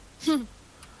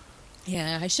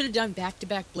 Yeah, I should have done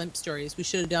back-to-back blimp stories. We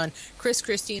should have done Chris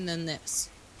Christie and then this.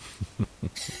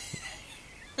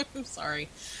 I'm sorry.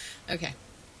 Okay.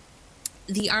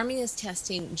 The Army is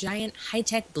testing giant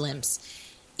high-tech blimps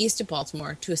east of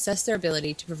Baltimore to assess their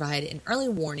ability to provide an early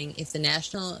warning if the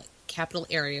national capital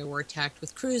area were attacked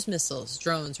with cruise missiles,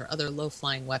 drones, or other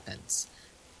low-flying weapons.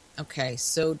 Okay,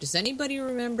 so does anybody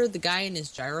remember the guy in his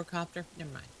gyrocopter?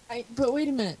 Never mind. But wait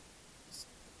a minute.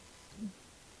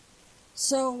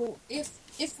 So if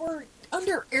we're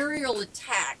under aerial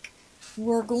attack,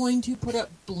 we're going to put up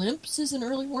blimps as an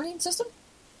early warning system?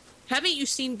 Haven't you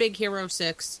seen Big Hero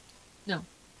 6? No.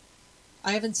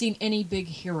 I haven't seen any Big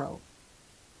Hero.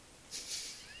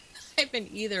 I haven't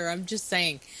either. I'm just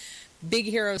saying. Big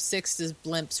Hero 6's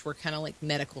blimps were kind of like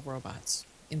medical robots.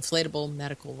 Inflatable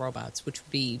medical robots, which would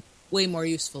be way more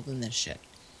useful than this shit.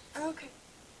 Okay.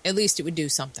 At least it would do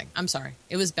something. I'm sorry.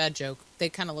 It was a bad joke. They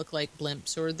kind of look like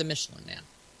blimps or the Michelin Man.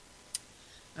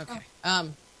 Okay.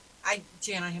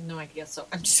 Jan, I have no idea, so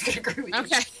I'm just going to agree with you.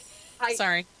 Okay.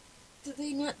 Sorry. Do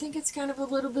they not think it's kind of a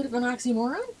little bit of an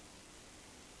oxymoron?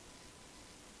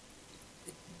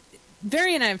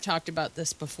 Barry and I have talked about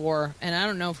this before, and I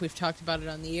don't know if we've talked about it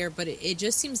on the air, but it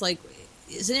just seems like,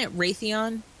 isn't it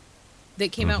Raytheon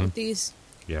that came out with these?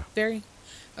 Yeah. Barry?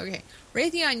 Okay.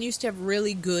 Raytheon used to have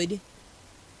really good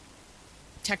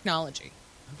technology.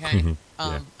 Okay?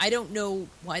 Yeah. I don't know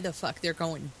why the fuck they're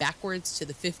going backwards to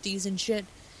the 50s and shit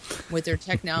with their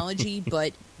technology,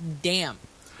 but damn.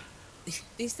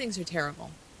 These things are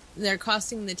terrible. They're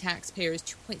costing the taxpayers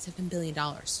 $2.7 billion.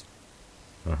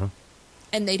 Uh-huh.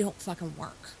 And they don't fucking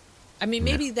work. I mean,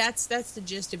 maybe that's the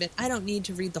gist of it. I don't need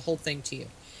to read the whole thing to you.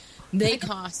 They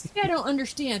cost... I don't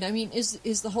understand. I mean,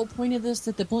 is the whole point of this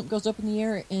that the blimp goes up in the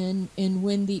air and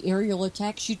when the aerial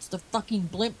attack shoots the fucking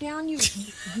blimp down, you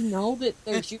know that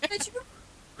they're shooting at you?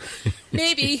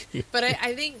 Maybe. But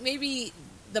I think maybe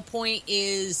the point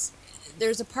is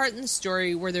there's a part in the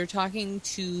story where they're talking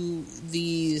to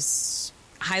these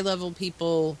high-level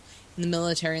people in the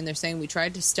military, and they're saying, we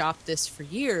tried to stop this for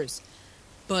years,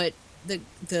 but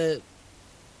the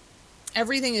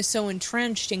everything is so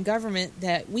entrenched in government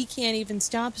that we can't even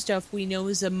stop stuff we know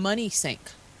is a money sink.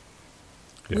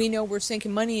 Yeah. We know we're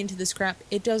sinking money into this crap.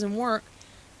 It doesn't work.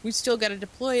 We've still got to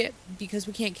deploy it because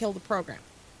we can't kill the program.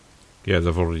 Yeah,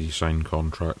 they've already signed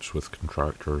contracts with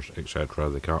contractors, etc.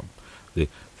 They can't.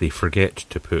 They forget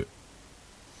to put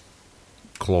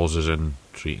clauses in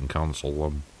so you can cancel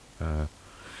them.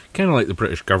 Kind of like the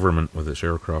British government with its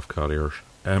aircraft carriers.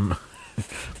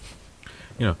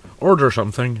 Order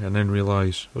something and then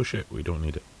realise, oh shit, we don't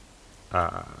need it.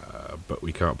 But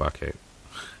we can't back out.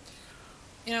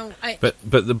 But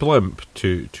the blimp,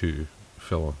 to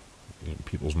fill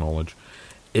people's knowledge,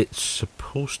 it's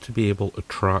supposed to be able to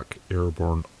track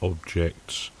airborne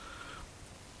objects,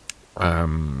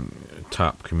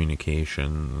 tap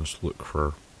communications, look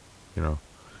for,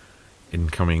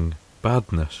 incoming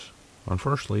badness.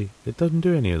 Unfortunately, it doesn't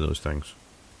do any of those things.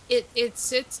 It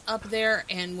sits up there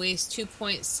and wastes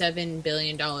 $2.7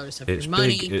 billion of your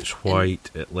money. It's big, it's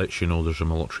white, it lets you know there's a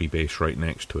military base right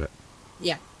next to it.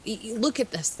 Yeah. Look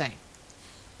at this thing.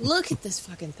 Look at this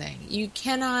fucking thing. You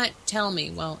cannot tell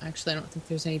me, well, actually I don't think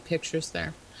there's any pictures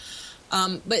there.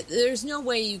 But there's no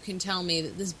way you can tell me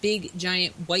that this big,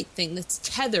 giant, white thing that's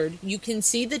tethered, you can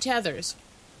see the tethers,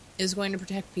 is going to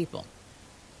protect people.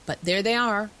 But there they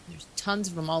are. There's tons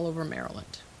of them all over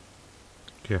Maryland.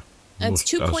 Yeah. That's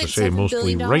 $2.7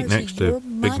 billion right next to big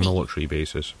money. military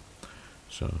bases.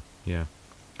 So, yeah.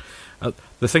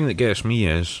 The thing that gets me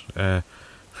is,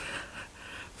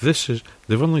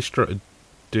 they've only started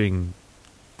doing,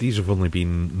 these have only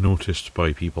been noticed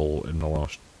by people in the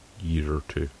last year or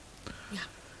two. Yeah.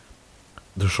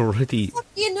 There's already,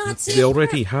 they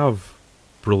already have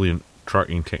brilliant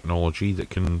tracking technology that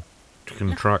can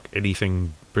track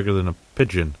anything bigger than a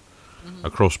pigeon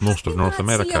across most of North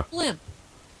America.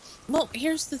 Well,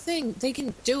 here's the thing. They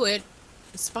can do it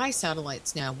with spy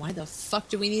satellites now. Why the fuck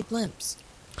do we need blimps?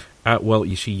 Well,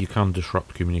 you see, you can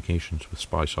disrupt communications with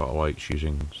spy satellites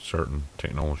using certain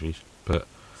technologies, but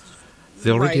they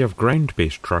already have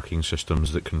ground-based tracking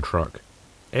systems that can track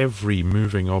every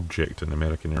moving object in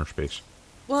American airspace.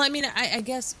 Well, I mean, I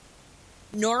guess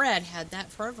NORAD had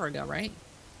that forever ago, right?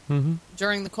 Mm-hmm.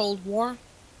 During the Cold War?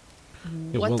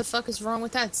 What the fuck is wrong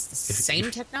with that? It's the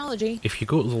same technology. If you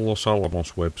go to the Los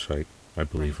Alamos website, I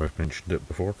believe I've mentioned it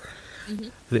before,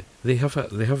 they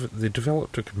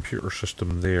developed a computer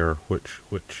system there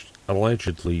which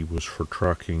allegedly was for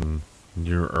tracking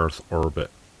near-Earth orbit.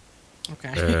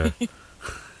 Okay.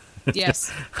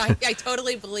 Yes, I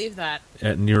totally believe that.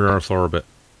 Near-Earth orbit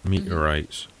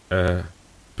meteorites.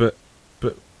 But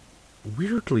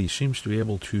weirdly seems to be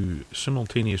able to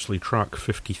simultaneously track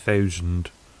 50,000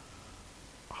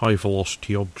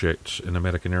 high-velocity objects in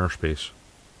American airspace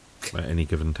at any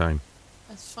given time.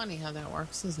 That's funny how that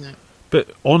works, isn't it?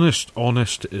 But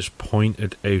honest is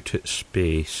pointed out at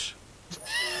space.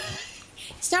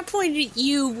 Stop pointing at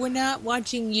you. We're not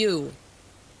watching you.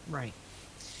 Right.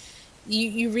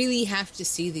 You really have to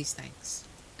see these things.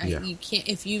 You can't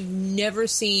if you've never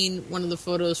seen one of the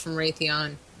photos from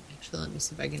Raytheon. Actually, let me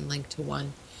see if I can link to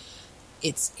one.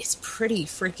 It's pretty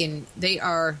freaking. They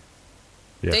are.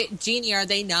 Yeah. Jeannie, are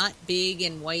they not big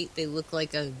and white? They look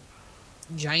like a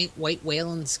giant white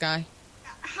whale in the sky.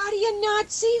 How do you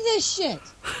not see this shit?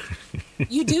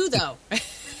 You do, though.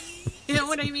 You know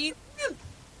what I mean?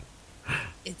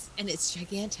 It's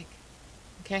gigantic.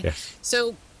 Okay? Yes.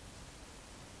 So,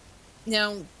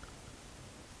 now,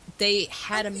 they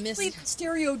had a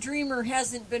Stereo Dreamer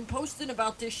hasn't been posting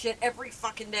about this shit every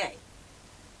fucking day.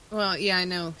 Well, yeah, I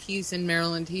know. He's in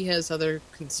Maryland. He has other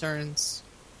concerns.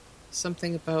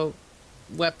 Something about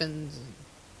weapons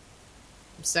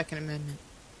and Second Amendment.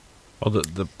 Well,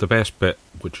 the best bit,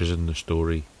 which is in the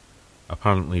story,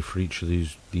 apparently for each of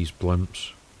these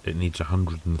blimps, it needs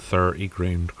 130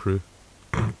 ground crew.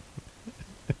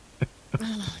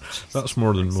 That's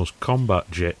more than most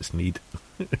combat jets need.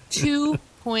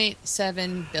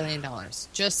 $2.7 billion.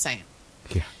 Just saying.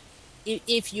 Yeah.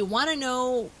 If you want to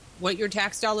know what your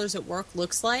tax dollars at work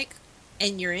looks like,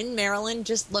 and you're in Maryland,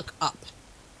 just look up.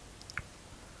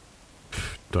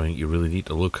 Don't think you really need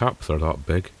to look up. They're that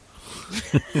big.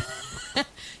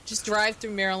 Just drive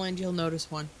through Maryland, you'll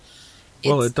notice one.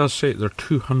 Well, it does say they're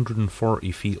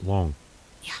 240 feet long.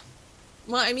 Yeah.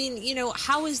 Well, I mean,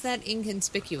 how is that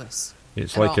inconspicuous?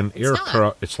 It's like an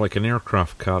aircraft. It's like an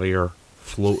aircraft carrier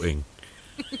floating.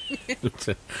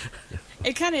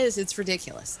 It kind of is. It's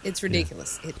ridiculous. It's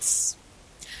ridiculous. Yeah. It's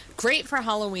great for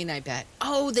Halloween, I bet.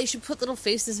 Oh, they should put little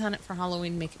faces on it for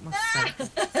Halloween, make it more fun.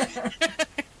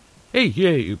 Hey, yeah,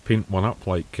 you paint one up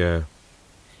like.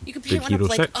 You could paint one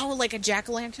up like a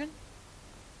jack-o'-lantern,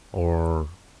 or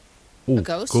a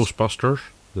ghost, Ghostbusters,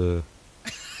 the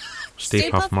Stay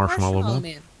Puft Marshmallow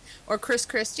Man, or Chris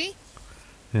Christie.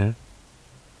 Yeah,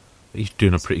 he's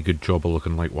doing a pretty good job of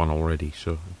looking like one already.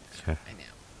 So, yeah. I know.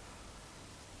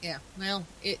 Yeah, well,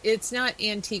 it's not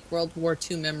antique World War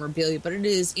II memorabilia, but it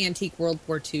is antique World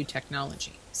War II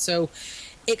technology. So,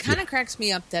 it kind of cracks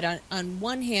me up that on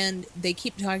one hand they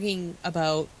keep talking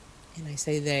about, and I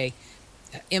say they.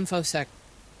 InfoSec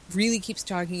really keeps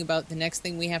talking about the next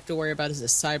thing we have to worry about is a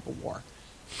cyber war.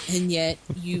 And yet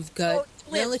you've got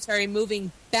military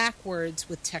moving backwards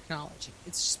with technology.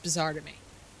 It's just bizarre to me.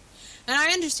 And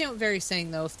I understand what Vary's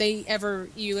saying, though. If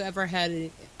you ever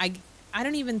had... I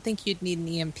don't even think you'd need an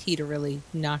EMP to really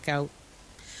knock out...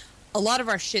 A lot of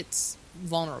our shit's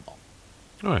vulnerable.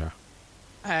 Oh,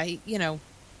 yeah.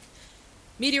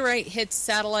 Meteorite hits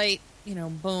satellite,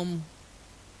 boom...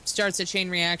 starts a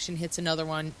chain reaction, hits another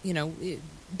one,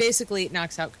 basically it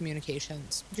knocks out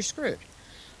communications. You're screwed.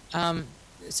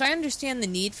 So I understand the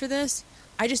need for this.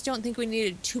 I just don't think we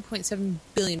needed $2.7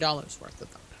 billion worth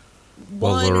of them.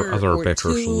 Well, there are other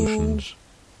better solutions.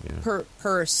 Yeah.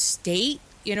 Per state,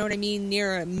 you know what I mean?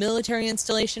 Near a military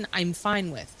installation, I'm fine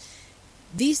with.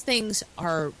 These things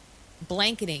are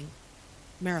blanketing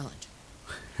Maryland.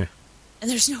 And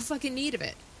there's no fucking need of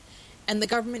it. And the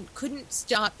government couldn't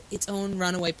stop its own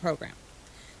runaway program.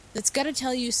 That's got to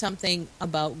tell you something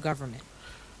about government.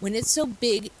 When it's so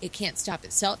big, it can't stop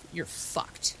itself. You're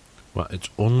fucked. Well, it's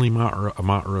only a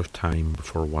matter of time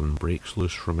before one breaks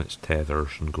loose from its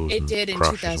tethers and goes and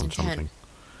crashes on something.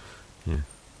 Yeah.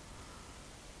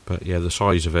 But yeah, the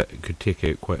size of it could take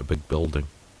out quite a big building.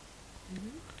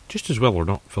 Mm-hmm. Just as well they're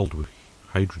not filled with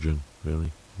hydrogen,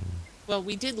 really. Yeah. Well,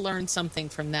 we did learn something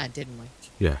from that, didn't we?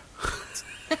 Yeah.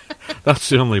 That's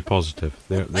the only positive.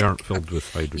 They aren't filled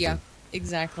with hydrogen. Yeah,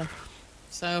 exactly.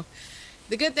 So,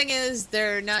 the good thing is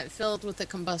they're not filled with a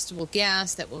combustible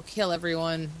gas that will kill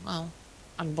everyone, well,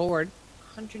 on board.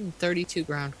 132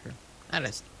 ground crew. That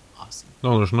is awesome.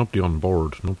 No, there's nobody on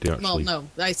board. Nobody actually Well,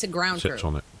 no, I said ground crew. sits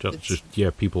on it.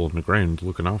 Just people on the ground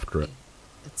looking after it.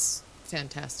 It's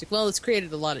fantastic. Well, it's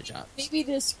created a lot of jobs. Maybe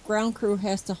this ground crew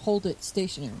has to hold it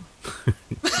stationary.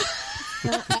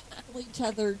 Not actually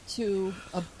tethered to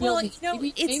a building. Well,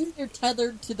 maybe they're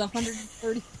tethered to the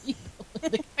 130 people.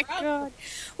 In the Oh my ground. God.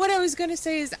 What I was going to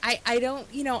say is I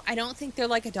don't think they're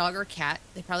like a dog or a cat.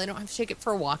 They probably don't have to take it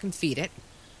for a walk and feed it.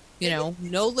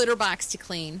 No litter box to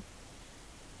clean.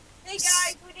 Hey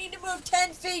guys, we need to move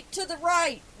 10 feet to the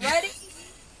right. Ready?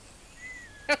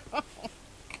 Oh,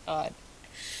 God.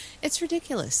 It's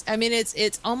ridiculous. I mean,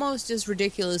 it's almost as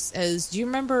ridiculous as, do you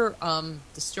remember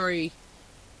the story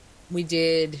we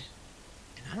did,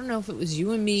 and I don't know if it was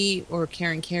you and me or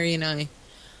Karen, Carrie, and I,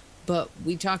 but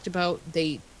we talked about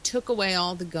they took away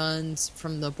all the guns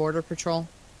from the Border Patrol.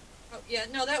 Oh, yeah,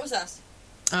 no, that was us.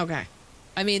 Okay.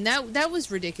 I mean, that was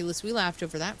ridiculous. We laughed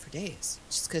over that for days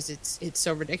just because it's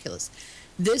so ridiculous.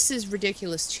 This is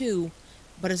ridiculous too,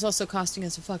 but it's also costing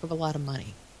us a fuck of a lot of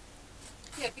money.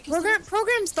 Yeah, because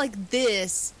Programs like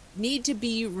this need to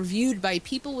be reviewed by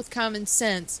people with common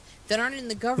sense that aren't in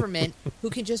the government who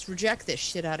can just reject this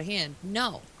shit out of hand.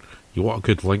 No. You want a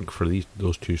good link for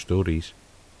those two stories?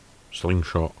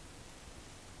 Slingshot.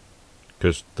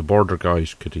 Because the border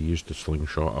guys could have used the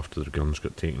slingshot after their guns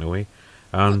got taken away.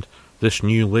 And this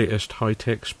new latest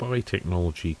high-tech spy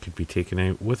technology could be taken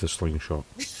out with a slingshot.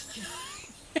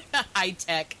 High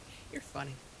tech. You're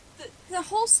funny. the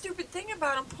whole stupid thing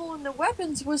about them pulling the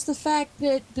weapons was the fact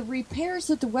that the repairs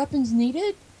that the weapons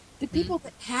needed, the people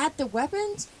that had the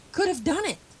weapons could have done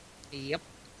it. Yep.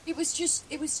 It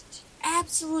was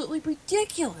absolutely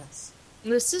ridiculous.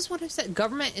 This is what I've said.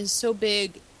 Government is so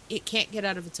big, it can't get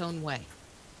out of its own way.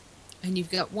 And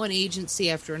you've got one agency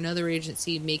after another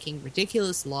agency making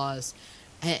ridiculous laws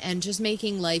and just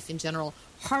making life in general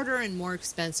harder and more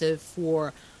expensive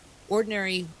for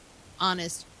ordinary,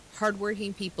 honest,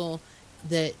 hardworking people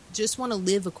that just want to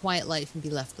live a quiet life and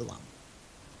be left alone.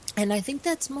 And I think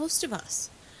that's most of us.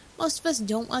 Most of us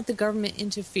don't want the government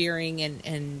interfering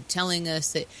and telling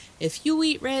us that if you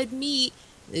eat red meat,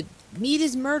 meat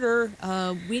is murder.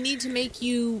 We need to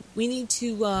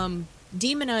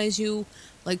demonize you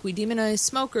like we demonize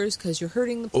smokers because you're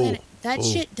hurting the planet. That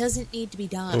shit doesn't need to be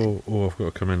done. I've got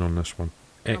to come in on this one.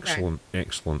 Okay.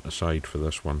 Excellent aside for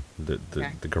this one.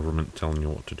 The government telling you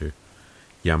what to do.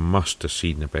 You must have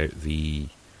seen about the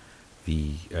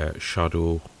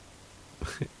shadow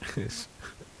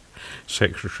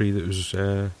secretary that was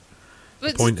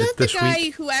But appointed is that the this guy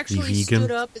week. who actually stood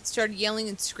up and started yelling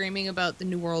and screaming about the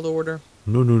New World Order?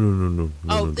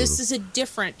 No. This is a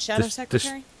different shadow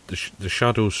secretary? The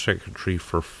shadow secretary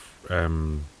for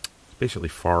basically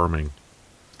farming.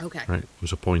 Okay. Right,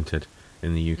 was appointed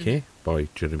in the UK by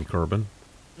Jeremy Corbyn.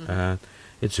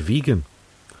 It's vegan.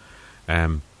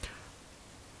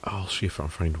 I'll see if I can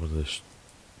find one of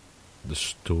the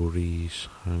stories.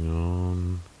 Hang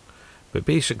on. But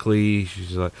basically,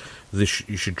 she's like, you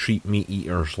should treat meat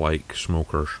eaters like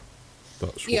smokers.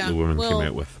 That's what the woman came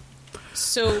out with.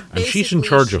 So and she's in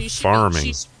charge of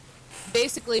farming.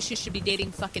 She should be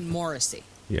dating fucking Morrissey.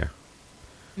 Yeah.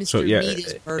 Mr. Meat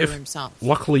is murder himself.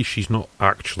 Luckily, she's not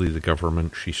actually the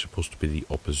government. She's supposed to be the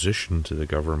opposition to the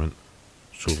government.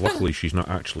 So luckily, she's not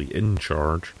actually in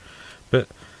charge. But,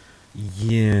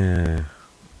 yeah.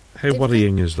 How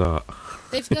worrying is that?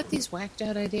 They've got these whacked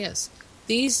out ideas.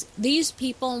 These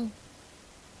people...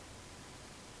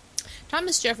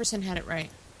 Thomas Jefferson had it right.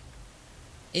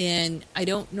 And I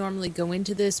don't normally go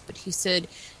into this, but he said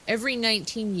every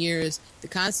 19 years, the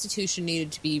Constitution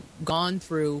needed to be gone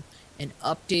through and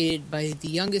updated by the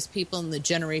youngest people in the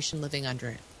generation living under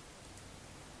it.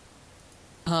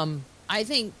 I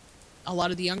think a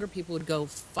lot of the younger people would go,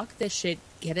 fuck this shit,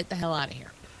 get it the hell out of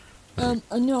here. No,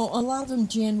 a lot of them,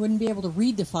 Jan, wouldn't be able to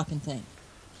read the fucking thing.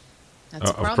 That's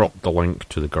a problem. I've dropped the link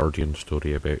to the Guardian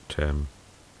story about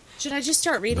Should I just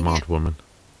start reading the mad it? woman.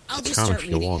 I'll just Can start if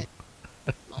you reading want. it.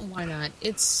 Oh, why not?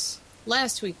 It's...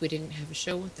 Last week we didn't have a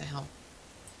show. What the hell?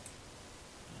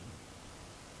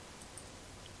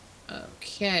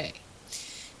 Okay.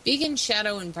 Vegan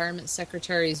Shadow Environment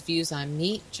Secretary's views on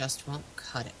meat just won't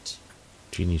cut it.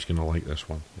 Jeannie's going to like this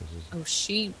one. Oh,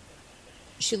 she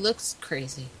looks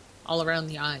crazy all around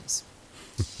the eyes.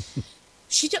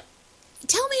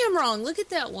 Tell me I'm wrong. Look at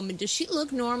that woman. Does she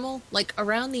look normal? Like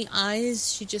around the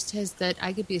eyes, she just has that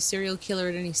I could be a serial killer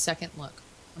at any second look.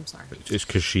 I'm sorry. It's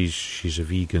because she's a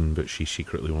vegan, but she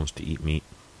secretly wants to eat meat.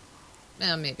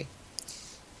 Maybe.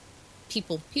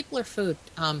 People are food.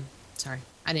 Sorry,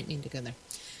 I didn't mean to go there.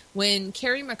 When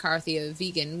Carrie McCarthy, a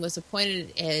vegan, was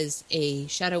appointed as a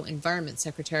Shadow Environment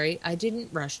Secretary, I didn't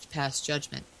rush to pass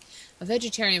judgment. A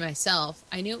vegetarian myself,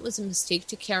 I knew it was a mistake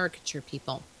to caricature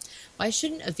people. Why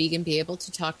shouldn't a vegan be able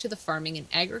to talk to the farming and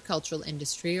agricultural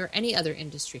industry or any other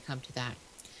industry come to that?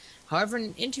 However, in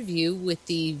an interview with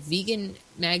the vegan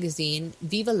magazine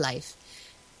Viva Life,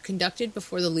 conducted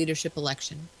before the leadership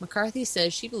election, McCarthy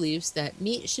says she believes that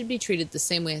meat should be treated the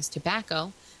same way as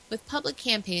tobacco, with public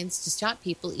campaigns to stop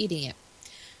people eating it.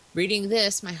 Reading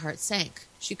this, my heart sank.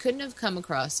 She couldn't have come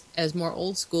across as more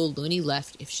old-school loony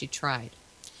left if she tried.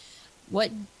 Why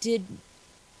did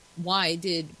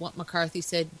what McCarthy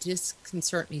said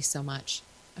disconcert me so much?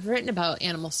 I've written about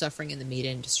animal suffering in the meat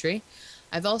industry.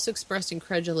 I've also expressed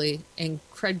incredulity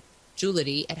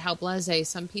at how blasé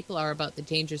some people are about the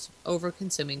dangers of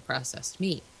over-consuming processed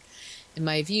meat. In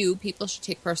my view, people should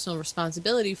take personal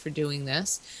responsibility for doing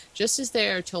this, just as they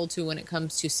are told to when it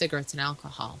comes to cigarettes and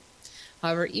alcohol.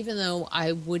 However, even though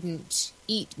I wouldn't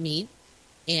eat meat,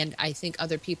 and I think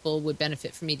other people would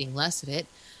benefit from eating less of it,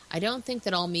 I don't think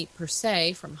that all meat per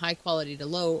se, from high quality to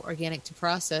low, organic to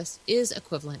processed, is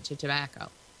equivalent to tobacco.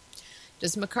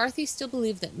 Does McCarthy still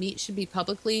believe that meat should be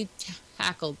publicly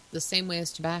tackled the same way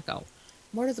as tobacco?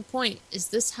 More to the point, is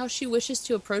this how she wishes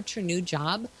to approach her new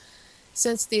job?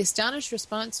 Since the astonished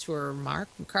response to her remark,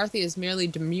 McCarthy has merely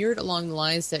demurred along the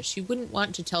lines that she wouldn't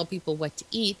want to tell people what to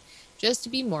eat, just to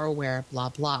be more aware, blah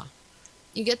blah.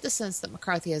 You get the sense that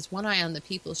McCarthy has one eye on the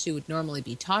people she would normally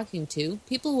be talking to,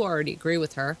 people who already agree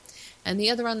with her, and the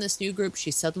other on this new group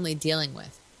she's suddenly dealing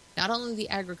with. Not only the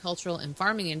agricultural and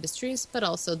farming industries, but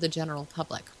also the general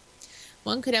public.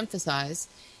 One could emphasize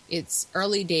its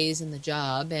early days in the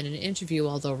job, and an interview,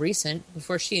 although recent,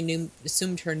 before she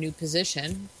assumed her new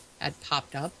position, had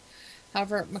popped up.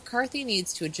 However, McCarthy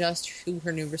needs to adjust to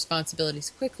her new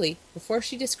responsibilities quickly before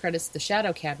she discredits the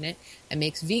shadow cabinet and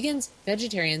makes vegans,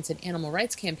 vegetarians, and animal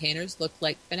rights campaigners look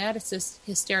like fanaticists,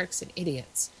 hysterics, and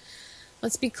idiots.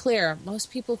 Let's be clear, most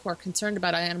people who are concerned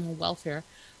about animal welfare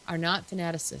are not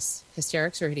fanaticists,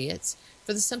 hysterics, or idiots,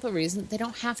 for the simple reason they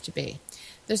don't have to be.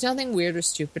 There's nothing weird or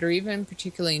stupid or even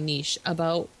particularly niche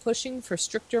about pushing for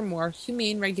stricter, more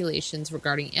humane regulations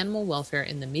regarding animal welfare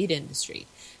in the meat industry.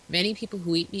 Many people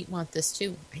who eat meat want this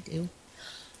too. I do.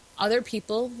 Other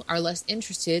people are less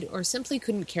interested or simply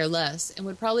couldn't care less and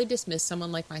would probably dismiss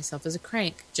someone like myself as a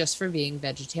crank just for being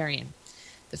vegetarian.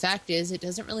 The fact is, it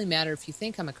doesn't really matter if you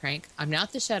think I'm a crank. I'm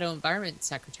not the Shadow Environment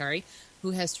Secretary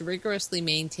who has to rigorously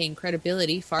maintain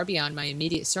credibility far beyond my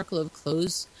immediate circle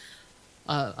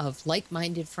of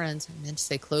like-minded friends. I meant to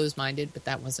say close-minded, but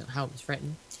that wasn't how it was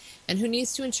written. And who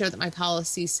needs to ensure that my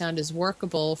policies sound as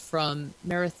workable from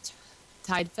Meredith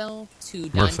Tideville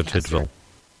to Martha Doncaster. Tideville.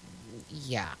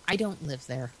 Yeah, I don't live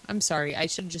there. I'm sorry. I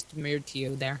should have just demurred to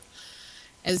you there.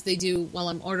 As they do while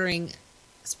I'm ordering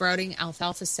sprouting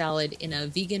alfalfa salad in a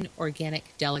vegan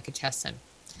organic delicatessen.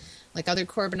 Like other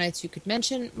Corbynites you could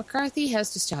mention, McCarthy has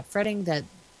to stop fretting that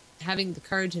having the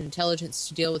courage and intelligence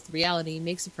to deal with reality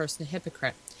makes a person a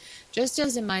hypocrite. Just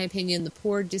as, in my opinion, the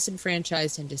poor,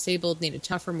 disenfranchised, and disabled need a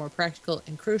tougher, more practical,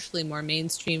 and crucially more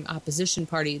mainstream opposition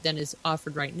party than is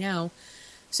offered right now,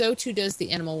 so too does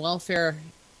the animal welfare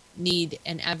need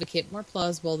an advocate more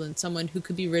plausible than someone who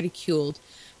could be ridiculed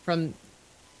from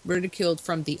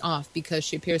the off because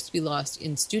she appears to be lost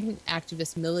in student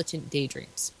activist militant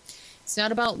daydreams. It's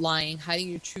not about lying, hiding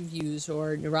your true views,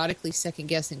 or neurotically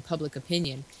second-guessing public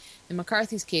opinion. In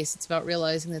McCarthy's case, it's about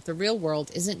realizing that the real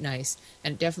world isn't nice,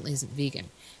 and it definitely isn't vegan,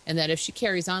 and that if she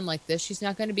carries on like this, she's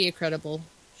not going to be a credible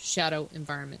Shadow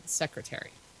Environment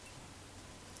Secretary.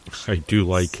 I do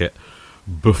like it.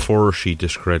 Before she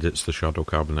discredits the Shadow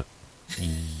Cabinet.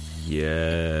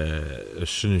 Yeah, as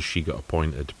soon as she got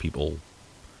appointed, people,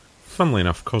 funnily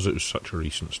enough, because it was such a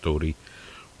recent story,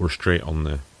 were straight on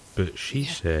the, but she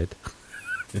said.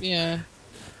 Yeah.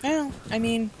 Well, I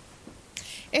mean,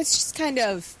 it's just kind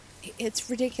of, it's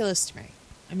ridiculous to me.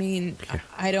 I mean, Yeah.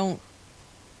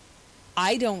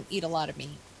 I don't eat a lot of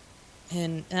meat.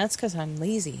 And that's because I'm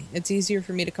lazy. It's easier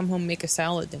for me to come home and make a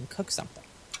salad than cook something.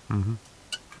 Mm-hmm.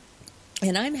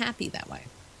 And I'm happy that way.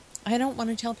 I don't want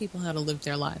to tell people how to live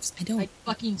their lives. I don't. I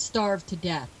fucking starve to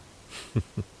death.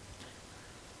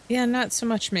 Yeah, not so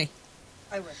much me.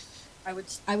 I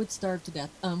would starve to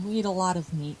death. We eat a lot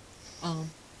of meat,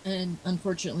 and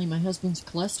unfortunately, my husband's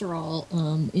cholesterol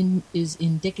is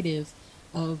indicative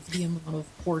of the amount of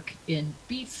pork and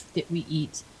beef that we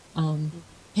eat.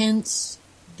 Hence,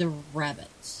 the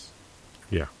rabbits.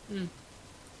 Yeah.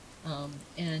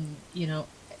 And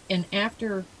and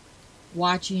after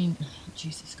watching,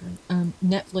 Jesus Christ,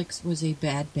 Netflix was a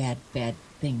bad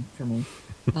thing for me.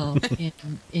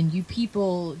 And you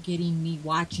people getting me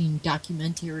watching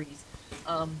documentaries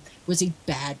was a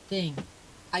bad thing.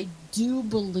 I do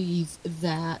believe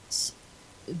that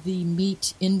the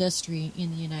meat industry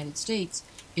in the United States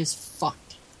is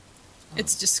fucked.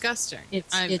 It's disgusting.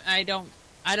 I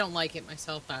don't like it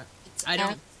myself. It's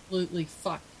absolutely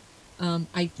fucked.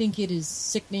 I think it is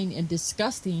sickening and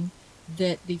disgusting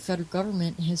that the federal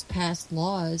government has passed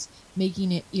laws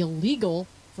making it illegal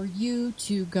for you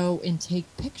to go and take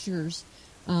pictures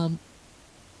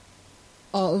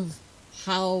of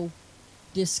how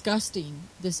disgusting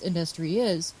this industry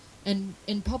is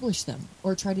and publish them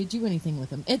or try to do anything with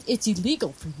them. It's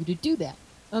illegal for you to do that.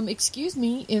 Excuse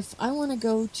me, if I want to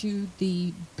go to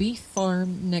the beef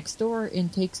farm next door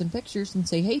and take some pictures and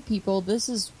say, hey people, this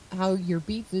is how your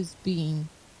beef is being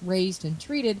raised and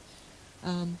treated,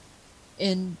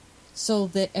 and so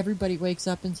that everybody wakes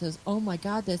up and says, oh my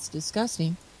God, that's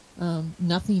disgusting,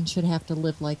 nothing should have to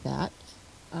live like that,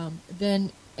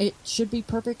 then it should be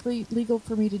perfectly legal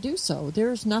for me to do so.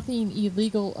 There's nothing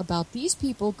illegal about these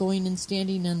people going and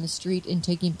standing on the street and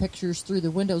taking pictures through the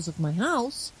windows of my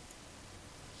house.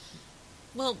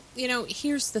 Well,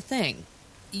 here's the thing.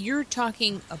 You're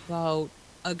talking about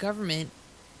a government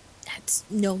that's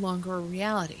no longer a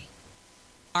reality.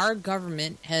 Our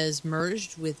government has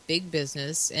merged with big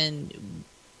business, and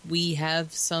we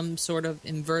have some sort of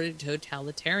inverted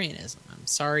totalitarianism. I'm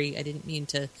sorry, I didn't mean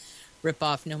to rip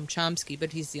off Noam Chomsky,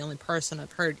 but he's the only person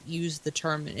I've heard use the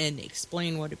term and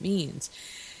explain what it means.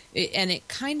 And it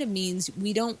kind of means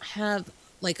we don't have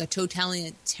like a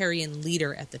totalitarian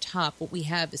leader at the top. What we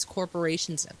have is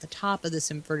corporations at the top of this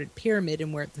inverted pyramid,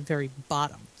 and we're at the very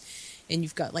bottom. And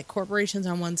you've got like corporations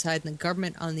on one side and the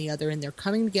government on the other, and they're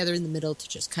coming together in the middle to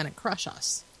just kind of crush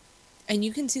us. And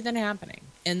you can see that happening.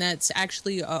 And that's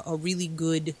actually a really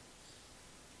good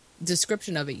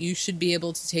description of it. You should be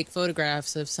able to take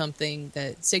photographs of something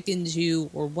that sickens you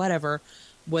or whatever,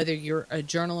 whether you're a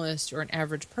journalist or an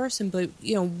average person. But,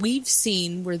 we've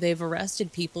seen where they've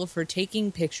arrested people for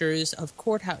taking pictures of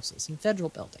courthouses and federal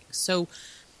buildings. So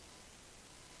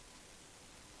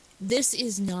this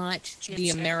is not the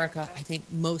America I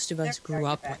think most of us grew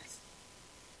up with.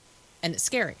 And it's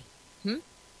scary.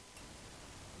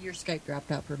 Your Skype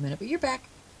dropped out for a minute, but you're back.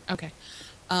 Okay.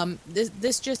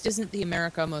 This just isn't the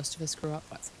America most of us grew up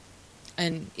with.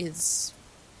 And it's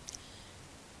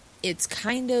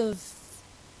kind of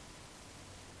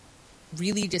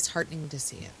really disheartening to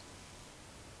see it.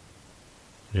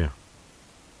 Yeah.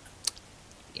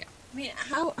 Yeah. I mean,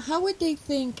 how would they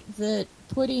think that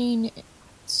putting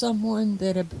someone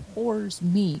that abhors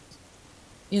meat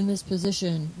in this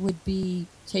position would be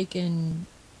taken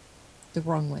the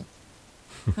wrong way?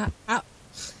 How?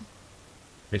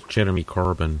 It's Jeremy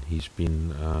Corbyn. He's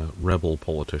been a rebel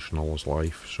politician all his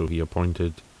life, so he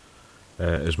appointed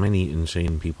as many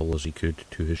insane people as he could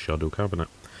to his shadow cabinet.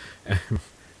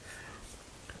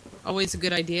 Always a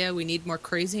good idea. We need more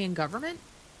crazy in government.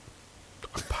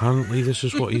 Apparently, this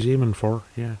is what he's aiming for.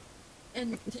 Yeah.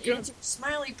 And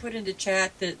Smiley put into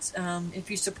chat that if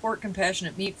you support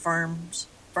compassionate meat farmers,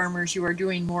 you are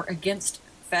doing more against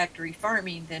factory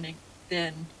farming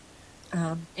than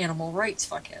animal rights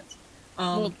fuckheads.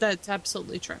 Well, that's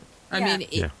absolutely true. I mean,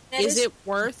 is it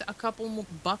worth a couple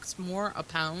bucks more a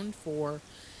pound for,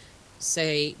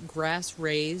 say,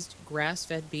 grass-raised,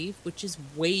 grass-fed beef, which is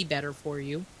way better for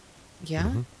you? Yeah.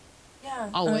 Mm-hmm. Yeah.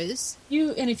 Always.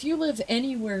 If you live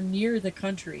anywhere near the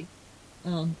country,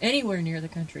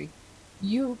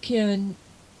 you can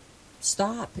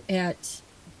stop at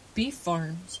beef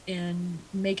farms and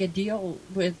make a deal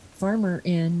with farmer,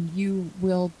 and you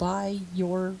will buy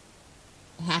your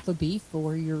half a beef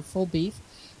or your full beef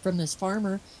from this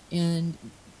farmer, and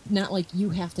not like you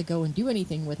have to go and do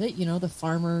anything with it. The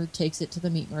farmer takes it to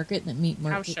the meat market, and the meat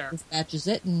market dispatches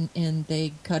it, and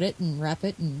they cut it and wrap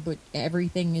it, but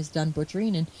everything is done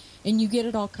butchering, and you get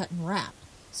it all cut and wrapped.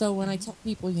 So when I tell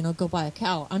people, go buy a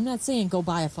cow, I'm not saying go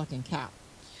buy a fucking cow.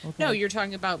 Okay? No, you're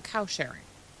talking about cow sharing.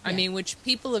 I mean, which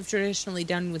people have traditionally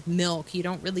done with milk. You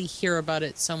don't really hear about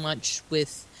it so much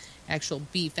with actual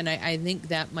beef, and I think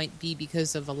that might be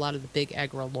because of a lot of the big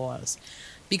agro laws,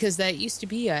 because that used to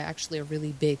be actually a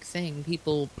really big thing.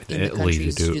 People in the country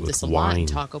used to do this a lot and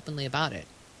talk openly about it.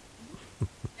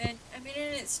 And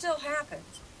it still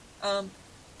happens.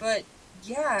 But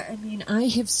yeah, I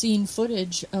have seen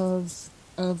footage of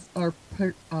our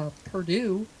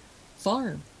Purdue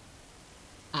farm.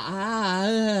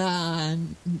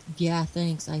 Yeah,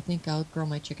 thanks. I think I'll grow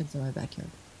my chickens in my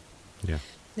backyard. Yeah.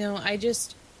 No,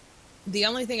 the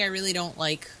only thing I really don't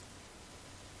like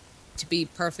to be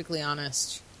perfectly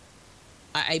honest,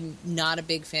 I'm not a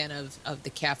big fan of the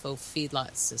CAFO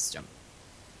feedlot system.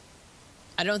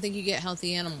 I don't think you get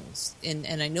healthy animals.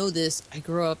 And I know this, I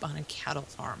grew up on a cattle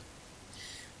farm.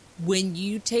 When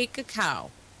you take a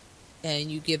cow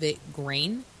and you give it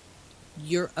grain,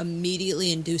 you're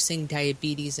immediately inducing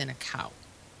diabetes in a cow.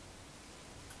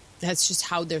 That's just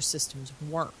how their systems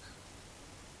work.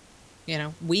 You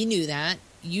know, we knew that.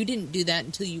 You didn't do that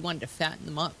until you wanted to fatten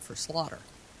them up for slaughter.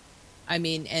 I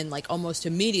mean, and like almost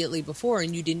immediately before,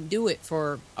 and you didn't do it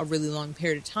for a really long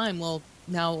period of time. Well,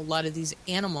 now a lot of these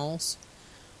animals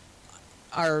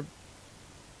are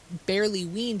barely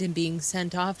weaned and being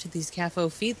sent off to these CAFO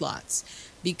feedlots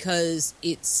because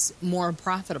it's more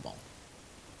profitable.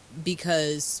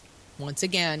 Because, once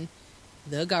again,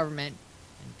 the government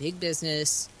and big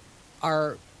business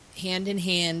are hand in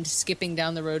hand skipping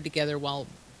down the road together while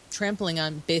trampling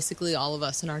on basically all of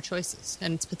us and our choices.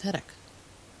 And it's pathetic.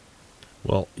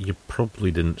 Well, you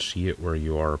probably didn't see it where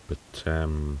you are, but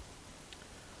Gordon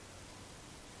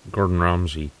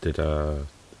Ramsay did a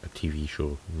TV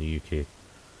show in the UK.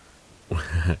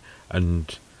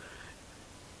 And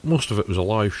most of it was a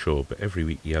live show, but every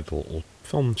week he had a little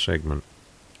film segment.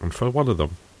 And for one of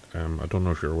them, I don't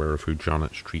know if you're aware of who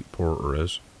Janet Street Porter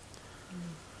is.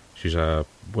 She's a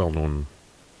well-known,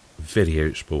 very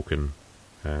outspoken,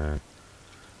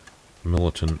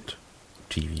 militant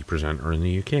TV presenter in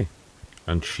the UK.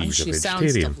 And she's a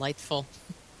vegetarian. She sounds delightful.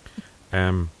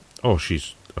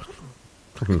 She's a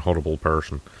fucking horrible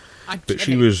person. But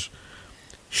she was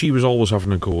always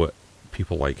having a go at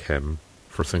people like him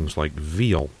for things like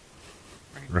veal,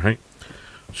 right?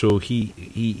 So he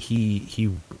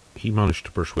managed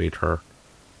to persuade her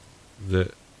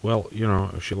that, well, you know,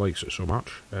 if she likes it so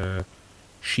much,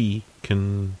 she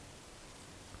can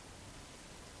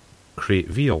create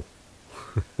veal.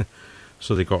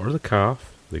 So they got her the calf.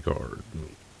 They got her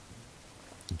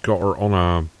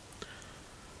on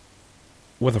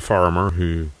with a farmer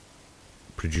who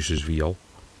produces veal,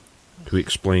 who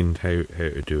explained how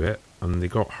to do it, and they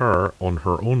got her on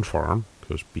her own farm,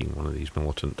 because being one of these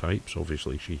militant types,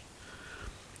 obviously she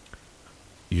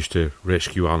used to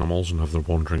rescue animals and have them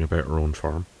wandering about her own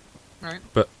farm. Right.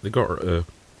 But they got her to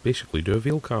basically do a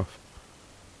veal calf.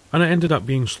 And it ended up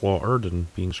being slaughtered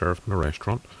and being served in a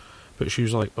restaurant. But she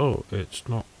was like, oh, it's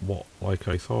not what like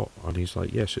I thought. And he's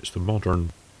like, yes, it's the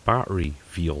modern battery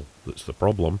veal that's the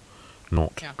problem,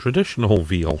 not traditional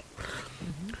veal.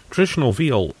 Mm-hmm. Traditional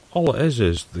veal, all it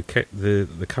is the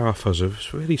calf has a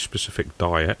very specific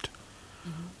diet,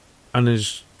 and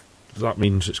that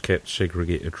means it's kept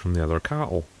segregated from the other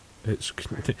cattle. It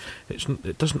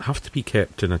doesn't have to be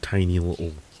kept in a tiny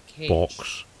little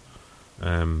box,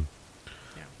 and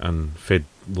fed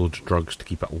loads of drugs to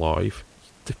keep it alive.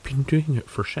 They've been doing it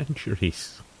for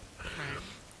centuries.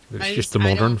 Right. It's just the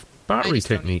modern battery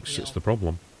techniques that's the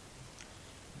problem.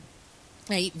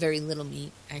 I eat very little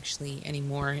meat, actually,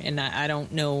 anymore, and I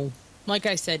don't know. Like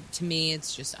I said, to me,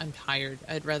 it's just, I'm tired.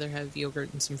 I'd rather have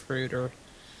yogurt and some fruit or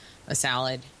a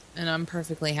salad, and I'm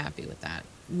perfectly happy with that.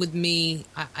 With me,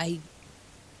 I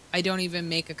don't even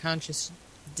make a conscious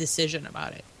decision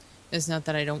about it. It's not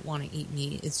that I don't want to eat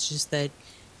meat. It's just that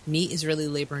meat is really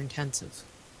labor-intensive.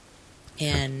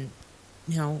 And,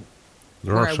 you know,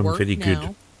 there are some very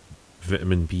good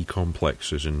vitamin B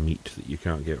complexes in meat that you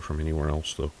can't get from anywhere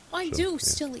else, though. Well, I do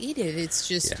still eat it. It's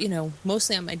just, you know,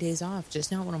 mostly on my days off,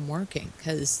 just not when I'm working.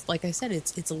 Because, like I said,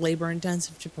 it's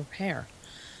labor-intensive to prepare.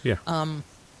 Yeah.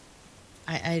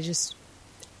 I just...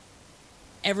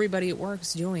 Everybody at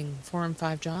work's doing 4 and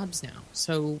 5 jobs now.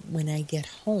 So when I get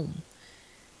home,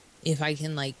 if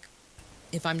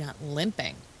I'm not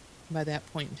limping by that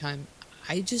point in time,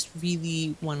 I just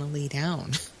really want to lay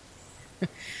down.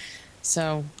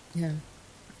 So, yeah.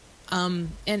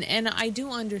 And I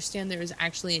do understand there is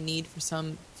actually a need for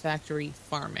some factory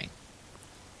farming.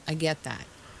 I get that.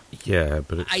 Yeah,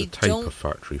 but it's a type of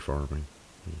factory farming.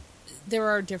 There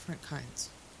are different kinds.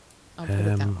 I'll put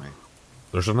it that way.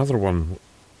 There's another one.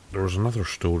 There was another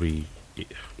story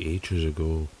ages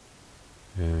ago.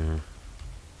 There's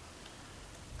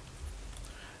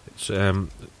a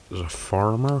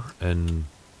farmer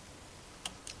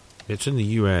it's in the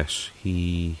US.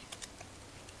 He's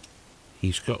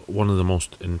got one of the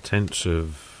most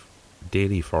intensive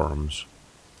dairy farms.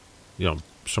 You know,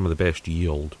 some of the best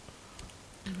yield.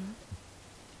 Mm-hmm.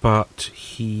 But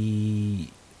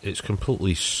it's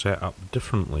completely set up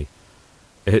differently.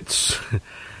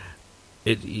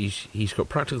 He's got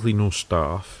practically no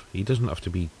staff. He doesn't have to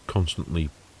be constantly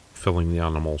filling the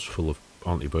animals full of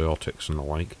antibiotics and the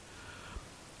like.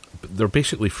 But they're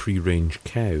basically free-range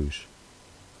cows.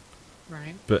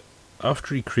 Right. But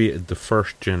after he created the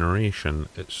first generation,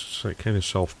 it's like kind of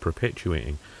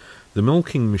self-perpetuating. The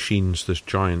milking machine's this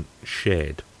giant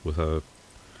shed with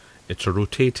it's a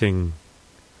rotating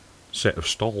set of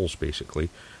stalls, basically.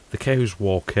 The cows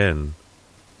walk in,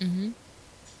 and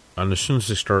as soon as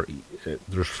they start,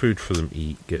 there's food for them to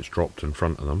eat, gets dropped in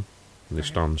front of them, and they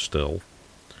stand still.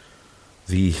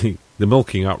 The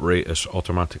milking apparatus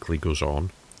automatically goes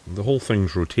on. The whole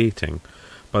thing's rotating.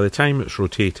 By the time it's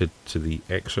rotated to the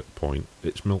exit point,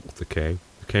 it's milked the cow.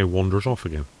 The cow wanders off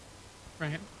again.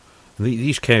 Right. And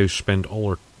these cows spend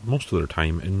most of their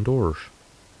time indoors.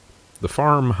 The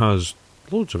farm has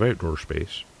loads of outdoor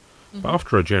space, but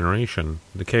after a generation,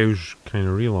 the cows kind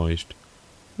of realised,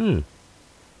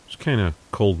 it's kind of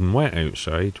cold and wet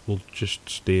outside. We'll just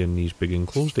stay in these big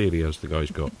enclosed areas the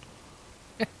guy's got.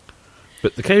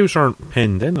 But the cows aren't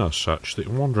penned in as such. They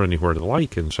can wander anywhere they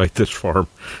like inside this farm.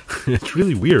 It's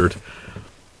really weird.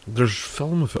 There's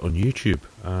film of it on YouTube.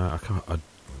 I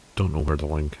don't know where the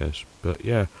link is. But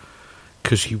yeah,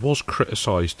 because he was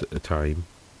criticised at the time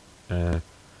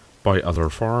by other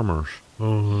farmers.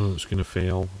 Oh, it's going to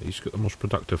fail. He's got the most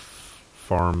productive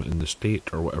farm in the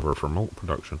state or whatever for milk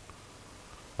production.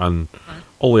 And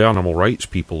all the animal rights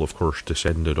people, of course,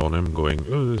 descended on him, going,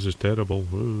 "Oh, this is terrible.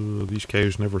 Oh, these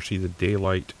cows never see the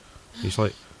daylight." He's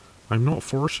like, "I'm not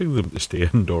forcing them to stay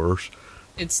indoors.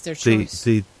 It's their choice.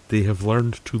 They have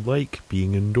learned to like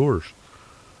being indoors."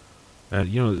 And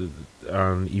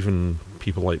even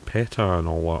people like PETA and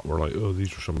all that were like, "Oh,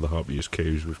 these are some of the happiest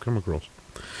cows we've come across."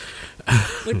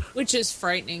 Which is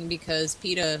frightening because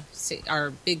PETA are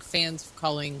big fans of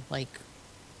calling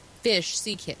fish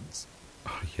sea kittens.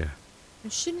 Oh, yeah.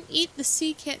 You shouldn't eat the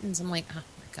sea kittens. I'm like, oh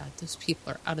my God, those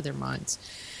people are out of their minds.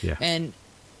 Yeah.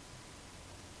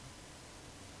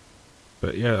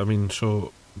 But yeah, I mean,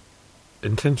 so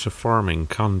intensive farming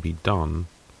can be done,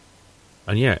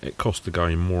 and yeah, it cost the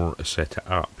guy more to set it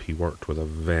up. He worked with a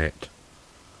vet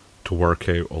to work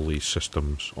out all these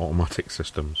systems, automatic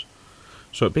systems.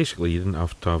 So basically, you didn't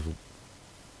have to have.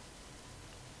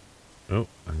 Oh,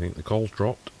 I think the call's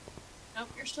dropped. Nope,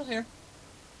 you're still here.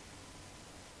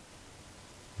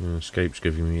 Skype's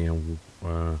giving me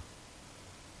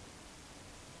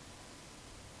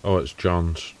oh, it's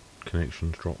John's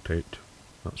connection's dropped out.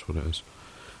 That's what it is.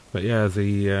 But yeah,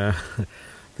 the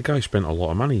guy spent a lot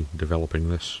of money developing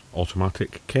this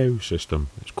automatic cow system.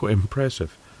 It's quite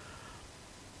impressive.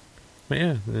 But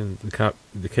yeah,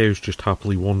 the cows just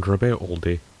happily wander about all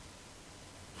day.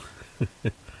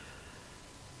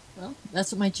 Well,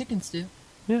 that's what my chickens do.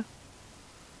 Yeah.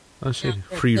 I see,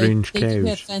 Yeah, free-range cows. They do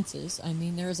have fences. I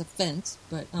mean, there is a fence,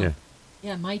 but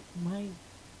yeah, my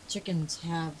chickens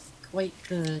have quite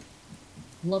the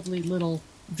lovely little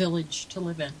village to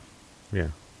live in. Yeah.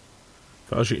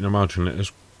 But as you can imagine, it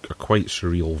is a quite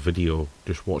surreal video,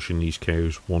 just watching these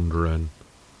cows wander in,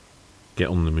 get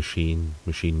on the machine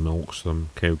milks them,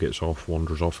 cow gets off,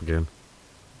 wanders off again.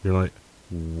 You're like,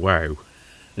 wow.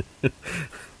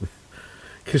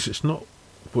 Because it's not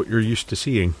what you're used to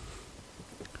seeing.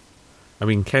 I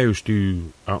mean, cows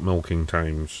do, at milking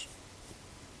times,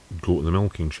 go to the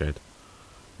milking shed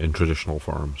in traditional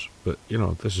farms. But,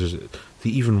 this is it. They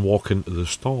even walk into the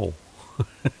stall.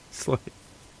 It's like...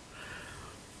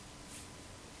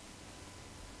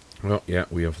 Well, yeah,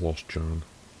 we have lost John.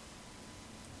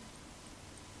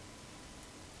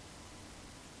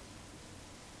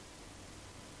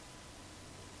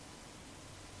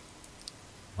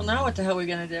 Well, now what the hell are we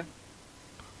going to do?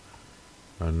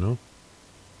 I don't know.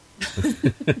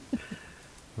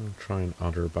 I'll try and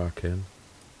add her back in.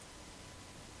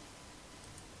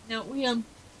 Now,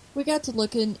 we got to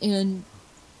looking, and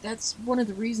that's one of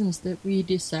the reasons that we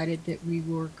decided that we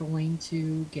were going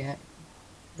to get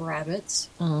rabbits,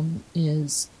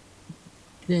 is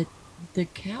that the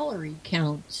calorie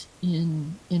count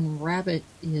in rabbit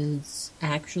is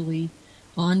actually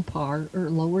on par or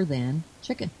lower than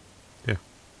chicken. Yeah.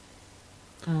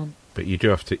 But you do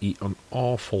have to eat an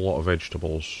awful lot of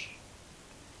vegetables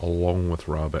along with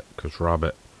rabbit, because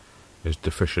rabbit is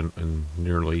deficient in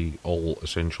nearly all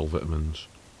essential vitamins.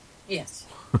 Yes.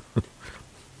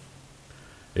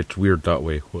 It's weird that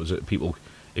way. What is it? People,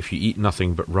 if you eat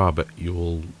nothing but rabbit, you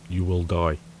will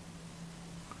die.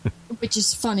 Which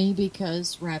is funny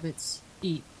because rabbits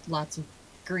eat lots of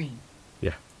green.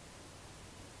 Yeah.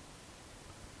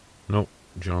 Nope.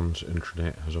 John's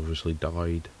internet has obviously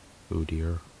died. Oh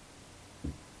dear.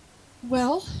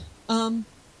 Well,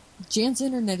 Jan's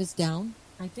internet is down.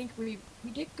 I think we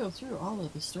did go through all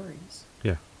of the stories.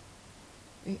 Yeah.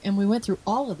 And we went through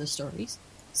all of the stories.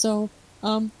 So,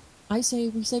 I say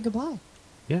we say goodbye.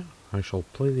 Yeah, I shall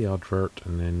play the advert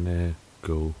and then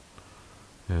go.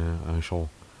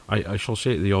 I shall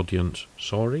say to the audience,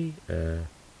 sorry,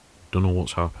 don't know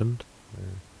what's happened.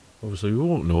 Obviously, we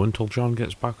won't know until John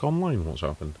gets back online what's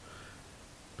happened.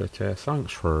 But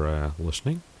thanks for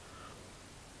listening.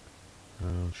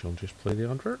 Shall just play the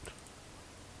advert?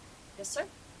 Yes, sir.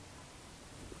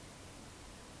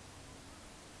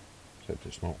 Except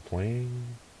it's not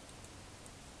playing.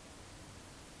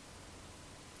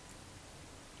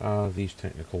 These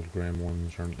technical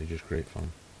gremlins, aren't they just great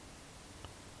fun?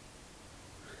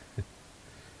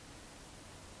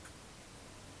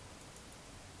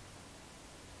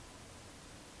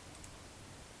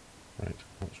 Right,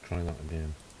 let's try that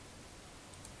again.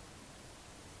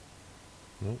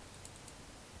 Nope.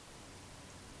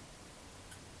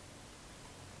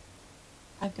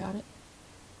 I've got it.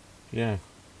 Yeah. It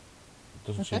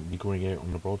doesn't Okay. seem to be going out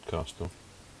on the broadcast though.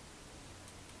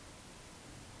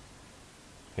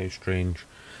 How strange.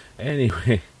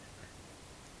 Anyway.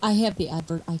 I have the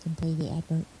advert. I can play the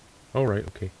advert. Alright,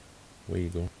 okay. Away you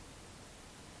go.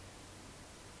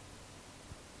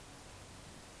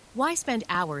 Why spend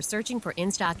hours searching for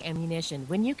in-stock ammunition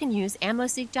when you can use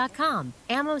AmmoSeek.com?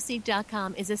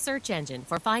 AmmoSeek.com is a search engine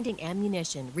for finding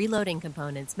ammunition, reloading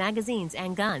components, magazines,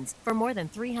 and guns for more than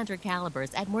 300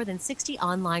 calibers at more than 60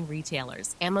 online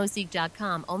retailers.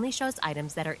 AmmoSeek.com only shows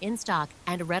items that are in stock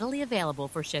and readily available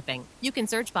for shipping. You can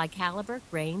search by caliber,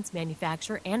 grains,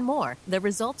 manufacturer, and more. The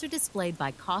results are displayed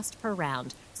by cost per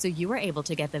round, so you are able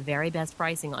to get the very best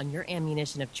pricing on your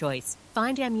ammunition of choice.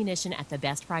 Find ammunition at the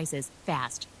best prices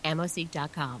fast.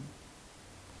 AmmoSeek.com.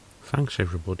 Thanks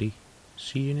everybody.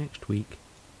 See you next week.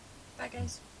 Bye,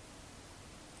 guys.